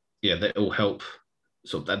yeah, they all help.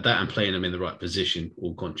 So that and playing them in the right position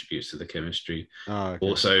all contributes to the chemistry. Oh, okay.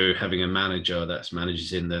 Also, having a manager that's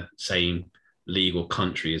manages in the same league or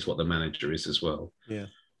country is what the manager is as well.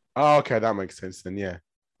 Oh, okay, that makes sense then. Yeah,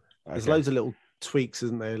 There's Okay. loads of little tweaks,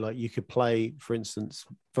 isn't there? Like you could play, for instance,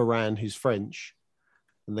 Varane, who's French,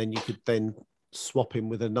 and then you could then swap him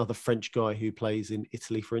with another French guy who plays in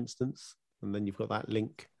Italy, for instance, and then you've got that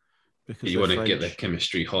link. Because You they're want to get the French.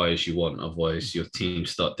 chemistry high as you want, otherwise your team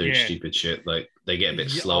start doing Yeah. stupid shit. Like they get a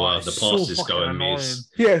bit Yeah, slower, it's the so passes fucking go annoying. amiss.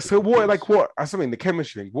 Yeah. So what? I mean, the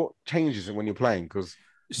chemistry thing. What changes it when you're playing? Because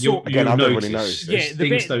So Again, You'll I've never really notice noticed this. those Yeah, the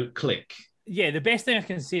things bit- don't click. yeah, the best thing I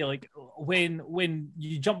can say, like when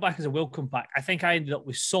you jump back as a welcome pack, I think I ended up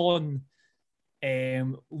with Son,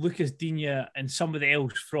 Lucas Digne, and somebody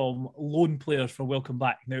else from loan players for welcome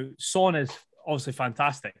back. Now, Son is obviously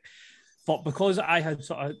fantastic. But because I had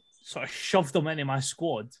sort of shoved them into my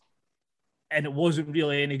squad, and it wasn't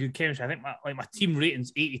really any good chemistry. I think my team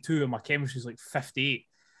rating's 82 and my chemistry's like 58.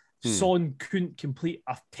 Son couldn't complete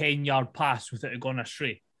a 10-yard pass without it going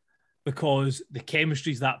astray because the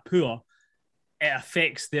chemistry's that poor. It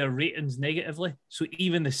affects their ratings negatively. So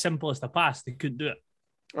even the simplest of pass, they couldn't do it.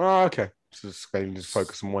 Oh, okay. So just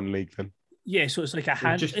focus on one league then. Yeah, so it's like a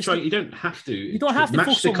hand. Just try. You don't have to. You don't have to match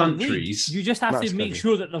focus the on one countries. league. You just have Match to make countries.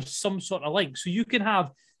 sure that there's some sort of link. So you can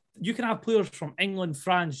have players from England,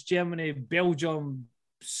 France, Germany, Belgium,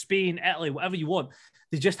 Spain, Italy, whatever you want.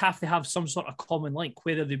 They just have to have some sort of common link,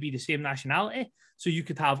 whether they be the same nationality. So you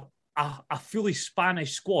could have a fully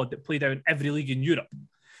Spanish squad that played out in every league in Europe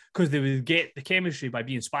because they would get the chemistry by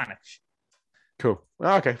being Spanish. Cool.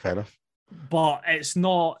 Oh, okay, fair enough. But it's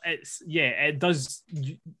not. It does.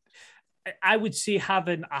 I would say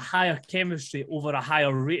having a higher chemistry over a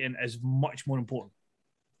higher rating is much more important.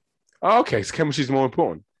 Oh, okay, so chemistry is more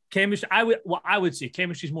important. Chemistry, I would say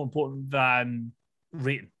chemistry is more important than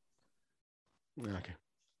rating. Okay.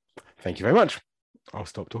 Thank you very much. I'll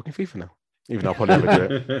stop talking FIFA now, even though I'll probably never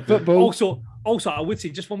do it. Football. Also, I would say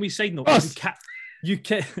just one wee side note, Us. you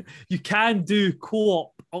can do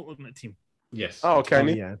co-op Ultimate Team. Yes. Oh, okay. Oh,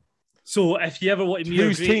 yeah. So if you ever wanted me,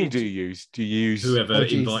 Whose team do you use? Do you use Whoever Oh,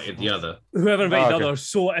 geez. invited the other. whoever invited okay. others?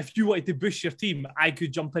 So if you wanted to boost your team, I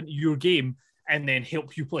could jump into your game and then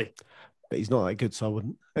help you play. But he's not that good, so I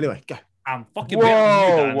wouldn't. Anyway, go. I'm fucking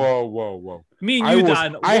better than you, Dan. Whoa. Me and you,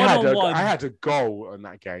 Dan, I one-on-one. had a goal in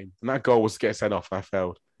that game, and that goal was to get sent off, and I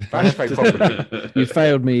failed. If I played properly, You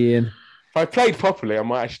failed me, Ian. if I played properly, I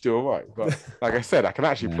might actually do all right. But like I said, I can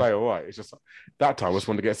actually play all right. It's just that time I just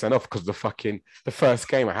wanted to get sent off because the first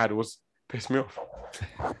game I had was pissed me off.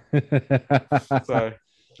 So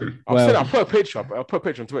I'll put a picture up. I'll put a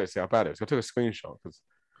picture on Twitter to see how bad it was. I took a screenshot because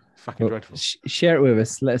it's fucking Well, dreadful. share it with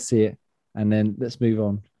us. Let's see it, and then let's move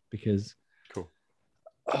on because. Cool.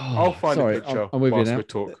 Oh, I'll find sorry, a picture I'm with you whilst now. we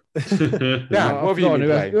talk. Yeah. Yeah, I've what have you forgotten. been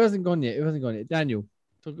playing? It hasn't gone yet. It hasn't gone yet. Daniel,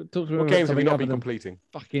 talk to me What about games have you something not other been than completing?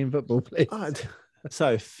 fucking football, please.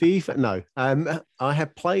 So FIFA, no. I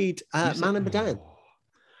have played Man of Medan.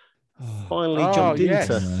 Finally Oh, jumped yes.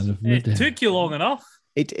 into. Man of It Medan. took you long enough.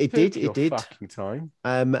 It Took did. your It did. Fucking time.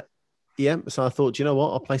 Yeah. So I thought, you know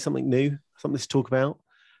what? I'll play something new, something to talk about.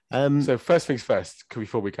 So first things first,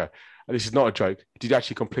 before we go, and this is not a joke. Did you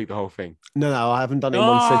actually complete the whole thing? No, I haven't done it in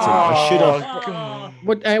one sitting. I should have. Oh, God.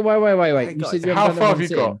 What? Hey, wait. Hey, You guys, said you how haven't done far it have in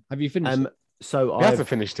you one got? sitting. Have you finished? it? So You I haven't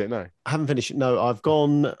finished it, no. haven't finished. No, I've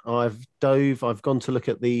gone to look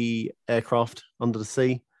at the aircraft under the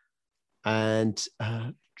sea, and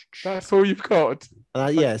That's all you've got.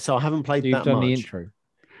 yeah. So I haven't played You've that done much. the intro. You've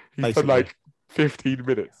done Basically. like 15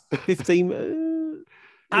 minutes. 15.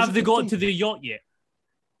 Have they got to the yacht yet?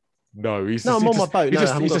 No, he's No, just, I'm on he's my just, boat. He's No, I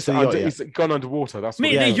just, haven't he's, got just to the yacht yet. he's gone underwater. That's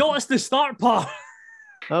Mate, what the Yeah. yacht's the start part.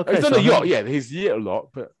 Okay, he's done so a I yacht, haven't- yeah. He's a lot,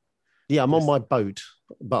 but Yeah, I'm on my boat,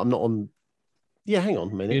 but I'm not on. Yeah, hang on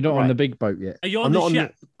a minute. You're not on Right. the big boat yet. Are you I'm on not the on.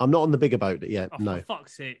 ship? I'm not on the bigger boat yet. Oh, No. for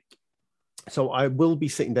fuck's sake. So I will be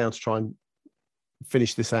sitting down to try and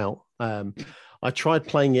finish this out. I tried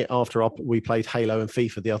playing it after we played Halo and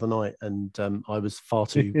FIFA the other night, and I was far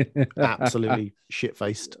too absolutely shit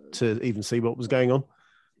faced to even see what was going on.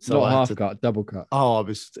 So Not I had half to, cut, double cut. Oh, I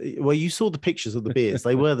was. Well, you saw the pictures of the beers;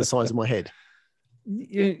 they were the size of my head.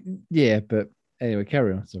 Yeah, but anyway,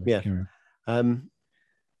 carry on. Sorry, Yeah. carry on.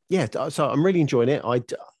 Yeah, so I'm really enjoying it.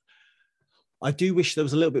 I do wish there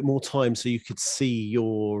was a little bit more time so you could see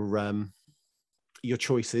your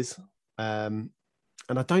choices.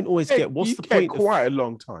 And I don't always get what's you the get point. quite a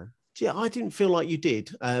long time. Yeah, I didn't feel like you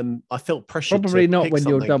did. I felt pressured. Probably to not pick when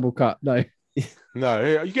you're something. double cut. No.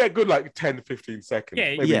 No, you get a good like 10, 15 seconds.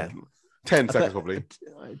 Yeah, Maybe yeah. 10 I seconds bet- probably.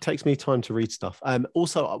 It takes me time to read stuff.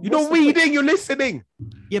 Also, You're what's not the point- reading, you're listening.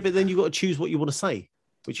 Yeah, but then you've got to choose what you want to say,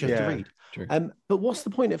 which you have Yeah. to read. True. But what's the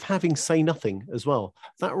point of having say nothing as well?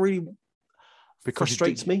 That really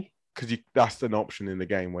frustrates me. Because that's an option in the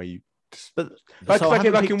game where you But like, so I like,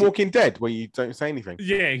 haven't like in picked it- Walking Dead where you don't say anything.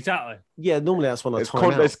 Yeah, exactly. Yeah, normally that's when I There's, time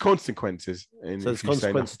out. there's consequences. So there's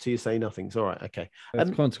consequences to you say nothing. It's all right. Okay.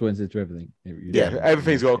 There's consequences to everything. Yeah,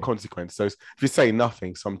 everything's got a consequence. So if you say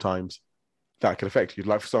nothing, sometimes that could affect you.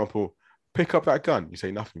 Like, for example, pick up that gun. You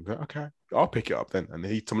say nothing. But, okay, I'll pick it up then. And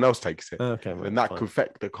someone else takes it. Okay. And that could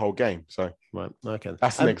affect the whole game. So Right. Okay.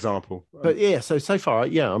 that's an example. But yeah, so far,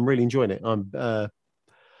 yeah, I'm really enjoying it.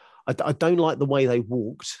 I don't like the way they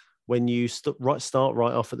walked when you start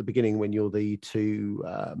right off at the beginning when you're the two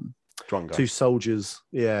Drunk guy. two soldiers,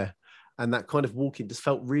 yeah, and that kind of walking just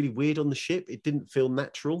felt really weird on the ship. It didn't feel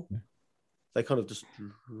natural. Yeah. They kind of just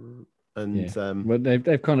And well,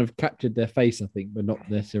 they've kind of captured their face, I think, but not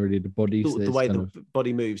necessarily the body. So the way kind the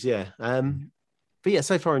body moves, yeah. But yeah,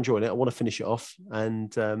 so far enjoying it. I want to finish it off,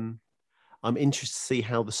 and I'm interested to see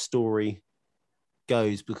how the story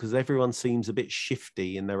goes because everyone seems a bit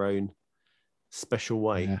shifty in their own special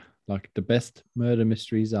way. Yeah, like the best murder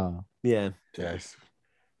mysteries are. Yeah, Yes.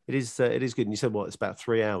 it is. It is good. And you said what? It's about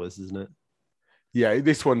 3 hours, isn't it? Yeah,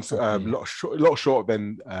 this one's a lot shorter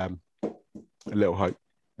than A Little Hope.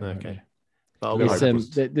 Okay. But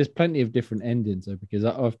There's plenty of different endings though, because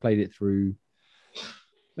I've played it through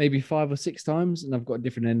maybe 5 or 6 times, and I've got a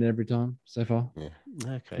different ending every time so far. Yeah.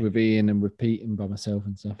 Okay. With Ian and repeating by myself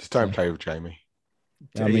and stuff. Just don't play with Jamie.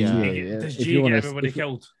 I mean, Does if G you get want everybody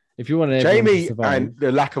killed? if you want Jamie and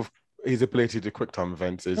the lack of his ability to QuickTime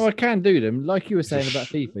events is. No, I can do them. Like you were saying about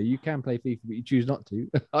FIFA, you can play FIFA, but you choose not to.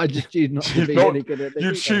 I just choose not to Choose be not- any good at the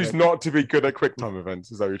You FIFA choose events. not to be good at QuickTime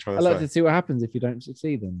events. Is that what you're trying I to like say? to see what happens if you don't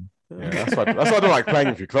succeed then. Yeah, that's why I don't like playing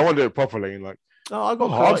with you because I want to do it properly and like. Oh, I got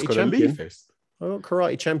I'm just Karate going to Champion. leave this. I got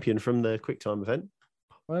Karate Champion from the QuickTime event.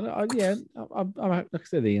 Well, I'm like I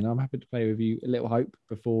said, Ian, I'm happy to play with you A Little Hope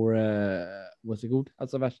before what's it called?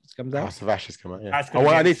 House of Ashes comes out. House of Ashes come out. Yeah. That's I gonna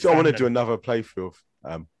want be to do outstanding. another playthrough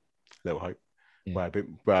of Little Hope. Yeah.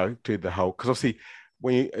 Where I did the whole because obviously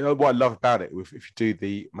when what I love about it if you do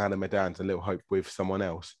the Man of Medan's and Little Hope with someone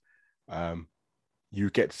else, you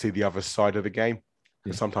get to see the other side of the game.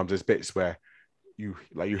 Yeah. Sometimes there's bits where you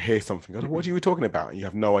hear something, what are you talking about? And you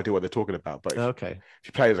have no idea what they're talking about. But if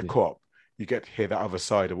you play as a co-op, you get to hear the other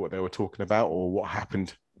side of what they were talking about or what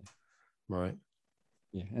happened. Right.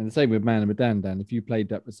 Yeah, and the same with Man of Medan, Dan. If you played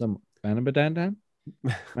that with someone, Man of Medan, Dan,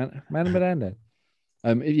 Man of Medan, Dan.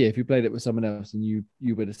 If you played it with someone else and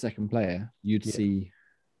you were the second player, you'd see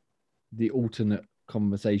the alternate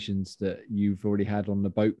conversations that you've already had on the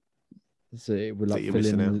boat. So it would like fill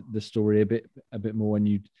in the story a bit more, and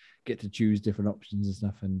you'd get to choose different options and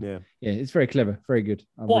stuff. And yeah, it's very clever, very good.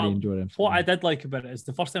 I really enjoyed it. What I did like about it is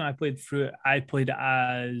the first time I played through it, I played it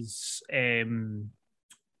as I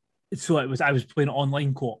was playing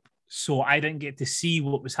online co-op, so I didn't get to see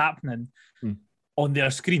what was happening on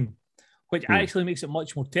their screen, which actually makes it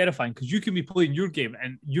much more terrifying because you can be playing your game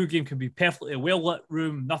and your game can be perfectly a well-lit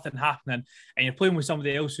room, nothing happening, and you're playing with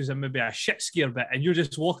somebody else who's in maybe a shit scare bit and you're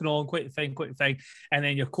just walking along quite fine, and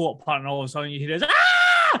then your co-op partner all of a sudden you hear this,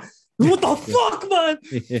 ah! What the fuck, man?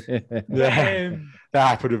 That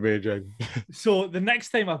happened with me and Jamie. So the next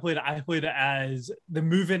time I played it as the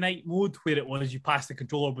movie night mode, where it was you pass the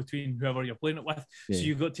controller between whoever you're playing it with. Yeah. So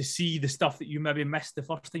you got to see the stuff that you maybe missed the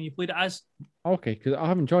first time you played it as. Okay, because I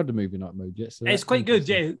haven't tried the movie night mode yet. So it's quite good,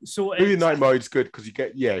 yeah. So movie night mode's good because you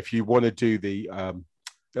get if you want to do the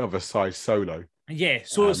other side solo. Yeah,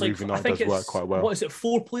 so it's like movie I night think does work quite well. What is it?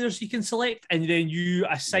 4 players you can select, and then you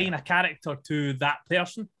assign a character to that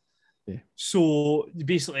person. Yeah. So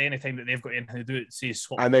basically, anytime that they've got anything to do, it says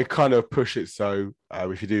swap. And they kind of push it so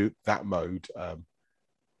if you do that mode,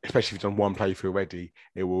 especially if you've done one playthrough already,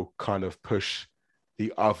 it will kind of push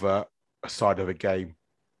the other side of the game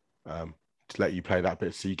to let you play that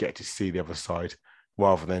bit, so you get to see the other side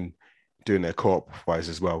rather than doing it co-op wise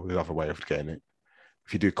as well. There's another way of getting it.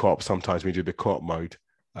 If you do co-op, sometimes when you do the co-op mode,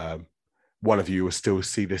 one of you will still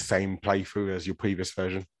see the same playthrough as your previous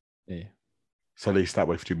version. Yeah. So at least that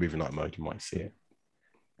way, if you do movie night mode, you might see it.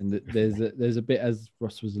 And there's a bit, as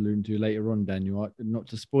Ross was alluding to later on, Daniel, not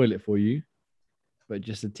to spoil it for you, but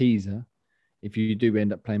just a teaser. If you do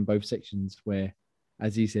end up playing both sections where,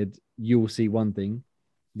 as he said, you'll see one thing,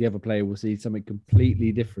 the other player will see something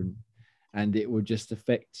completely different, and it will just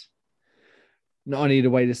affect not only the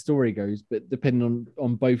way the story goes, but depending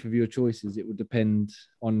on both of your choices, it will depend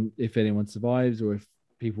on if anyone survives or if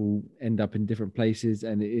people end up in different places.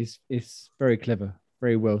 And it's very clever,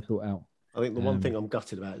 very well thought out. I think the one thing I'm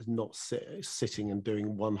gutted about is not sitting and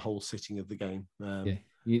doing one whole sitting of the game.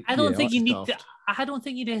 I don't think you need to. I don't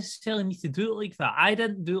think you necessarily need to do it like that. I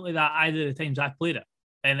didn't do it like that either of the times I played it,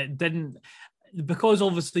 and it didn't, because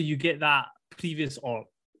obviously you get that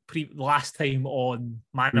last time on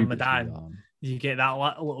Man of Medan, you get that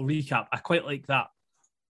little recap. I quite like that.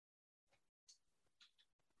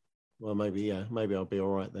 Well, maybe I'll be all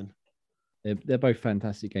right then. They're both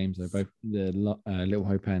fantastic games. They're both the Little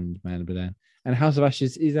Hope and Man of Medan. And House of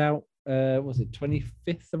Ashes is out. Was it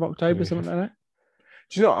 25th of October, 25th. Something like that?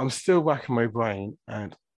 Do you know? I'm still racking my brain,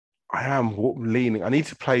 and I am leaning. I need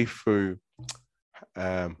to play through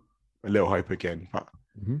A Little Hope again, but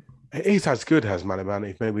it is as good as Man of Medan.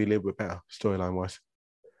 It's maybe a little bit better storyline wise.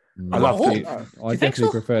 I definitely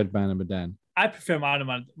preferred Man of Medan. I prefer Man of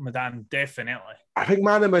Medan, definitely. I think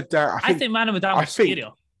Man of Medan. I think Man of Medan was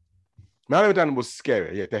scarier. Man of Medan was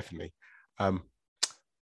scarier, yeah, definitely.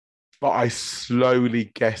 but I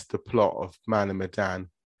slowly guessed the plot of Man and Medan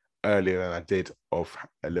earlier than I did of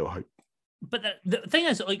A Little Hope. But the thing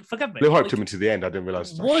is, like, forgive me. Little Hope like, took me to the end. I didn't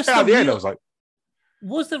realize. was At the the end, I real- was like,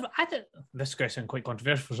 this is going to sound quite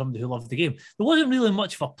controversial for somebody who loved the game. There wasn't really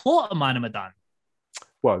much of a plot of Man and Medan.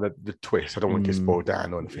 well, the twist. I don't want to get spoiled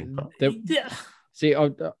down or anything. But Yeah. See,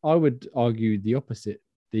 I would argue the opposite.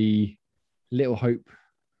 The Little Hope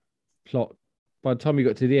plot, by the time we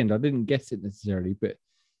got to the end, I didn't guess it necessarily, but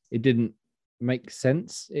it didn't make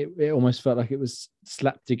sense. It almost felt like it was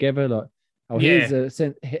slapped together. Like, oh, here's a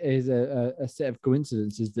set of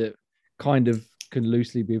coincidences that kind of can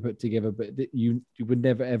loosely be put together, but that you would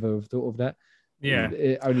never ever have thought of that. Yeah.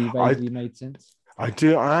 It only vaguely made sense. I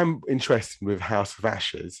am interested with House of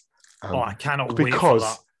Ashes. I cannot wait for because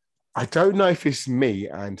that. I don't know if it's me,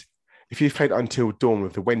 and if you've played Until Dawn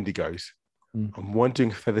with the Wendigos, I'm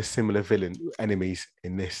wondering if they're similar villain enemies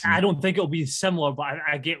in this. I don't think it'll be similar, but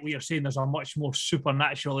I get what you're saying. There's a much more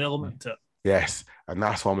supernatural element to it. Yes, and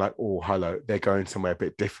that's why I'm like, oh, hello, they're going somewhere a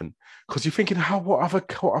bit different. Because you're thinking, what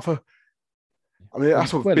other? I mean,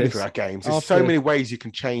 that's what's beautiful about games. There's so many ways you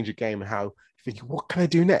can change a game. And how you're thinking, what can I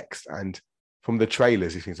do next? And from the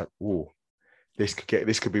trailers, it seems like, oh, this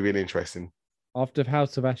could be really interesting. After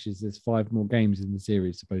House of Ashes, there's 5 more games in the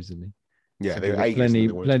series supposedly. Yeah, so there are 8.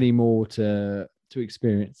 Plenty more to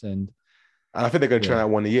experience, and I think they're going to turn out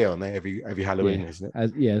one a year, aren't they? Every Halloween, isn't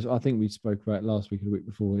it? Yes, I think we spoke about it last week or the week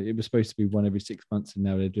before. It was supposed to be one every 6 months, and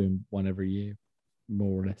now they're doing one every year,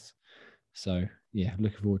 more or less. So yeah,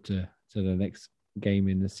 looking forward to the next game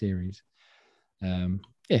in the series. Man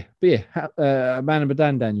and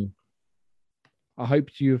Medan, Daniel. I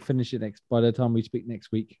hope you finish it by the time we speak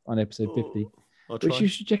next week on episode 50, which you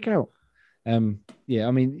should check out. I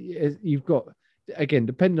mean, you've got, again,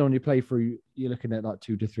 depending on your playthrough, you're looking at like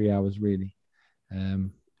 2 to 3 hours really.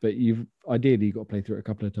 But you've got to play through it a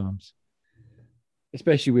couple of times,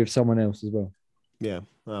 especially with someone else as well. Yeah.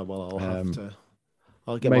 Well, I'll have to.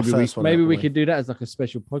 I'll get maybe my first one. Maybe we could do that as like a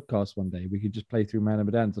special podcast one day. We could just play through Man and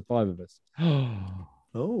Medan, the 5 of us.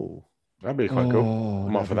 Oh, that'd be quite cool.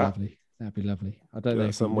 I'm off for that. Lovely. That'd be lovely. I don't know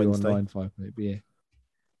if some we do Wednesday. online 5, but yeah.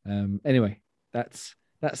 Anyway, that's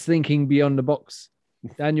thinking beyond the box.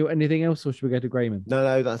 Daniel, anything else, or should we go to Grayman?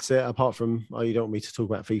 No, that's it. Apart from, you don't want me to talk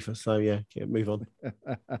about FIFA, so yeah, move on.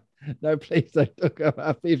 No, please don't talk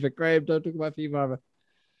about FIFA, Graham. Don't talk about FIFA either.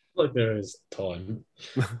 Like there is time.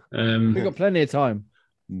 We've got plenty of time.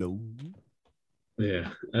 No. Yeah,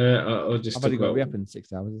 I'll just. I've only got to be up in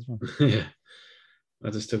 6 hours as well. Yeah,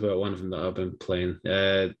 I'll just talk about one of them that I've been playing.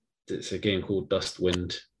 It's a game called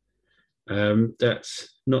Dustwind.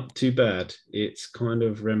 That's not too bad. It's kind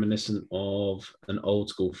of reminiscent of an old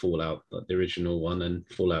school Fallout, like the original one, and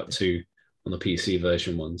Fallout 2 on the PC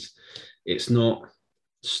version ones. It's not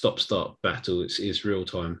stop-start battle. It's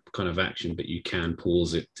real-time kind of action, but you can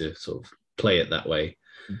pause it to sort of play it that way.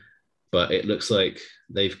 But it looks like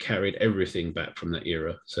they've carried everything back from that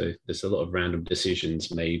era. So there's a lot of random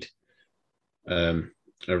decisions made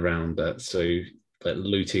around that. So like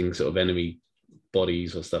looting sort of enemy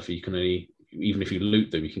bodies or stuff, you can only, even if you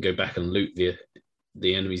loot them, you can go back and loot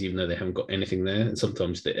the enemies even though they haven't got anything there. And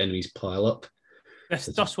sometimes the enemies pile up. That's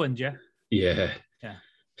Dustwind, yeah? Yeah.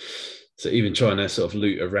 So even trying to sort of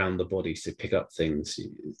loot around the bodies to pick up things,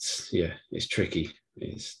 it's tricky.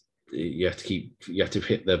 You have to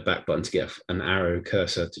hit the back button to get an arrow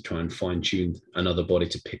cursor to try and fine tune another body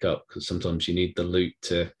to pick up, because sometimes you need the loot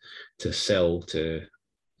to sell to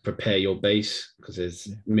prepare your base, because there's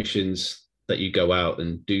missions that you go out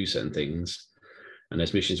and do certain things, and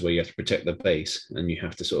there's missions where you have to protect the base, and you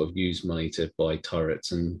have to sort of use money to buy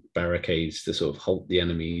turrets and barricades to sort of halt the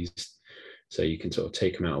enemies, so you can sort of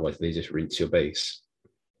take them out, otherwise they just rinse your base.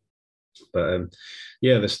 But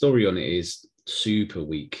the story on it is super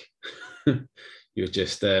weak. You're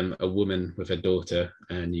just a woman with a daughter,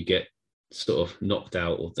 and you get sort of knocked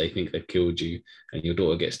out, or they think they've killed you, and your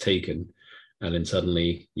daughter gets taken, and then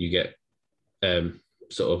suddenly you get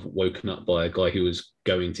sort of woken up by a guy who was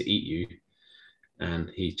going to eat you,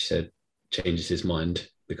 and he changes his mind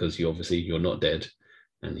because you're not dead,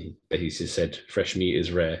 and he just said fresh meat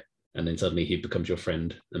is rare, and then suddenly he becomes your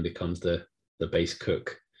friend and becomes the base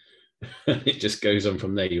cook. It just goes on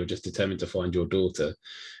from there. You're just determined to find your daughter,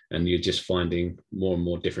 and you're just finding more and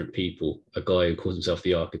more different people. A guy who calls himself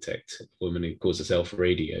the architect, a woman who calls herself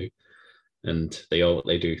radio, and they are what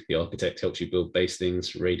they do. The architect helps you build base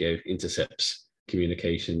things. Radio intercepts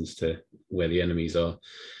communications to where the enemies are,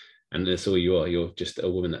 and that's all you are. You're just a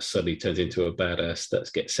woman that suddenly turns into a badass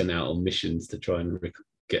that gets sent out on missions to try and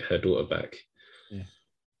get her daughter back. Yeah.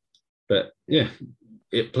 But yeah,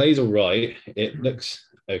 it plays all right. It looks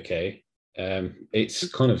okay. It's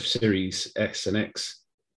kind of Series S and X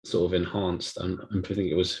sort of enhanced. I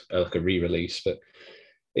think it was like a re-release, but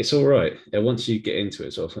it's all right. Once you get into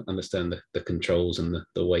it, sort of understand the controls and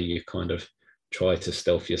the way you kind of try to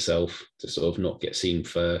stealth yourself to sort of not get seen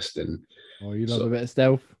first. And Oh, you love a bit of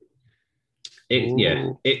stealth.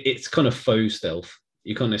 It's kind of faux stealth.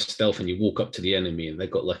 You kind of stealth and you walk up to the enemy and they've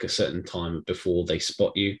got like a certain time before they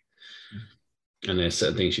spot you. And there's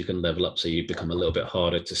certain things you can level up so you become a little bit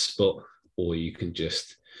harder to spot, or you can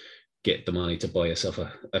just get the money to buy yourself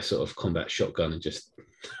a sort of combat shotgun and just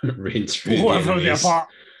rinse through the enemies.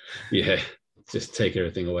 Yeah, just take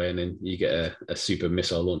everything away, and then you get a super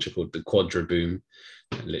missile launcher called the Quadra Boom.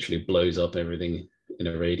 It literally blows up everything in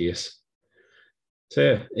a radius. So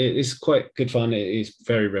yeah, it's quite good fun. It is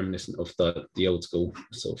very reminiscent of the old school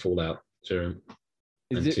sort of Fallout 0.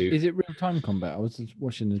 Is it real time combat? I was just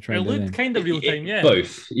watching the trailer. It looked kind of real time, yeah.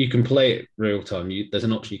 Both. You can play it real time. There's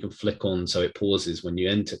an option you can flick on so it pauses when you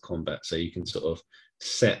enter combat, so you can sort of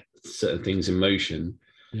set certain things in motion,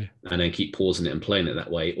 and then keep pausing it and playing it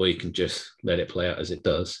that way, or you can just let it play out as it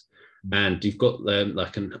does. And you've got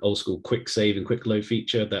like an old school quick save and quick load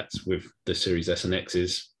feature that's with the Series S and X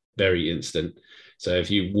is very instant. So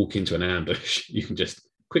if you walk into an ambush, you can just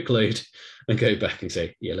quick load and go back and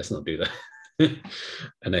say, yeah, let's not do that.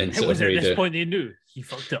 And then it was at this point they knew he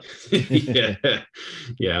fucked up.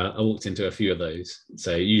 yeah, I walked into a few of those.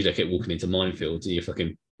 So usually I kept walking into minefields and your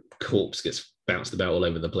fucking corpse gets bounced about all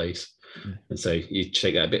over the place. And so you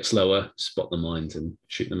take that a bit slower, spot the mines and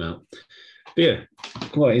shoot them out. But yeah,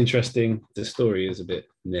 quite interesting. The story is a bit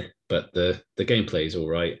meh, but the gameplay is all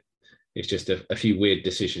right. It's just a few weird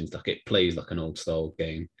decisions. Like it plays like an old style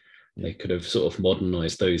game. They could have sort of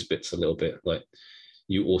modernized those bits a little bit. Like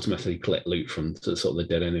you automatically collect loot from sort of the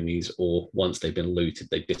dead enemies, or once they've been looted,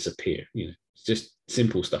 they disappear. You know, it's just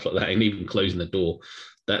simple stuff like that. And even closing the door,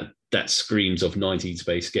 that screams of 90s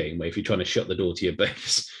based game, where if you're trying to shut the door to your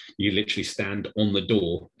base, you literally stand on the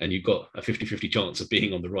door and you've got a 50-50 chance of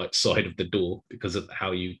being on the right side of the door because of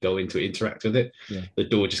how you go into interact with it. The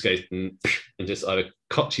door just goes and just either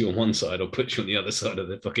cuts you on one side or puts you on the other side of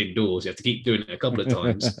the fucking doors. You have to keep doing it a couple of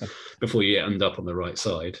times before you end up on the right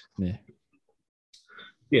side.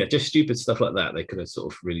 Yeah, just stupid stuff like that they could have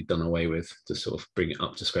sort of really done away with to sort of bring it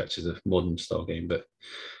up to scratch as a modern style game. But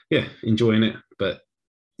yeah, enjoying it. But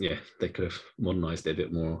yeah, they could have modernized it a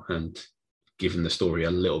bit more and given the story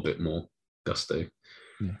a little bit more gusto.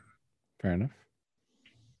 Yeah, fair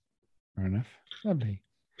enough. Lovely.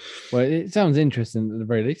 Well, it sounds interesting at the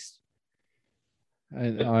very least.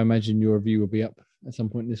 And I imagine your review will be up at some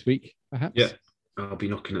point this week, perhaps. Yeah, I'll be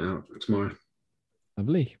knocking it out tomorrow.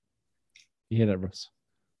 Lovely. You hear that, Ross?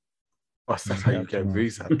 That's how you get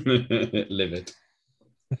reviews. Livid.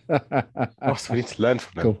 Ross, we need to learn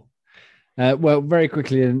from them. Cool. Well, very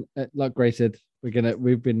quickly, and like Gray said,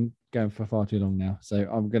 we've been going for far too long now, so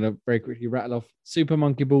I'm gonna very quickly rattle off Super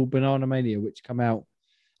Monkey Ball Banana Mania, which comes out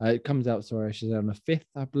on the 5th,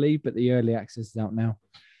 I believe, but the early access is out now.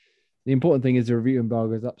 The important thing is the review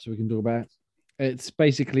embargo is up, so we can talk about it. It's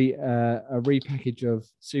basically a repackage of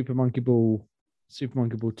Super Monkey Ball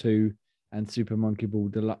 2, and Super Monkey Ball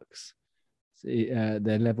Deluxe.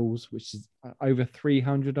 Their levels, which is over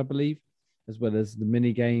 300, I believe, as well as the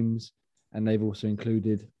mini games, and they've also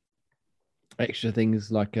included extra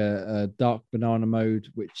things like a dark banana mode,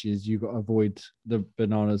 which is you got to avoid the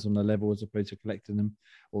bananas on the level as opposed to collecting them,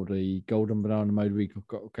 or the golden banana mode where you've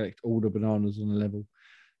got to collect all the bananas on the level.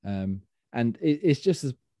 And it's just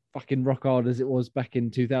as fucking rock hard as it was back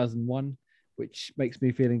in 2001, which makes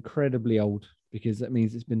me feel incredibly old because that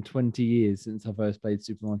means it's been 20 years since I first played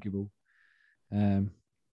Super Monkey Ball.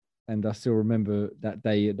 And I still remember that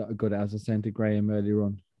day that I got it, as I was saying to Graham earlier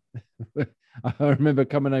on. I remember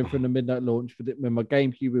coming home from the midnight launch with my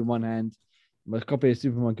GameCube in one hand, my copy of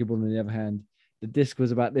Super Monkey Ball in the other hand. The disc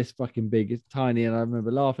was about this fucking big, it's tiny, and I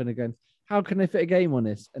remember laughing and going, how can they fit a game on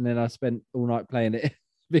this? And then I spent all night playing it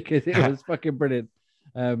because it was fucking brilliant.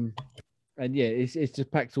 And yeah, it's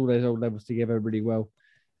just packs all those old levels together really well.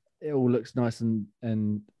 It all looks nice and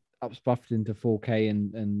upspuffed into 4K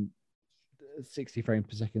and 60 frames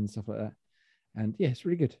per second, stuff like that. And yeah, it's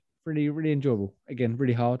really good. Really, really enjoyable. Again,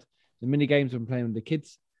 really hard. The mini games I'm playing with the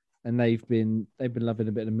kids, and they've been loving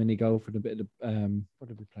a bit of mini golf and a bit of what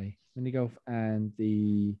did we play? Mini golf and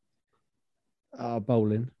the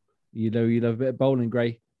bowling. You love a bit of bowling,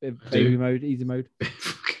 Gray. Bit of baby mode, easy mode.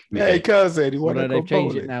 Yeah, cousin. They've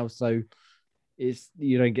changed it now, so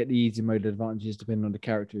you don't get the easy mode advantages depending on the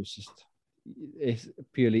character. It's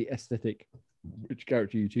purely aesthetic which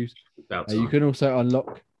character you choose. You can also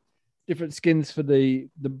unlock different skins for the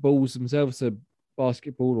balls themselves, so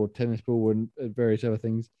basketball or tennis ball and various other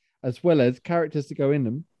things. as well as characters to go in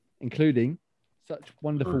them, including such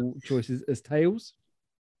wonderful choices as Tails.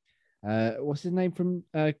 What's his name from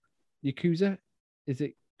Yakuza? Is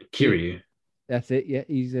it Kiryu. That's it. Yeah,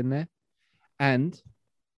 he's in there. And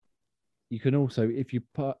you can also, if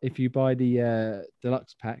you buy the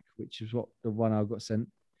deluxe pack, which is what the one I got sent,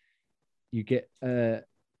 you get a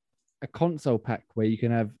console pack where you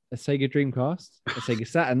can have a Sega Dreamcast, a Sega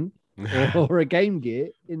Saturn, or a Game Gear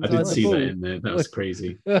I inside did the see ball, that in there. That was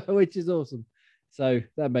crazy. which is awesome. So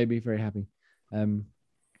that made me very happy.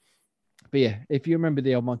 But yeah, if you remember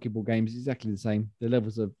the old Monkey Ball games, it's exactly the same. The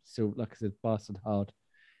levels are still, like I said, bastard hard,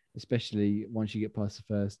 especially once you get past the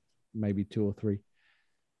first, maybe 2 or 3.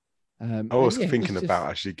 I was and yeah, thinking it's about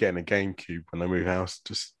actually getting a GameCube when I move house,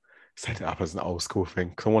 just set it up as an old school thing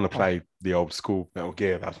because I want to play the old school Metal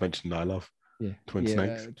Gear that was mentioned that I love. Yeah, Twin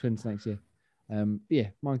Snakes. Twin Snakes, yeah. Yeah,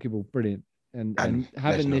 Monkey Ball, brilliant. And Legend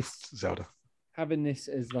having of this Zelda. having this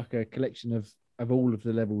as like a collection of all of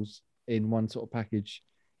the levels in one sort of package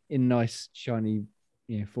in nice shiny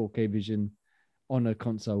 4K vision on a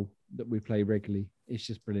console that we play regularly, it's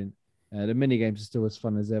just brilliant. The mini games are still as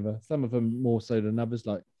fun as ever, some of them more so than others,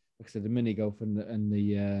 like I said, the mini golf and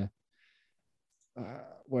the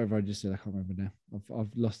whatever I just said, I can't remember now.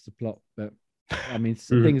 I've lost the plot, but I mean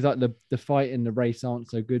things like the fight and the race aren't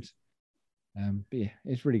so good. But yeah,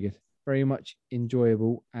 it's really good, very much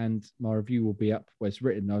enjoyable, and my review will be up. Well, it's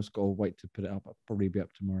written. I've just got to wait to put it up. I'll probably be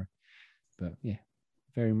up tomorrow. But yeah,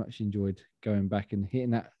 very much enjoyed going back and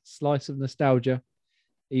hitting that slice of nostalgia,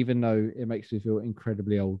 even though it makes me feel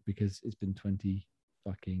incredibly old because it's been 20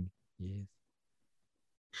 fucking years.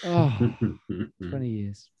 Oh, 20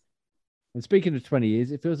 years. And speaking of 20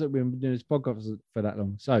 years, it feels like we've been doing this podcast for that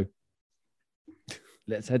long. So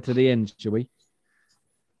let's head to the end, shall we?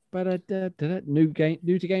 But new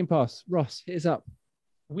to Game Pass. Ross, hit us up.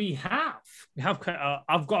 We have quite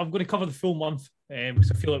I'm going to cover the full month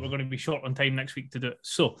because I feel like we're going to be short on time next week to do it.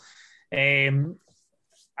 So,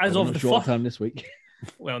 as of the short time this week.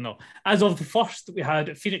 Well, no. As of the 1st, we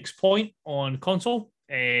had Phoenix Point on console.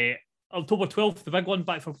 October 12th, the big one,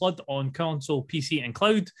 Back 4 Blood on console, PC, and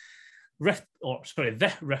cloud. The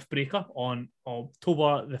Riftbreaker on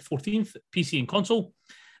October the 14th, PC and console.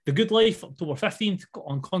 The Good Life, October 15th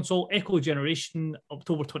on console. Echo Generation,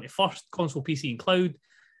 October 21st, console, PC, and cloud.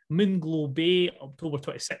 Moonglow Bay, October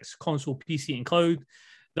 26th, console, PC, and cloud.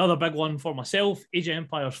 The other big one for myself, Age of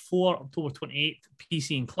Empires 4, October 28th,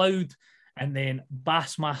 PC and cloud. And then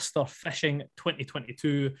Bassmaster Fishing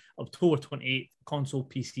 2022, October 28th, console,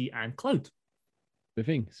 PC, and cloud. The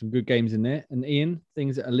thing, some good games in there. And Ian,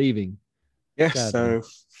 things that are leaving. Yes, so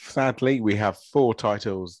sadly, we have 4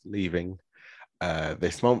 titles leaving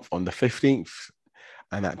this month on the 15th,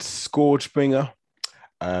 and that's Scourgebringer,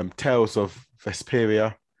 Tales of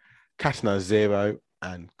Vesperia, Katana Zero,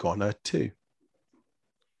 and Goner 2.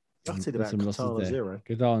 Gutted about Katana Zero.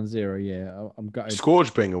 Katana Zero, yeah. I'm gutted.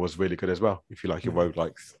 Scourgebringer was really good as well, if you like your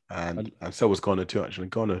roguelikes. And so was Goner 2, actually.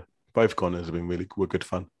 Both Goners have been were good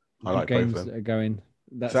fun. I like both of them. Are going.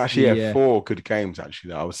 That's so actually, 4 good games, actually,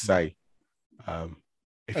 that I would say.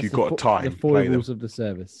 If you've got time, the 4 rules of the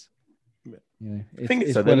service. I think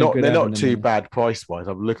so. They're not too bad price wise.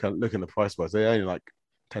 I'm looking at the price wise. They're only like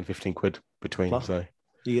 10-15 quid between. Plus, so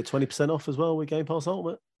you get 20% off as well with Game Pass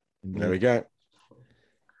Ultimate. There we go.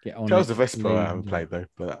 Get on. Tales of Vesper I haven't played though,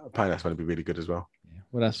 but apparently that's going to be really good as well. Yeah.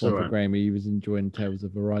 Well, that's one for Graham. He was enjoying Tales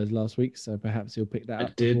of Arise last week, so perhaps he'll pick that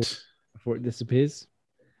up. Before it disappears.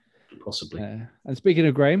 Possibly. And speaking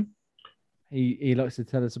of Graham, he likes to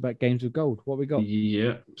tell us about Games with Gold. What we got?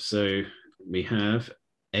 Yeah, so we have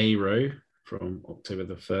Aero from October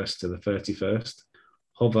the 1st to the 31st,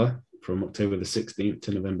 Hover from October the 16th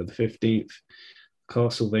to November the 15th,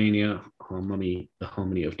 Castlevania The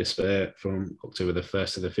Harmony of Despair from October the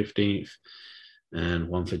 1st to the 15th, and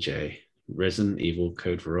one for Jay, Resident Evil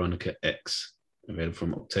Code Veronica X, available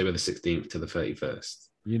from October the 16th to the 31st.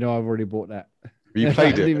 You know, I've already bought that. You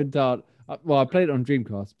played it? Even start. Well, I played it on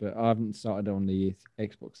Dreamcast, but I haven't started on the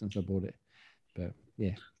Xbox since I bought it. But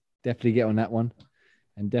yeah, definitely get on that one.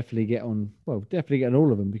 And definitely get on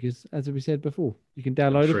all of them because, as we said before, you can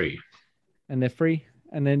download them and they're free,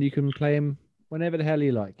 and then you can play them whenever the hell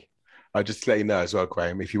you like. I just to let you know as well,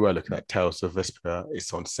 Graham, if you were looking at Tales of Vesper,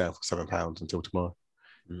 it's on sale for £7 until tomorrow.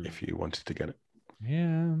 If you wanted to get it,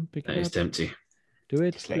 That is tempting. Do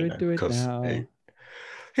it now. Yeah,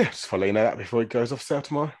 just follow you know that before it goes off sale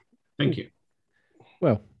tomorrow. Thank you.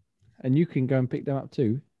 Well, and you can go and pick them up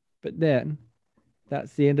too, but then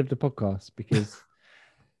that's the end of the podcast because.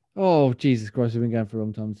 Oh, Jesus Christ, we've been going for a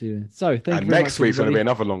long time too. So, thank you. Next week's going to be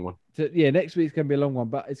another long one. Next week's going to be a long one,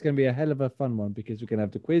 but it's going to be a hell of a fun one because we're going to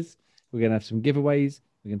have the quiz, we're going to have some giveaways,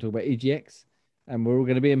 We're going to talk about EGX, and we're all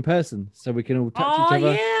going to be in person, so we can all touch each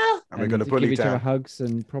other. Yeah. And we're going to bully give each other down hugs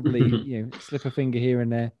and probably slip a finger here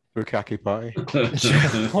and there. Bukaki Party.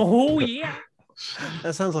 Oh, yeah.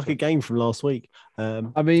 That sounds like a game from last week. I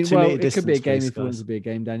mean, well, it could be a distance, game please, if you want it guys. to be a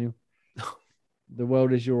game, Daniel. The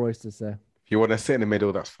world is your oyster, sir. If you want to sit in the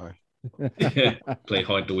middle, that's fine. Play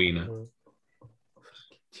hide the wiener.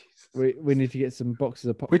 We need to get some boxes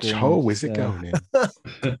of popcorn. Which hole is it going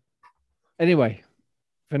in? Anyway,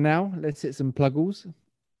 for now, let's hit some pluggles.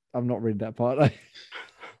 I've not read that part though.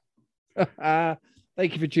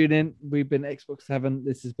 Thank you for tuning in. We've been Xbox Tavern.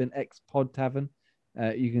 This has been Xpod Tavern.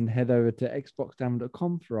 You can head over to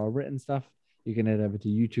xboxtavern.com for our written stuff. You can head over to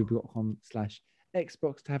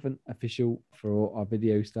youtube.com/Xbox Tavern official for our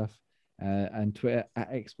video stuff, and Twitter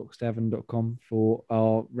 @xboxtavern.com for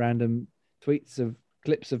our random tweets of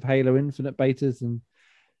clips of Halo Infinite betas and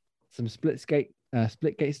some Splitgate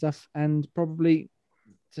stuff, and probably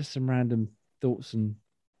just some random thoughts and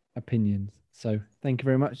opinions. So thank you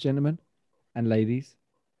very much, gentlemen and ladies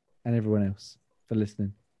and everyone else for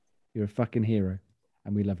listening. You're a fucking hero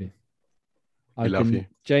and we love you. We love you.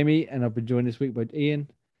 Jamie, and I've been joined this week by Ian.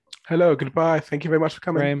 Hello, goodbye. Thank you very much for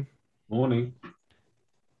coming. Graham, Morning.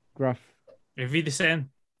 Gruff, Vidisen.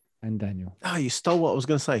 and Daniel. Oh, you stole what I was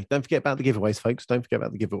going to say. Don't forget about the giveaways, folks. Don't forget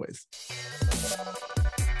about the giveaways.